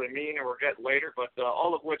necessarily mean or regret later, but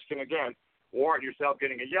all of which can again warrant yourself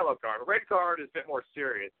getting a yellow card. A red card is a bit more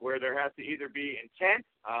serious, where there has to either be intent,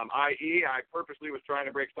 i.e., I purposely was trying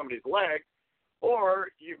to break somebody's leg,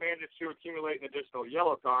 or you managed to accumulate an additional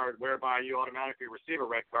yellow card, whereby you automatically receive a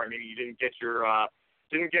red card, meaning you didn't get your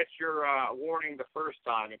didn't get your warning the first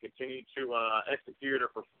time and continued to execute or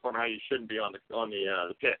perform how you shouldn't be on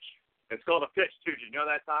the pitch. It's called a pitch too. Did you know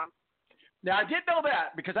that, Tom? Now I did know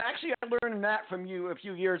that because actually I learned that from you a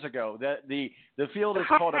few years ago. That the field is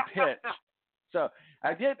called a pitch. So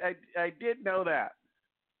I did know that.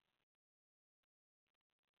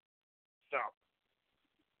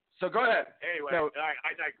 So go ahead. Anyway, no.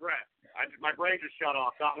 I digress. My brain just shut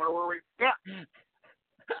off. Tom, where were we? Yeah.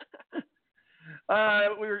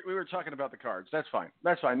 We were talking about the cards. That's fine.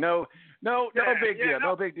 No big deal.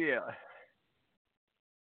 No big deal.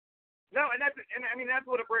 No, and that's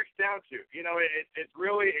what it breaks down to. You know, it's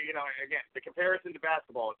really, you know, again, the comparison to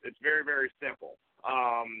basketball, it's very, very simple.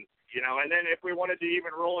 You know, and then if we wanted to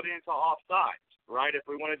even roll it into offsides, right? If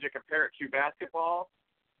we wanted to compare it to basketball,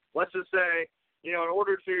 let's just say, you know, in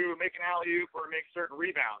order to make an alley-oop or make certain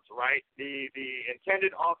rebounds, right, the intended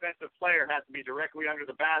offensive player has to be directly under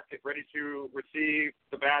the basket, ready to receive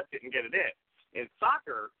the basket and get it in. In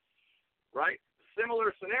soccer, right, similar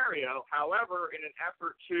scenario. However, in an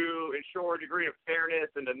effort to ensure a degree of fairness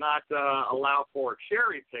and to not allow for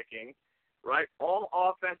cherry picking, right, all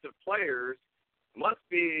offensive players must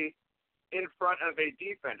be in front of a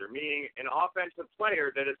defender, meaning an offensive player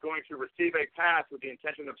that is going to receive a pass with the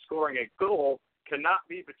intention of scoring a goal cannot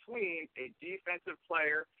be between a defensive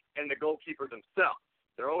player and the goalkeeper themselves.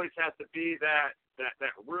 There always has to be that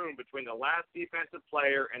room between the last defensive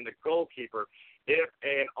player and the goalkeeper if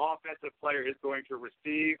an offensive player is going to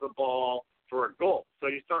receive the ball for a goal. So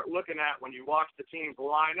you start looking at when you watch the teams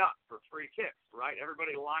line up for free kicks, right?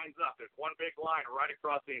 Everybody lines up. There's one big line right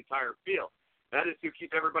across the entire field. That is to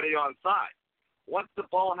keep everybody on side. Once the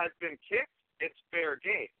ball has been kicked, it's fair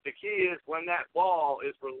game. The key is when that ball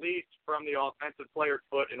is released from the offensive player's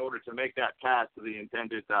foot in order to make that pass to the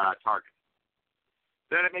intended target.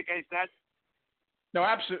 Does that make any sense? No,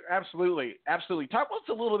 absolutely. Talk to us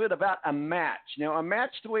a little bit about a match. Now, a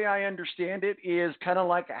match, the way I understand it, is kind of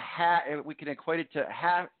like a half. We can equate it to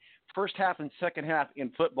first half and second half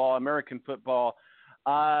in football, American football,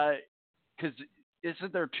 because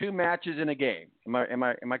isn't there two matches in a game? Am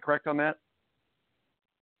I correct on that?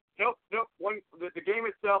 Nope. The game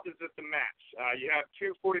itself is just a match. You have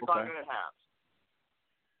two 45-minute halves.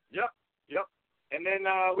 Yep. And then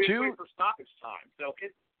we wait for stoppage time. So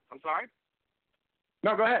I'm sorry?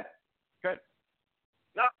 No, go ahead.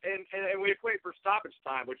 No, and we equate for stoppage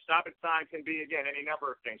time, which stoppage time can be, again, any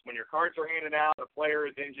number of things. When your cards are handed out, a player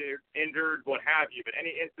is injured, what have you. But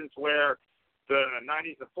any instance where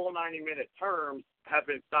the full 90-minute terms have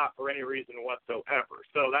been stopped for any reason whatsoever.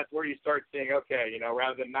 So that's where you start seeing, okay, you know,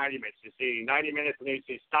 rather than 90 minutes, you see 90 minutes and you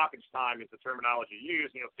see stoppage time is the terminology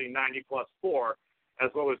used, and you'll see 90 plus 4 as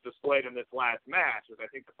what was displayed in this last match. As I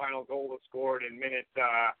think the final goal was scored in minute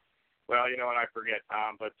well, you know what, I forget,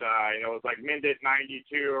 but, you know, it was like minute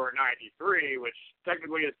 92 or 93, which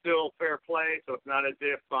technically is still fair play, so it's not as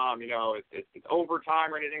if, you know, it's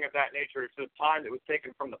overtime or anything of that nature. It's just time that was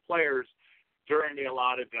taken from the players during the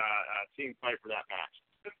allotted team play for that match.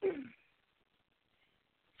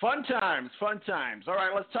 Fun times. All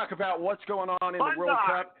right, let's talk about what's going on in the World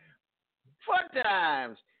Cup. Fun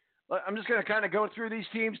times. I'm just going to kind of go through these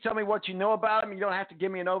teams. Tell me what you know about them. You don't have to give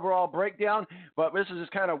me an overall breakdown, but this is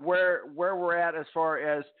just kind of where we're at as far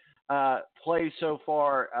as play so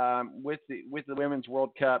far with the Women's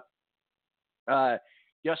World Cup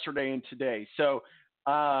yesterday and today. So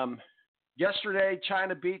yesterday,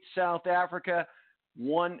 China beat South Africa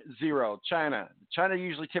 1-0. China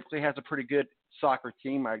usually typically has a pretty good soccer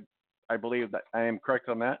team. I believe that I am correct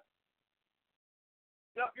on that.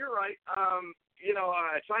 No, you're right. You know,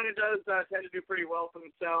 China does tend to do pretty well for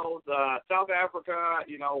themselves. South Africa,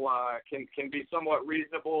 you know, can be somewhat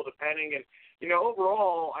reasonable depending. And, you know,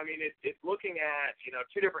 overall, I mean, it's looking at, you know,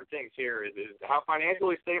 two different things here. Is how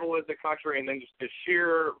financially stable is the country and then just the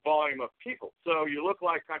sheer volume of people. So you look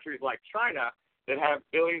like countries like China that have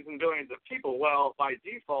billions and billions of people. Well, by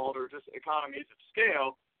default or just economies of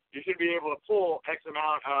scale, you should be able to pull X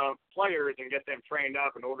amount of players and get them trained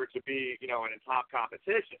up in order to be, you know, in a top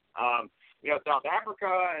competition. You know, South Africa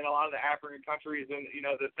and a lot of the African countries and, you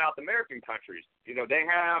know, the South American countries, you know, they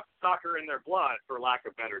have soccer in their blood, for lack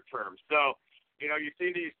of better terms. So, you know, you see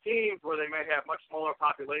these teams where they may have much smaller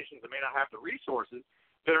populations and may not have the resources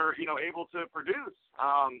that are, you know, able to produce.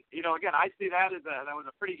 You know, again, I see that as that was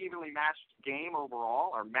a pretty evenly matched game overall,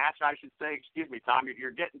 or match, I should say. Excuse me, Tom,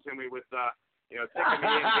 you're getting to me with, you know, taking me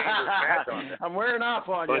in dangerous match on it. I'm wearing off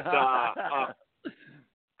on you. But,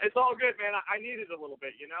 it's all good, man. I need it a little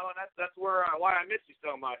bit, you know, and that's where why I miss you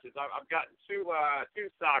so much is I've gotten too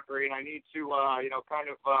soccer, and I need to you know, kind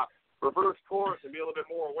of reverse course and be a little bit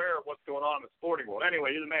more aware of what's going on in the sporting world.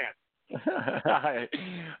 Anyway, you're the man. All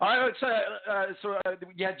right, so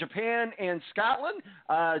you had Japan and Scotland.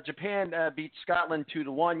 Japan beat Scotland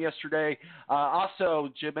 2-1 yesterday. Also,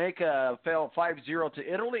 Jamaica fell 5-0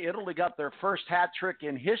 to Italy. Italy got their first hat trick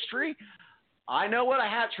in history. I know what a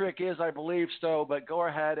hat trick is, I believe so, but go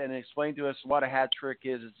ahead and explain to us what a hat trick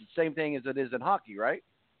is. It's the same thing as it is in hockey, right?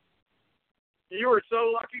 You are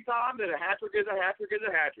so lucky, Tom, that a hat trick is a hat trick is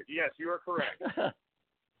a hat trick. Yes, you are correct.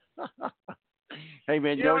 Hey,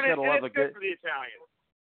 man, you always got to love a good. For the Italians.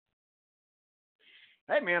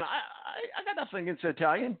 Hey, man, I got nothing against the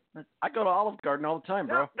Italian. I go to Olive Garden all the time,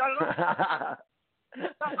 bro. No, not at all.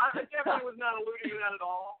 I definitely was not alluding to that at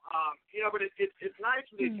all. But it's nice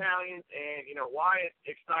for the Italians, and why it's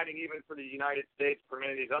exciting even for the United States, for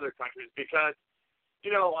many of these other countries, because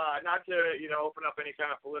not to open up any kind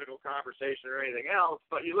of political conversation or anything else,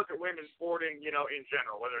 but you look at women's sporting, in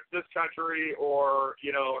general, whether it's this country or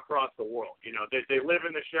across the world, they live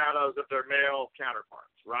in the shadows of their male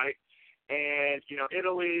counterparts, right? And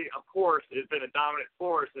Italy, of course, has been a dominant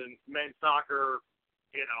force in men's soccer,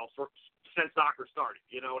 since soccer started,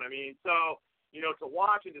 you know what I mean? So, to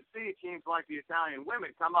watch and to see teams like the Italian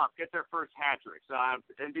women come up, get their first hat tricks,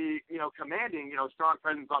 and be, commanding, strong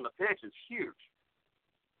presence on the pitch is huge.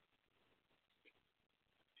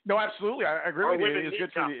 No, absolutely. I agree with you. It's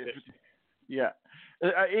good to yeah.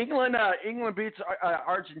 England beats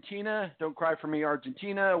Argentina. Don't cry for me,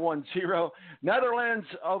 Argentina, 1-0. Netherlands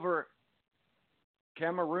over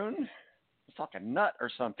Cameroon. It's like a nut or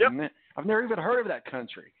something. Yep. I've never even heard of that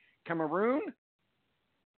country. Cameroon?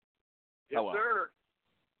 Yes, sir.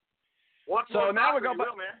 So now we go back.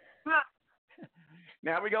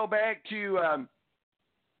 Now we go back to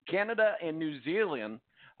Canada and New Zealand.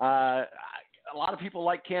 A lot of people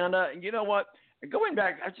like Canada, and you know what? Going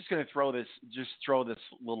back, I'm just going to throw this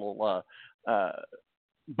little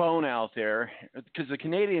bone out there because the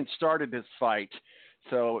Canadians started this fight.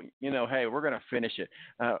 So hey, we're going to finish it.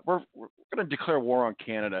 We're going to declare war on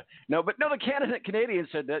Canada. The Canadians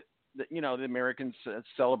said that the Americans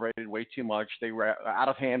celebrated way too much. They were out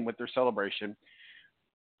of hand with their celebration.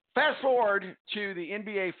 Fast forward to the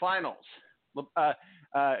NBA Finals.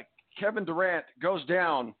 Kevin Durant goes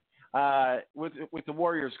down with the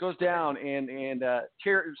Warriors, goes down and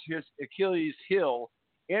tears his Achilles heel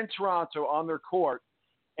in Toronto on their court,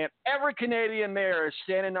 and every Canadian there is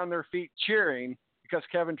standing on their feet cheering because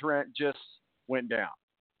Kevin Durant just went down.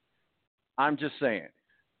 I'm just saying.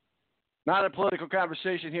 Not a political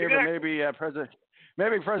conversation here, but maybe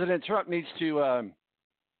President Trump needs to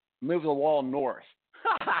move the wall north.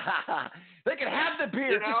 They can have the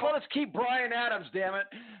beer. Just let us keep Bryan Adams, damn it.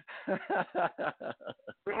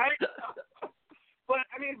 Right?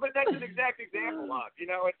 But that's an exact example of,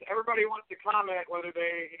 it's, everybody wants to comment whether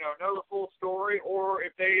they, know the full story or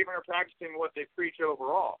if they even are practicing what they preach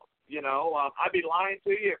overall. I'd be lying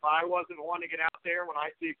to you if I wasn't one to get out there when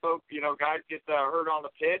I see folks, guys get hurt on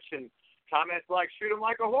the pitch and comments like shoot him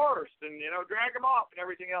like a horse and, drag him off and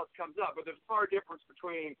everything else comes up. But there's a far difference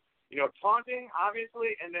between, taunting,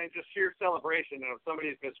 obviously, and then just sheer celebration of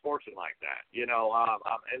somebody's misfortune like that,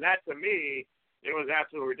 and that to me, it was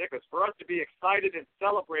absolutely ridiculous. For us to be excited and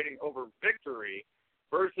celebrating over victory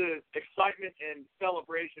versus excitement and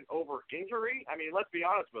celebration over injury, let's be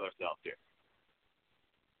honest with ourselves here.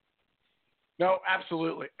 No,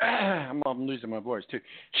 absolutely. I'm losing my voice, too.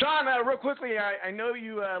 Sean, real quickly, I know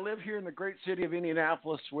you live here in the great city of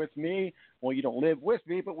Indianapolis with me. Well, you don't live with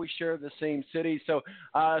me, but we share the same city. So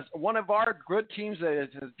one of our good teams that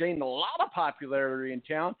has gained a lot of popularity in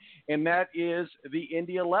town, and that is the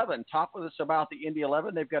Indy 11. Talk with us about the Indy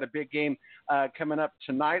 11. They've got a big game coming up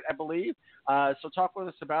tonight, I believe. So talk with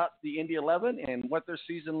us about the Indy 11 and what their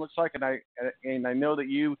season looks like. And I know that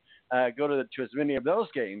you go to as many of those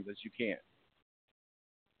games as you can.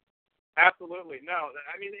 Absolutely. No, the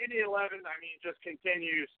Indy 11, just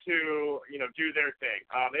continues to, do their thing.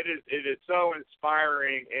 It is so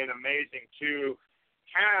inspiring and amazing to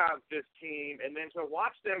have this team and then to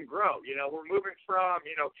watch them grow. We're moving from,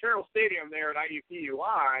 Carroll Stadium there at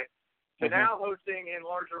IUPUI to now hosting in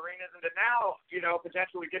larger arenas and to now,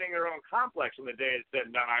 potentially getting their own complex when the day is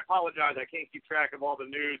said and done. I apologize. I can't keep track of all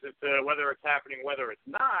the news as to whether it's happening, whether it's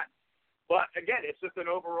not. But, again, it's just an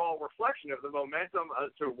overall reflection of the momentum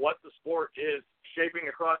as to what the sport is shaping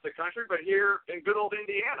across the country. But here in good old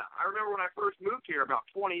Indiana, I remember when I first moved here about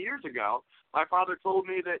 20 years ago, my father told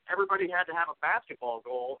me that everybody had to have a basketball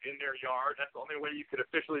goal in their yard. That's the only way you could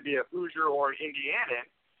officially be a Hoosier or an Indianan.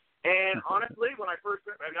 And honestly, when I first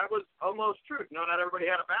 – and that was almost true. No, not everybody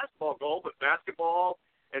had a basketball goal, but basketball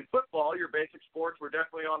and football, your basic sports, were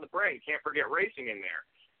definitely on the brain. Can't forget racing in there.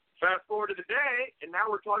 Fast forward to today, and now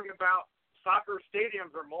we're talking about soccer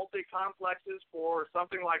stadiums or multi-complexes for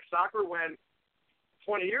something like soccer when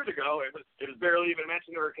 20 years ago it was barely even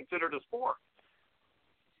mentioned or considered a sport.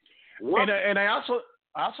 And I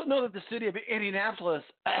also know that the city of Indianapolis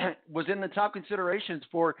was in the top considerations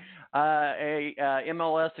for a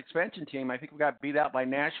MLS expansion team. I think we got beat out by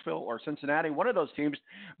Nashville or Cincinnati, one of those teams.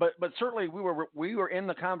 But certainly we were in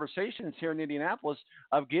the conversations here in Indianapolis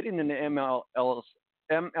of getting an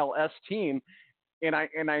MLS team. And I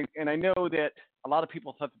know that a lot of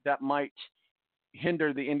people thought that might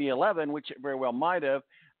hinder the Indy 11, which it very well might have.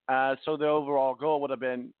 So the overall goal would have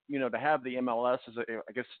been, to have the MLS as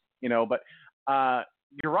I guess, but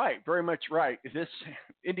you're right, very much right. This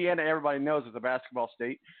Indiana, everybody knows, is a basketball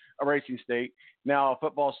state, a racing state, now a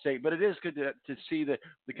football state. But it is good to see the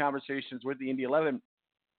conversations with the Indy 11.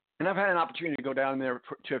 And I've had an opportunity to go down there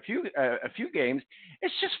to a few games.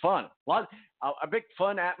 It's just fun, a big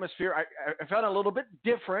fun atmosphere. I found it a little bit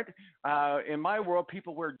different. In my world,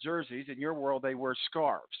 people wear jerseys. In your world, they wear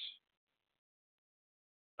scarves.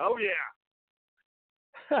 Oh yeah.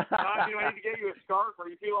 I need to get you a scarf, or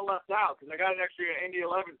you feel left out, because I got an extra Indy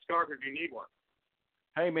 11 scarf if you need one.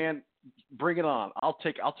 Hey man, bring it on. I'll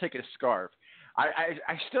take a scarf.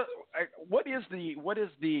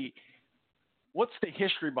 What's the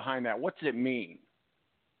history behind that? What does it mean?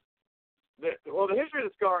 The history of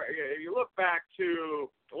the scarf. If you look back to,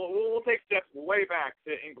 we'll take steps way back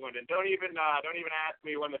to England, and don't even ask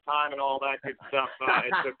me when the time and all that good stuff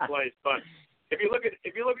it took place, but. If you look at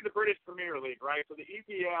the British Premier League, right? So the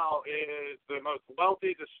EPL is the most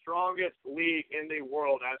wealthy, the strongest league in the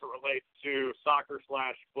world as it relates to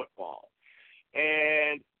soccer/football.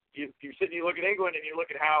 And you sit and you look at England and you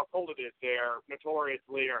look at how cold it is there,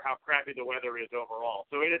 notoriously, or how crappy the weather is overall.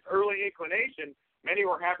 So in its early inclination, many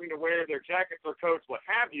were having to wear their jackets or coats, what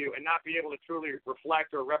have you, and not be able to truly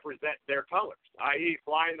reflect or represent their colors, i.e.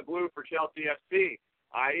 flying the blue for Chelsea FC,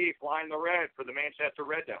 i.e. flying the red for the Manchester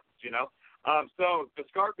Red Devils, So the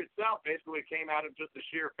scarf itself basically came out of just the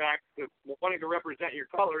sheer fact of wanting to represent your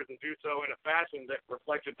colors and do so in a fashion that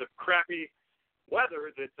reflected the crappy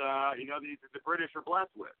weather that the British are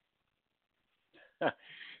blessed with.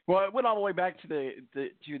 Well, it went all the way back to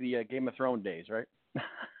the Game of Thrones days, right?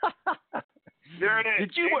 There it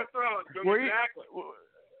is. Game of Thrones. Exactly.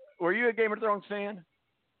 Were you a Game of Thrones fan?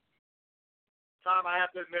 Tom, I have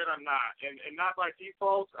to admit I'm not, and not by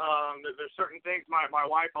default. There's certain things my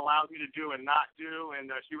wife allows me to do and not do, and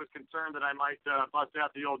she was concerned that I might bust out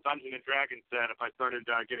the old Dungeons and Dragons set if I started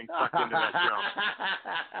getting sucked into that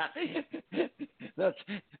show.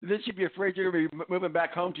 Then she'd be afraid you're going to be moving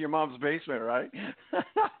back home to your mom's basement, right?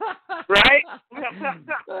 Right?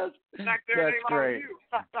 That's great.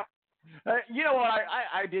 You know what?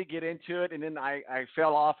 I did get into it, and then I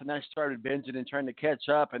fell off, and I started binging and trying to catch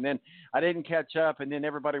up, and then I didn't catch up, and then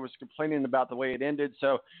everybody was complaining about the way it ended,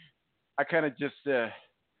 so I kind of just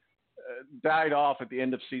died off at the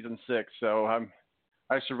end of season 6. So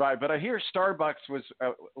I survived, but I hear Starbucks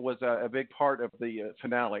was a big part of the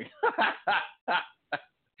finale.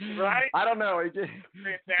 Right? I don't know.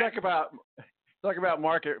 Talk about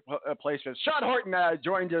market placement. Sean Horton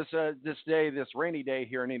joined us this rainy day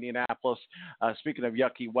here in Indianapolis. Speaking of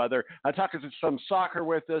yucky weather, talking some soccer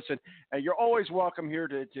with us, and you're always welcome here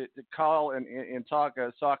to call and talk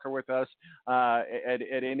soccer with us at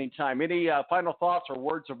any time. Any final thoughts or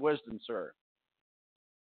words of wisdom, sir?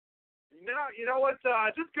 No, you know what?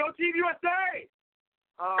 Just go Team USA.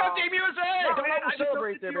 Go Team USA! No, man, I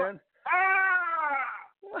celebrate there, man.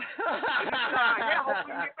 Yeah,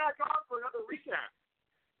 hopefully we get back on for another recap.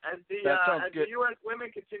 As the U.S.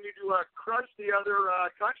 women continue to crush the other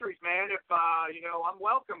countries, man, if, I'm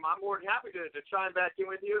welcome. I'm more than happy to chime back in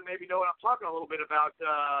with you and maybe know what I'm talking a little bit about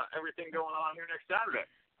everything going on here next Saturday.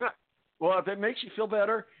 Well, if it makes you feel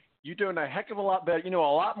better, you're doing a heck of a lot better. You know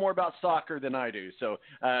a lot more about soccer than I do. So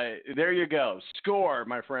there you go. Score,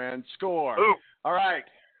 my friend. Score. Ooh. All right.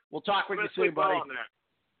 We'll talk with you soon, buddy.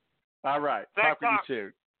 All right. Thanks, talk with you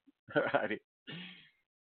soon. All righty.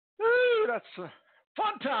 Ooh, that's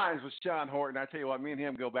fun times with Sean Horton. I tell you what, me and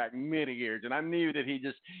him go back many years, and I knew that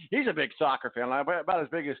he's a big soccer fan, about as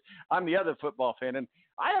big as I'm the other football fan. And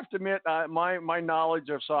I have to admit, my knowledge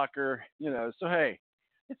of soccer, so hey,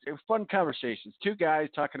 it's fun conversations. Two guys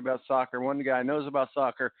talking about soccer. One guy knows about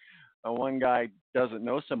soccer. One guy doesn't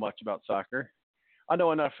know so much about soccer. I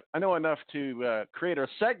know enough to create a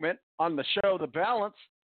segment on the show, The Balance.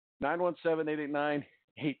 917-889-8516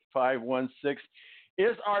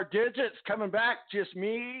 is our digits. Coming back, just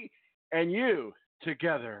me and you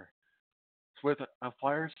together with a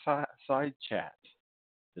fireside chat.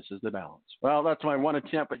 This is The Balance. Well, that's my one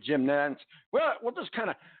attempt at Jim Nance. Well, we'll just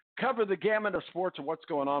kind of cover the gamut of sports and what's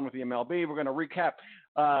going on with the MLB. We're going to recap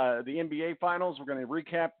the NBA Finals. We're going to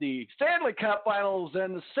recap the Stanley Cup Finals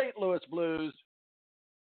and the St. Louis Blues.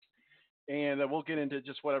 And we'll get into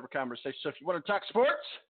just whatever conversation. So if you want to talk sports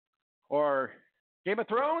or Game of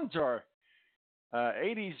Thrones or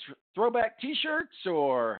 80s throwback T-shirts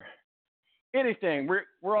or anything,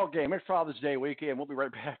 we're all game. It's Father's Day weekend. We'll be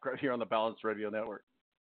right back right here on the Balance Radio Network.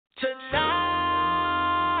 Tonight.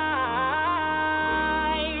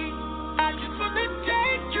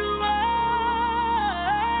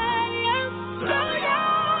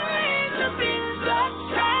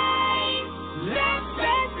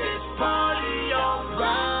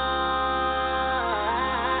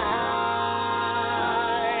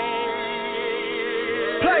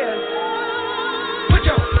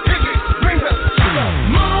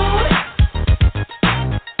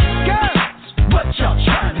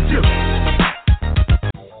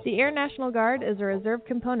 The Air National Guard is a reserve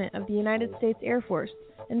component of the United States Air Force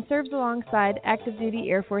and serves alongside active duty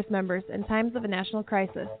Air Force members in times of a national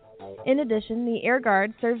crisis. In addition, the Air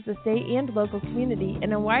Guard serves the state and local community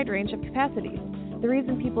in a wide range of capacities. The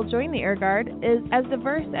reason people join the Air Guard is as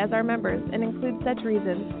diverse as our members and includes such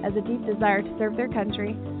reasons as a deep desire to serve their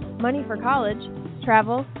country, money for college,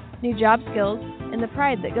 travel, new job skills, and the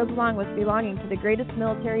pride that goes along with belonging to the greatest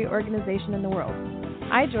military organization in the world.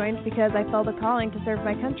 I joined because I felt a calling to serve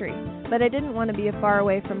my country, but I didn't want to be far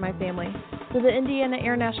away from my family, so the Indiana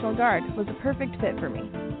Air National Guard was a perfect fit for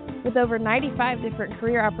me. With over 95 different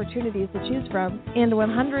career opportunities to choose from and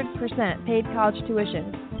 100% paid college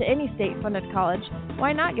tuition to any state-funded college,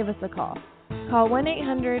 why not give us a call? Call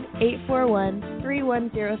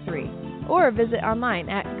 1-800-841-3103 or visit online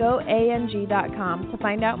at goang.com to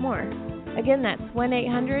find out more. Again, that's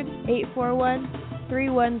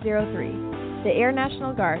 1-800-841-3103. The Air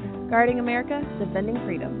National Guard, guarding America, defending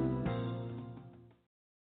freedom.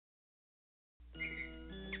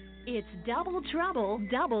 It's double trouble,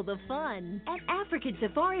 double the fun at African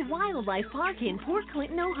Safari Wildlife Park in Port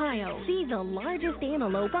Clinton, Ohio. See the largest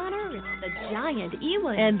antelope on Earth, the giant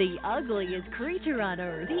eland, and the ugliest creature on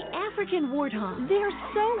Earth, the African warthog. There's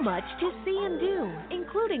so much to see and do,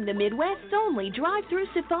 including the Midwest's only drive-through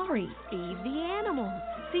safari. Feed the animals.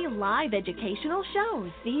 See live educational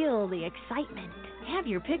shows. Feel the excitement. Have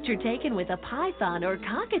your picture taken with a python or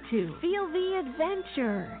cockatoo. Feel the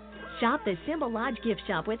adventure. Shop the Simba Lodge gift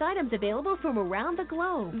shop with items available from around the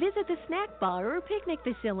globe. Visit the snack bar or picnic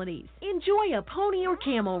facilities. Enjoy a pony or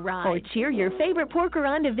camel ride. Or cheer your favorite porker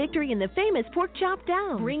on to victory in the famous Pork Chop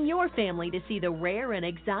Down. Bring your family to see the rare and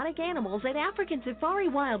exotic animals at African Safari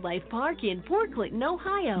Wildlife Park in Port Clinton,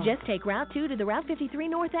 Ohio. Just take Route 2 to the Route 53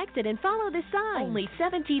 North exit and follow the sign. Only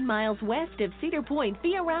 17 miles west of Cedar Point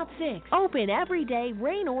via Route 6. Open every day,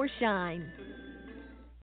 rain or shine.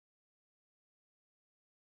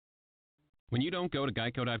 When you don't go to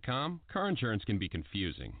Geico.com, car insurance can be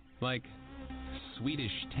confusing. Like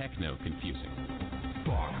Swedish techno confusing.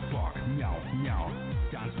 Bark, bark, meow, meow.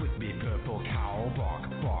 Dance with me, purple cow. Bark,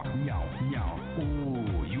 bark, meow, meow.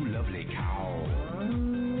 Ooh, you lovely cow.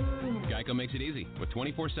 Geico makes it easy. With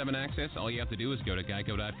 24/7 access, all you have to do is go to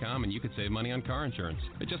Geico.com and you could save money on car insurance.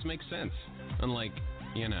 It just makes sense. Unlike,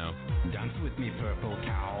 you know. Dance with me, purple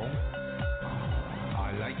cow.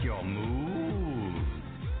 I like your move.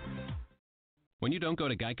 When you don't go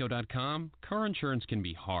to Geico.com, car insurance can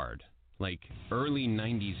be hard. Like early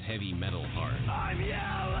 90s heavy metal hard. I'm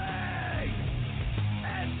yelling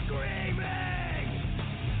and screaming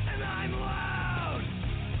and I'm loud.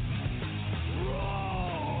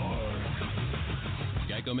 Roar.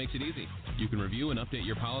 Geico makes it easy. You can review and update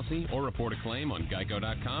your policy or report a claim on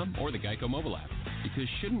Geico.com or the Geico mobile app. Because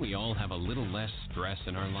shouldn't we all have a little less stress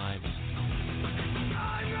in our lives?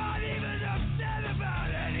 I'm not even upset about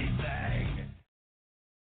anything.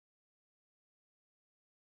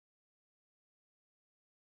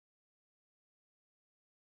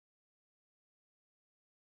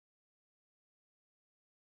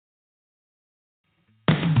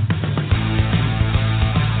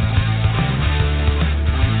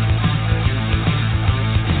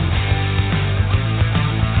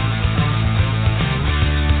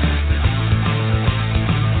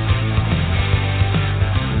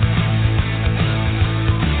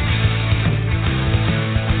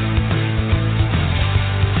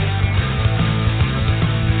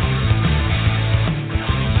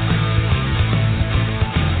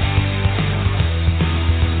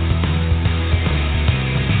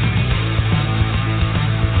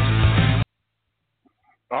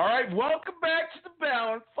 Welcome back to the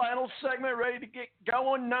Balance. Final segment, ready to get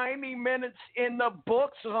going. 90 minutes in the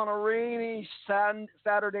books on a rainy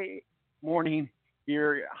Saturday morning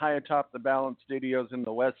here high atop the Balance Studios in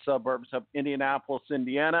the west suburbs of Indianapolis,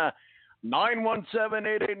 Indiana.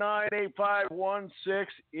 917-889-8516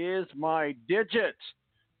 is my digit.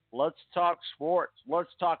 Let's talk sports.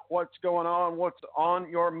 Let's talk what's going on, what's on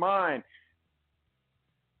your mind.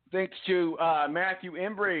 Thanks to Matthew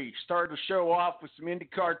Embury, started to show off with some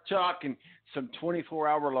IndyCar talk and some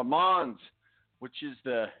 24-hour Le Mans, which is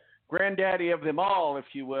the granddaddy of them all, if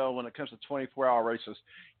you will, when it comes to 24-hour races.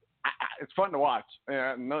 It's fun to watch,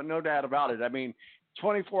 no doubt about it. I mean,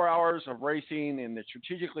 24 hours of racing, and they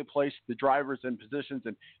strategically place the drivers in positions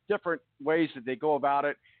and different ways that they go about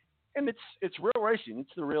it. And it's real racing.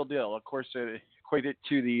 It's the real deal. Of course, equate it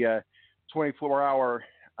to the 24-hour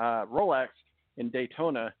Rolex in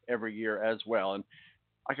Daytona every year as well. And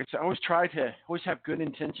like I said, I always have good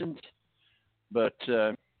intentions, but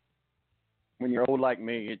when you're old like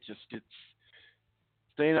me, it's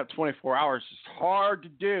staying up 24 hours is hard to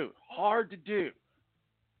do.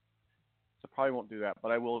 So probably won't do that,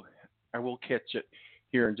 but I will catch it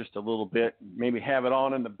here in just a little bit. Maybe have it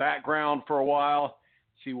on in the background for a while.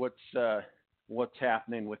 See what's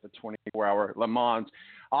happening with the 24-hour Le Mans.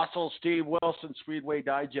 Also, Steve Wilson, Speedway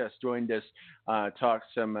Digest, joined us. Talked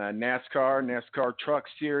some NASCAR Truck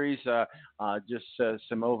Series, just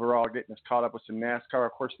some overall getting us caught up with some NASCAR.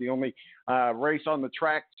 Of course, the only race on the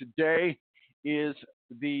track today is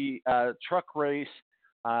the truck race,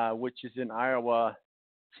 which is in Iowa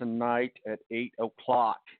tonight at 8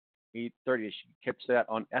 o'clock, 8:30. You should catch that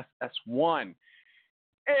on FS1.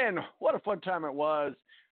 And what a fun time it was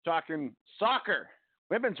talking soccer,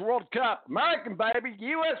 Women's World Cup, American baby,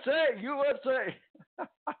 USA,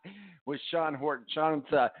 with Sean Horton. Sean's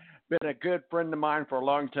been a good friend of mine for a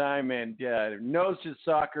long time and knows his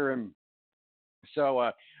soccer, and so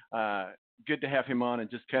good to have him on and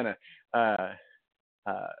just kind of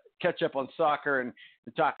catch up on soccer and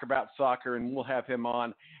talk about soccer, and we'll have him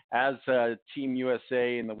on as Team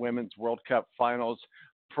USA in the Women's World Cup finals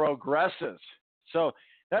progresses. So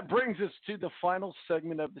that brings us to the final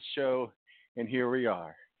segment of the show, and here we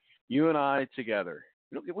are, you and I together.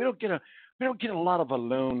 We don't get a lot of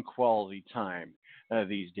alone quality time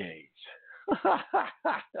these days.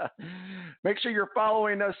 Make sure you're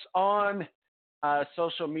following us on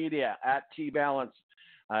social media at T-Balance.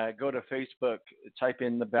 Go to Facebook, type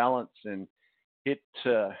in The Balance, and hit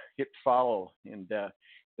follow, and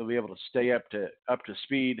you'll be able to stay up to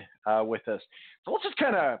speed with us. So let's just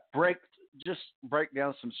kind of break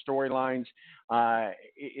down some storylines,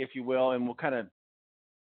 if you will, and we'll kind of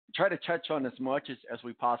try to touch on as much as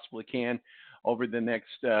we possibly can over the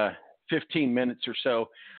next 15 minutes or so.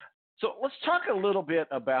 So let's talk a little bit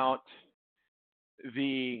about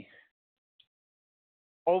the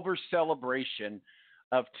over-celebration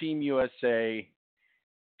of Team USA.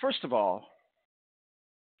 First of all,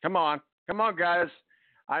 come on, guys.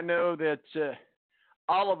 I know that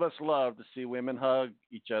all of us love to see women hug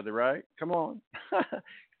each other, right? Come on.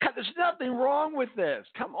 God, there's nothing wrong with this.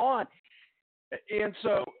 Come on. And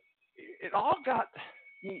so it all got,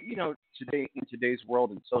 today in today's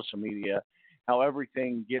world in social media, how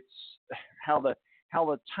everything gets, how the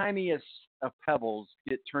tiniest of pebbles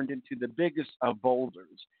get turned into the biggest of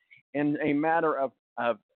boulders in a matter of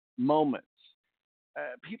moments.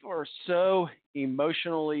 People are so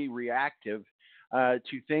emotionally reactive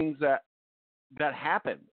to things that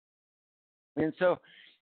happen. And so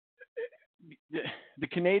the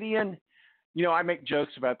Canadian, I make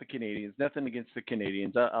jokes about the Canadians, nothing against the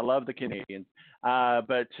Canadians. I love the Canadians.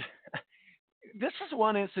 But this is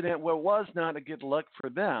one incident where it was not a good look for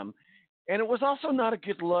them. And it was also not a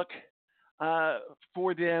good look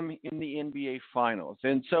for them in the NBA Finals.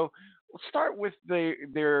 And so we'll start with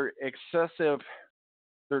their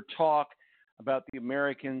talk about the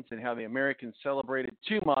Americans and how the Americans celebrated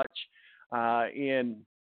too much in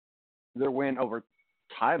their win over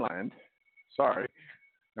Thailand. Sorry,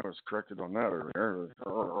 I was corrected on that earlier.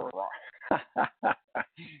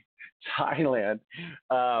 Thailand,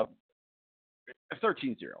 13-0.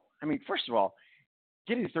 I mean, first of all,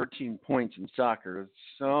 getting 13 points in soccer is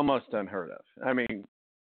almost unheard of. I mean,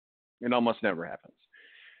 it almost never happens.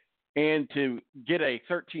 And to get a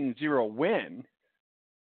 13-0 win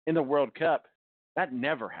in the World Cup, that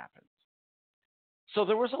never happens. So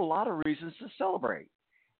there was a lot of reasons to celebrate.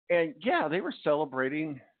 And yeah, they were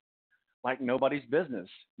celebrating like nobody's business.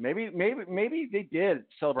 Maybe they did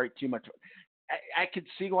celebrate too much. I could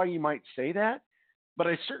see why you might say that, but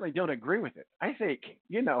I certainly don't agree with it. I think,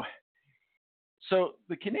 so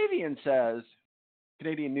the Canadian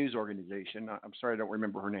news organization, I'm sorry I don't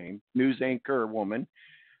remember her name, news anchor woman,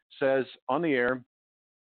 says on the air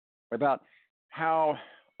about how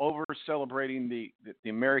over celebrating the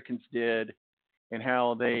Americans did and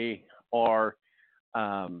how they are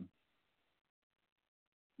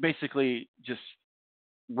basically just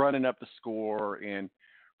running up the score and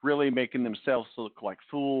really making themselves look like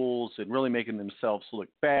fools and really making themselves look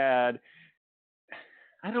bad.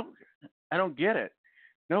 I don't get it.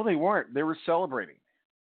 No, they weren't. They were celebrating.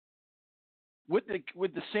 With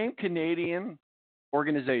the same Canadian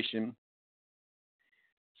organization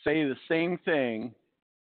say the same thing.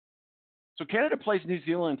 So Canada plays New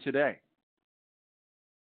Zealand today.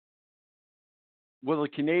 Will the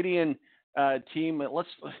Canadian team,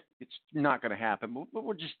 it's not going to happen, but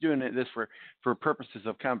we're just doing this for purposes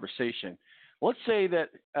of conversation. Let's say that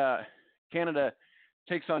Canada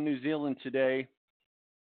takes on New Zealand today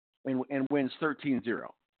and wins 13-0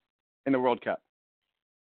 in the World Cup.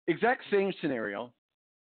 Exact same scenario.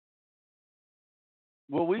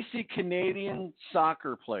 Will we see Canadian women's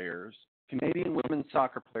soccer players in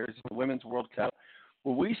the Women's World Cup,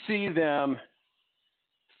 will we see them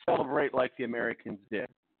celebrate like the Americans did?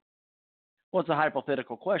 Well, it's a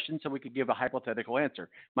hypothetical question, so we could give a hypothetical answer.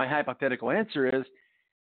 My hypothetical answer is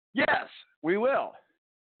yes, we will.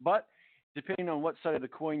 But depending on what side of the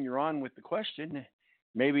coin you're on with the question,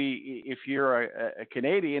 maybe if you're a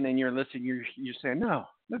Canadian and you're listening, you're saying, no,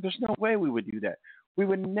 there's no way we would do that. We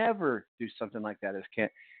would never do something like that as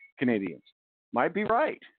Canadians. Might be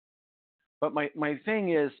right. But my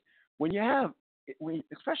thing is, when you have,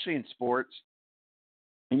 especially in sports,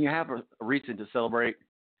 and you have a reason to celebrate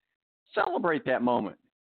that moment.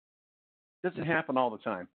 It doesn't happen all the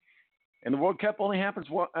time. And the World Cup only happens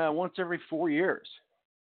once every 4 years.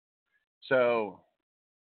 So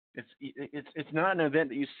it's not an event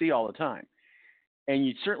that you see all the time. And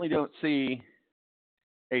you certainly don't see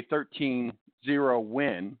a 13-0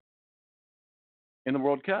 win in the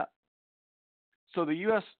World Cup. So the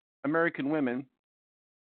U.S. American women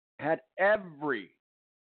had every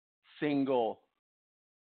single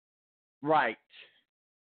right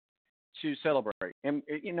to celebrate. And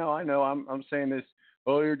I know I'm saying this.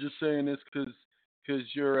 Oh, you're just saying this because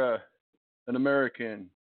you're an American.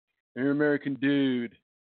 You're an American dude,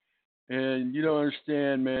 and you don't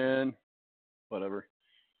understand, man. Whatever.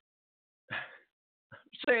 I'm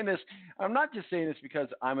saying this. I'm not just saying this because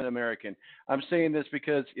I'm an American. I'm saying this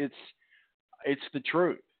because it's the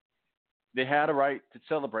truth. They had a right to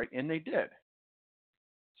celebrate, and they did.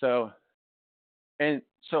 So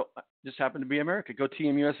this happened to be America. Go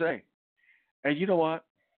Team USA. And you know what?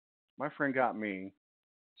 My friend got me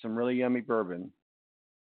some really yummy bourbon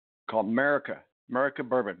called America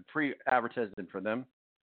Bourbon. Free advertising for them.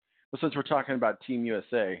 But since we're talking about Team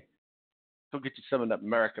USA, go get you some of that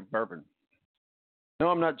America Bourbon. No,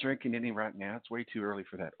 I'm not drinking any right now. It's way too early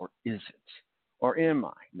for that. Or is it? Or am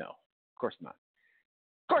I? No, of course not.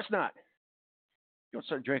 Of course not. You don't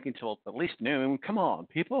start drinking till at least noon. Come on,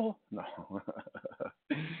 people. No.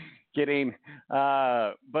 Kidding.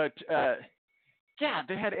 Yeah,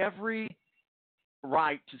 they had every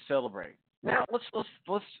right to celebrate. Now let's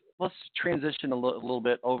transition a little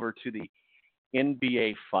bit over to the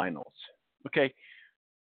NBA Finals. Okay,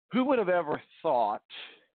 who would have ever thought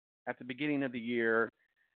at the beginning of the year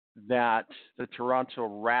that the Toronto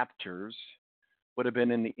Raptors would have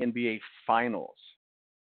been in the NBA Finals?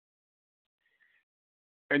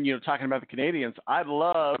 And talking about the Canadians, I'd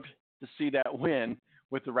love to see that win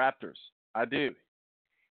with the Raptors. I do.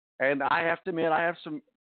 And I have to admit, I have some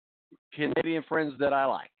Canadian friends that I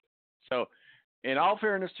like. So, in all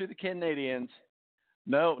fairness to the Canadians,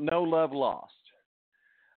 no love lost.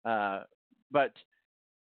 But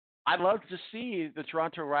I'd love to see the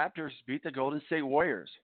Toronto Raptors beat the Golden State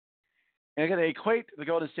Warriors. And I'm going to equate the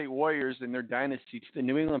Golden State Warriors and their dynasty to the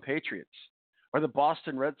New England Patriots or the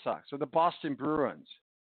Boston Red Sox or the Boston Bruins.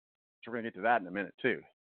 So we're going to get to that in a minute, too.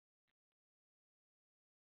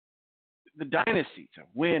 The dynasty, so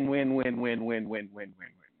win.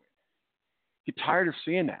 Get tired of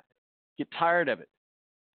seeing that. Get tired of it.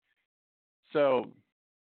 So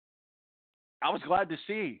I was glad to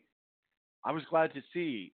see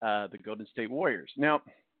the Golden State Warriors. Now,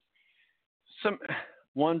 some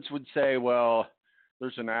ones would say, well,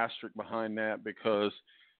 there's an asterisk behind that because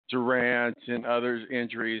Durant and others'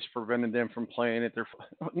 injuries prevented them from playing at their.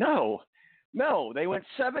 No, they went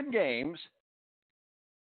 7 games.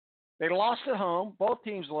 They lost at home. Both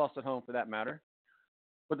teams lost at home, for that matter.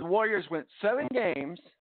 But the Warriors went 7 games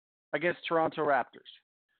against Toronto Raptors.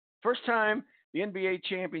 First time the NBA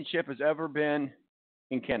championship has ever been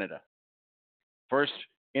in Canada. First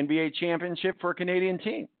NBA championship for a Canadian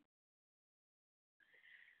team.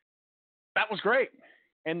 That was great.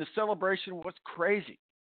 And the celebration was crazy.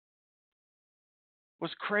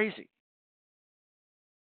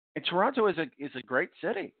 And Toronto is a great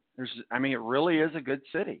city. It really is a good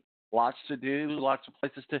city. Lots to do, lots of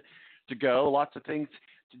places to go, lots of things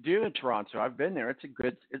to do in Toronto. I've been there.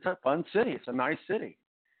 It's a fun city. It's a nice city.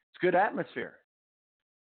 It's good atmosphere.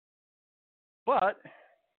 But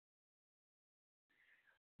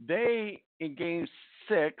they, in game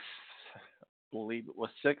 6, I believe it was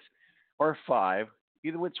 6 or 5,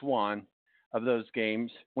 either which one of those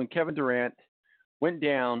games, when Kevin Durant went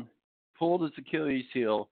down, pulled his Achilles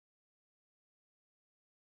heel,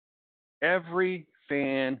 every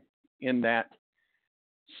fan in that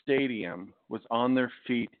stadium was on their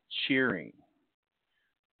feet cheering.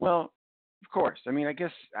 Well, of course. I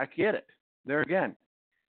guess I get it. There again,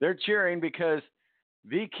 they're cheering because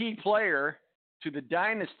the key player to the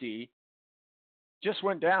dynasty just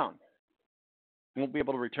went down. Won't be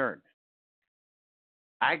able to return.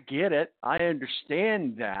 I get it. I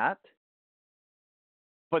understand that.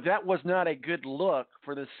 But that was not a good look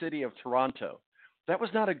for the city of Toronto. That was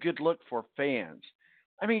not a good look for fans.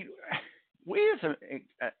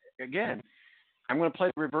 Again, I'm going to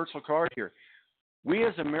play the reversal card here. We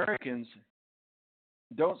as Americans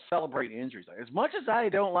don't celebrate injuries. As much as I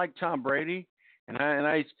don't like Tom Brady, and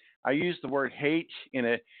I use the word hate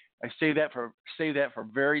I say that for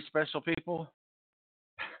very special people.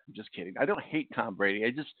 I'm just kidding. I don't hate Tom Brady.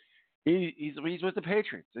 He's with the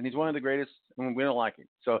Patriots, and he's one of the greatest, and we don't like him.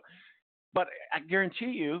 So, but I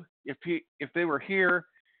guarantee you, if they were here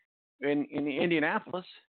in Indianapolis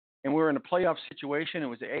and we were in a playoff situation, it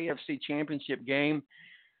was the AFC Championship game,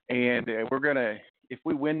 and if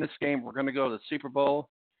we win this game, we're gonna go to the Super Bowl.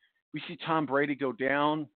 We see Tom Brady go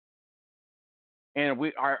down, and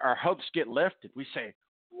our hopes get lifted. We say,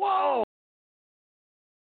 "Whoa!"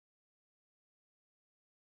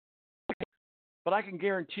 But I can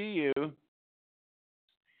guarantee you,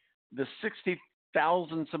 the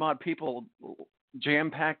 60,000 some odd people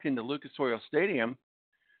jam-packed into Lucas Oil Stadium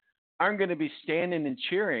aren't going to be standing and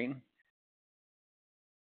cheering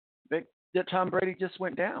that Tom Brady just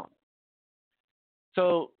went down.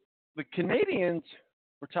 So the Canadians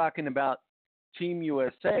were talking about Team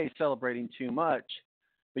USA celebrating too much,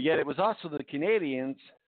 but yet it was also the Canadians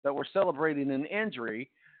that were celebrating an injury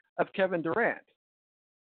of Kevin Durant.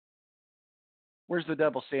 Where's the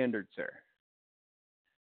double standards there?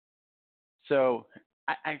 So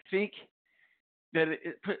I think that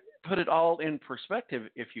it put it all in perspective,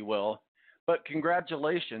 if you will. But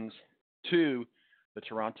congratulations to the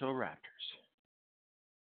Toronto Raptors.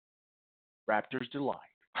 Raptors delight.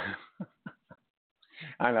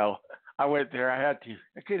 I know. I went there. I had to.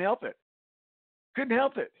 I couldn't help it.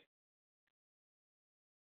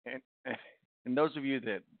 And those of you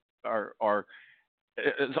that are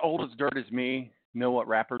as old as dirt as me know what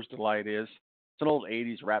Rapper's Delight is. It's an old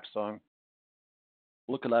 80s rap song.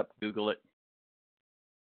 Look it up, Google it.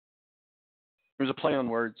 There's a play on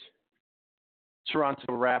words. Toronto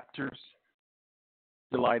Raptors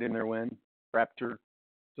delight in their win. Raptor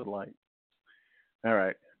delight. All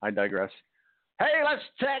right, I digress. Hey, let's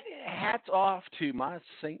take hats off to my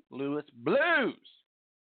St. Louis Blues.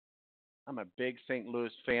 I'm a big St.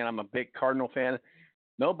 Louis fan. I'm a big Cardinal fan.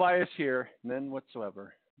 No bias here, none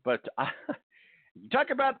whatsoever. But you talk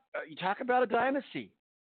about a dynasty,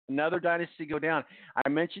 another dynasty go down. I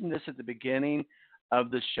mentioned this at the beginning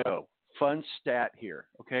of the show. Fun stat here,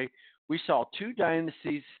 okay? We saw 2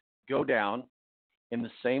 dynasties go down in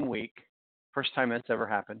the same week. First time that's ever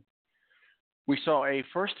happened. We saw a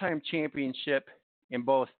first-time championship in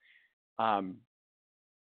both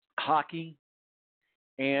hockey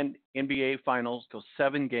and NBA finals, go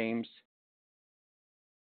 7 games.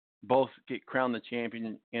 Both get crowned the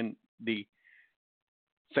champion in the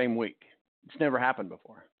same week. It's never happened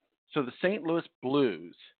before. So the St. Louis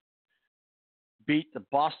Blues beat the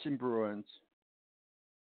Boston Bruins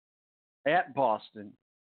at Boston.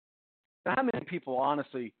 Now, how many people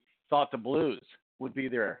honestly thought the Blues would be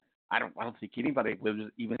there? I don't think anybody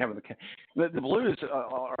would even have the Blues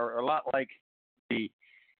are a lot like the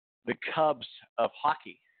Cubs of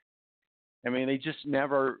hockey. They just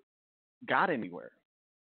never got anywhere.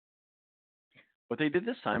 But they did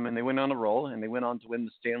this time, and they went on a roll, and they went on to win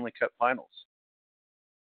the Stanley Cup Finals.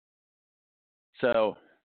 So,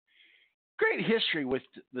 great history with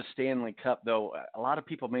the Stanley Cup, though. A lot of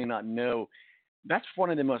people may not know that's one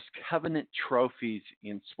of the most coveted trophies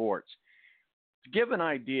in sports. To give an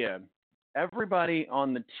idea, everybody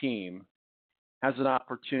on the team has an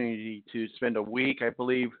opportunity to spend a week, I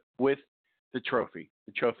believe, with the trophy.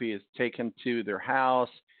 The trophy is taken to their house,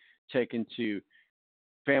 taken to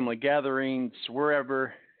family gatherings,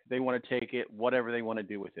 wherever they want to take it, whatever they want to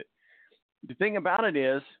do with it. The thing about it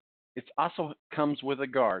is, it also comes with a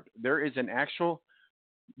guard. There is an actual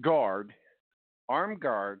guard armed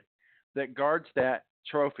guard that guards that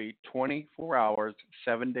trophy 24 hours,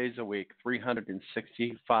 7 days a week,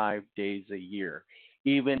 365 days a year,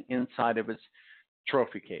 even inside of its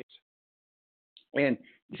trophy case. And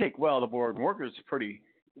you think, well, the board worker is pretty.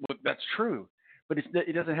 Well, that's true, but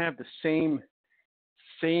it doesn't have the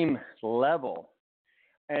same level.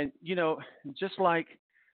 And just like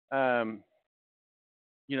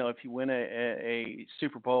if you win a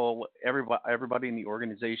Super Bowl, everybody in the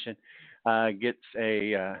organization gets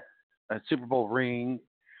a Super Bowl ring.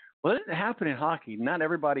 Well, it doesn't happen in hockey. Not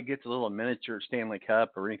everybody gets a little miniature Stanley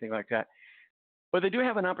Cup or anything like that. But they do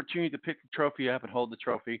have an opportunity to pick the trophy up and hold the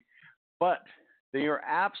trophy. But they are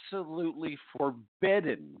absolutely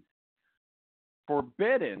forbidden,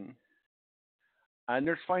 and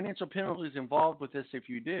there's financial penalties involved with this if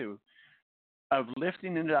you do, of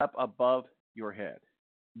lifting it up above your head.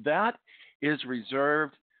 That is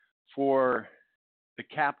reserved for the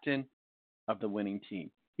captain of the winning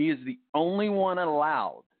team. He is the only one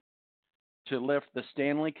allowed to lift the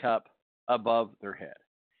Stanley Cup above their head.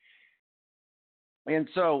 And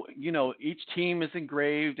so, each team is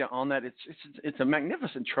engraved on that. It's a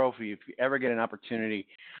magnificent trophy if you ever get an opportunity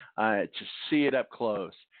to see it up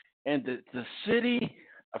close. And the city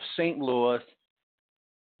of St. Louis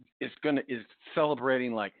is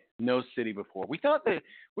celebrating like no city before. We thought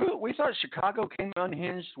Chicago came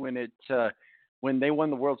unhinged when they won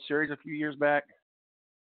the World Series a few years back.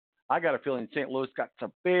 I got a feeling St. Louis got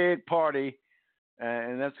a big party,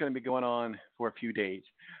 and that's going to be going on for a few days.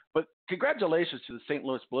 But congratulations to the St.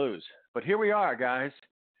 Louis Blues. But here we are, guys.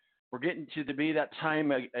 We're getting to be that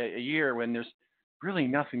time a year when there's really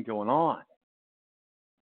nothing going on.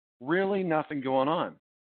 Really nothing going on.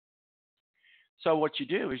 So what you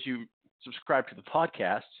do is you subscribe to the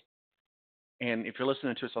podcast. And if you're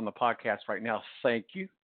listening to us on the podcast right now, thank you.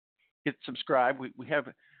 Hit subscribe. We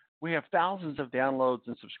have thousands of downloads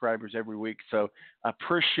and subscribers every week. So I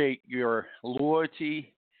appreciate your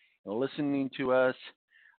loyalty and listening to us.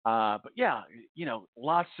 But yeah,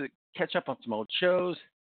 lots to catch up on some old shows.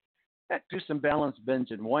 Do some balanced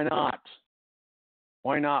binging. Why not?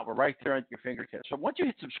 Why not? We're right there at your fingertips. So once you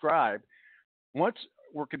hit subscribe, once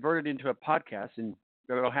we're converted into a podcast, and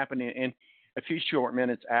it'll happen in a few short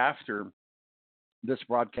minutes after this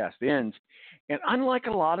broadcast ends. And unlike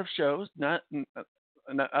a lot of shows, not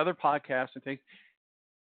other podcasts and things,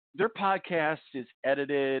 their podcast is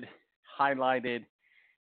edited, highlighted,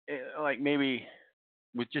 like maybe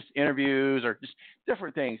with just interviews or just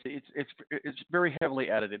different things. It's very heavily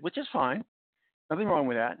edited, which is fine. Nothing wrong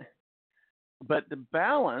with that. But the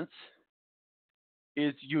balance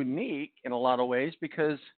is unique in a lot of ways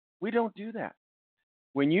because we don't do that.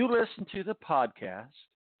 When you listen to the podcast,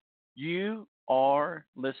 you are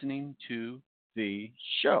listening to the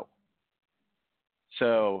show.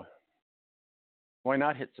 So why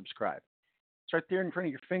not hit subscribe? It's right there in front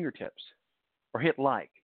of your fingertips. Or hit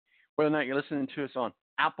like. Whether or not you're listening to us on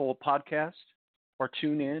Apple Podcast or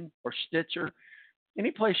TuneIn or Stitcher,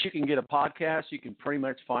 any place you can get a podcast, you can pretty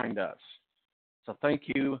much find us. So thank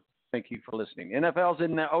you. Thank you for listening. NFL's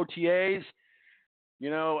in the OTAs.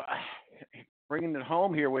 Bringing it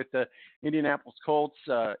home here with the Indianapolis Colts.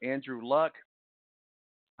 Andrew Luck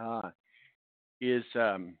is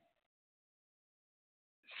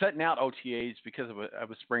setting out OTAs because of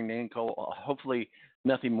a sprained ankle. Hopefully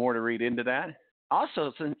nothing more to read into that.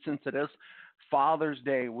 Also, since it is Father's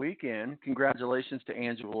Day weekend, congratulations to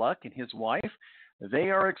Andrew Luck and his wife. They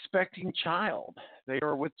are expecting child. They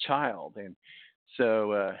are with child. And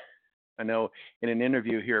so I know in an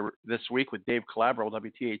interview here this week with Dave Calabro,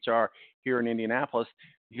 WTHR, here in Indianapolis,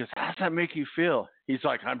 he goes, how does that make you feel? He's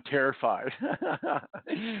like, I'm terrified.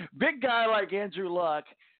 Big guy like Andrew Luck,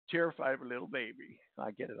 terrified of a little baby.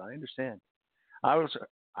 I get it. I understand. I was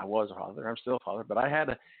a father. I'm still a father. But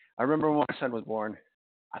I remember when my son was born,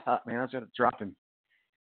 I thought, man, I was going to drop him.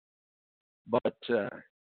 But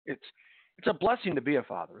it's a blessing to be a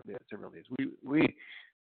father. It really is. We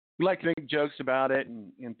like to make jokes about it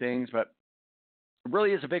and things, but it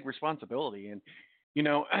really is a big responsibility. And,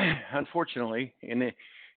 unfortunately, and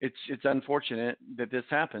it's unfortunate that this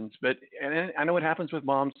happens, but and I know it happens with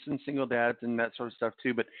moms and single dads and that sort of stuff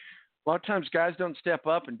too, but a lot of times guys don't step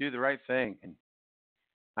up and do the right thing. And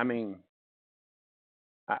I mean,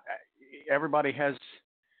 everybody has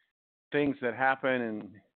things that happen and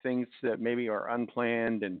things that maybe are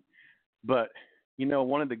unplanned, but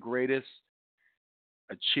one of the greatest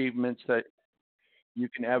achievements that you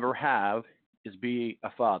can ever have is be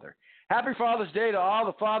a father. Happy Father's Day to all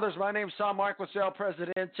the fathers. My name is Marquis,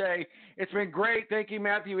 Presidente. It's been great. Thank you,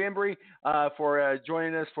 Matthew Embury, for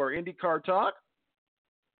joining us for IndyCar Talk.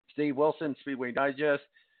 Steve Wilson, Speedway Digest.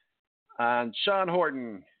 and Sean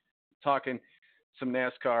Horton talking some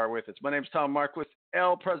NASCAR with us. My name's Tom Marquis,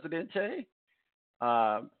 El Presidente.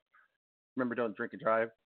 Remember, don't drink and drive.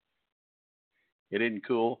 It isn't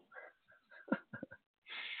cool.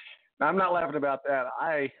 I'm not laughing about that.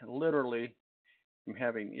 I literally am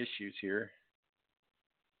having issues here.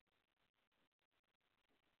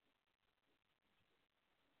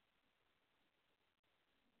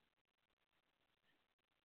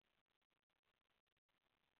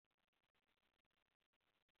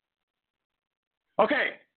 Okay,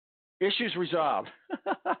 issues resolved.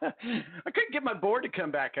 I couldn't get my board to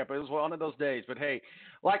come back up. It was one of those days. But, hey,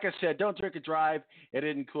 like I said, don't drink and drive. It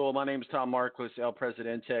isn't cool. My name is Tom Marquis, El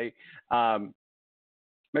Presidente.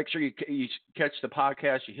 Make sure you catch the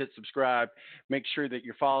podcast. You hit subscribe. Make sure that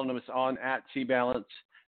you're following us on at C-Balance.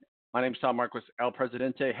 My name is Tom Marquis, El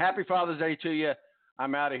Presidente. Happy Father's Day to you.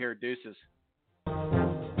 I'm out of here. Deuces.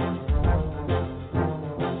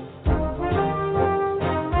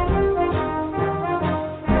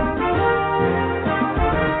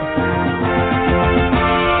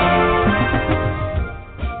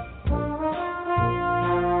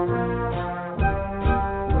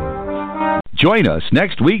 Join us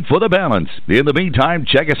next week for The Balance. In the meantime,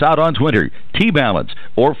 check us out on Twitter, T-Balance,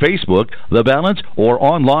 or Facebook, The Balance, or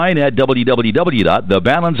online at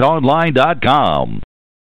www.thebalanceonline.com.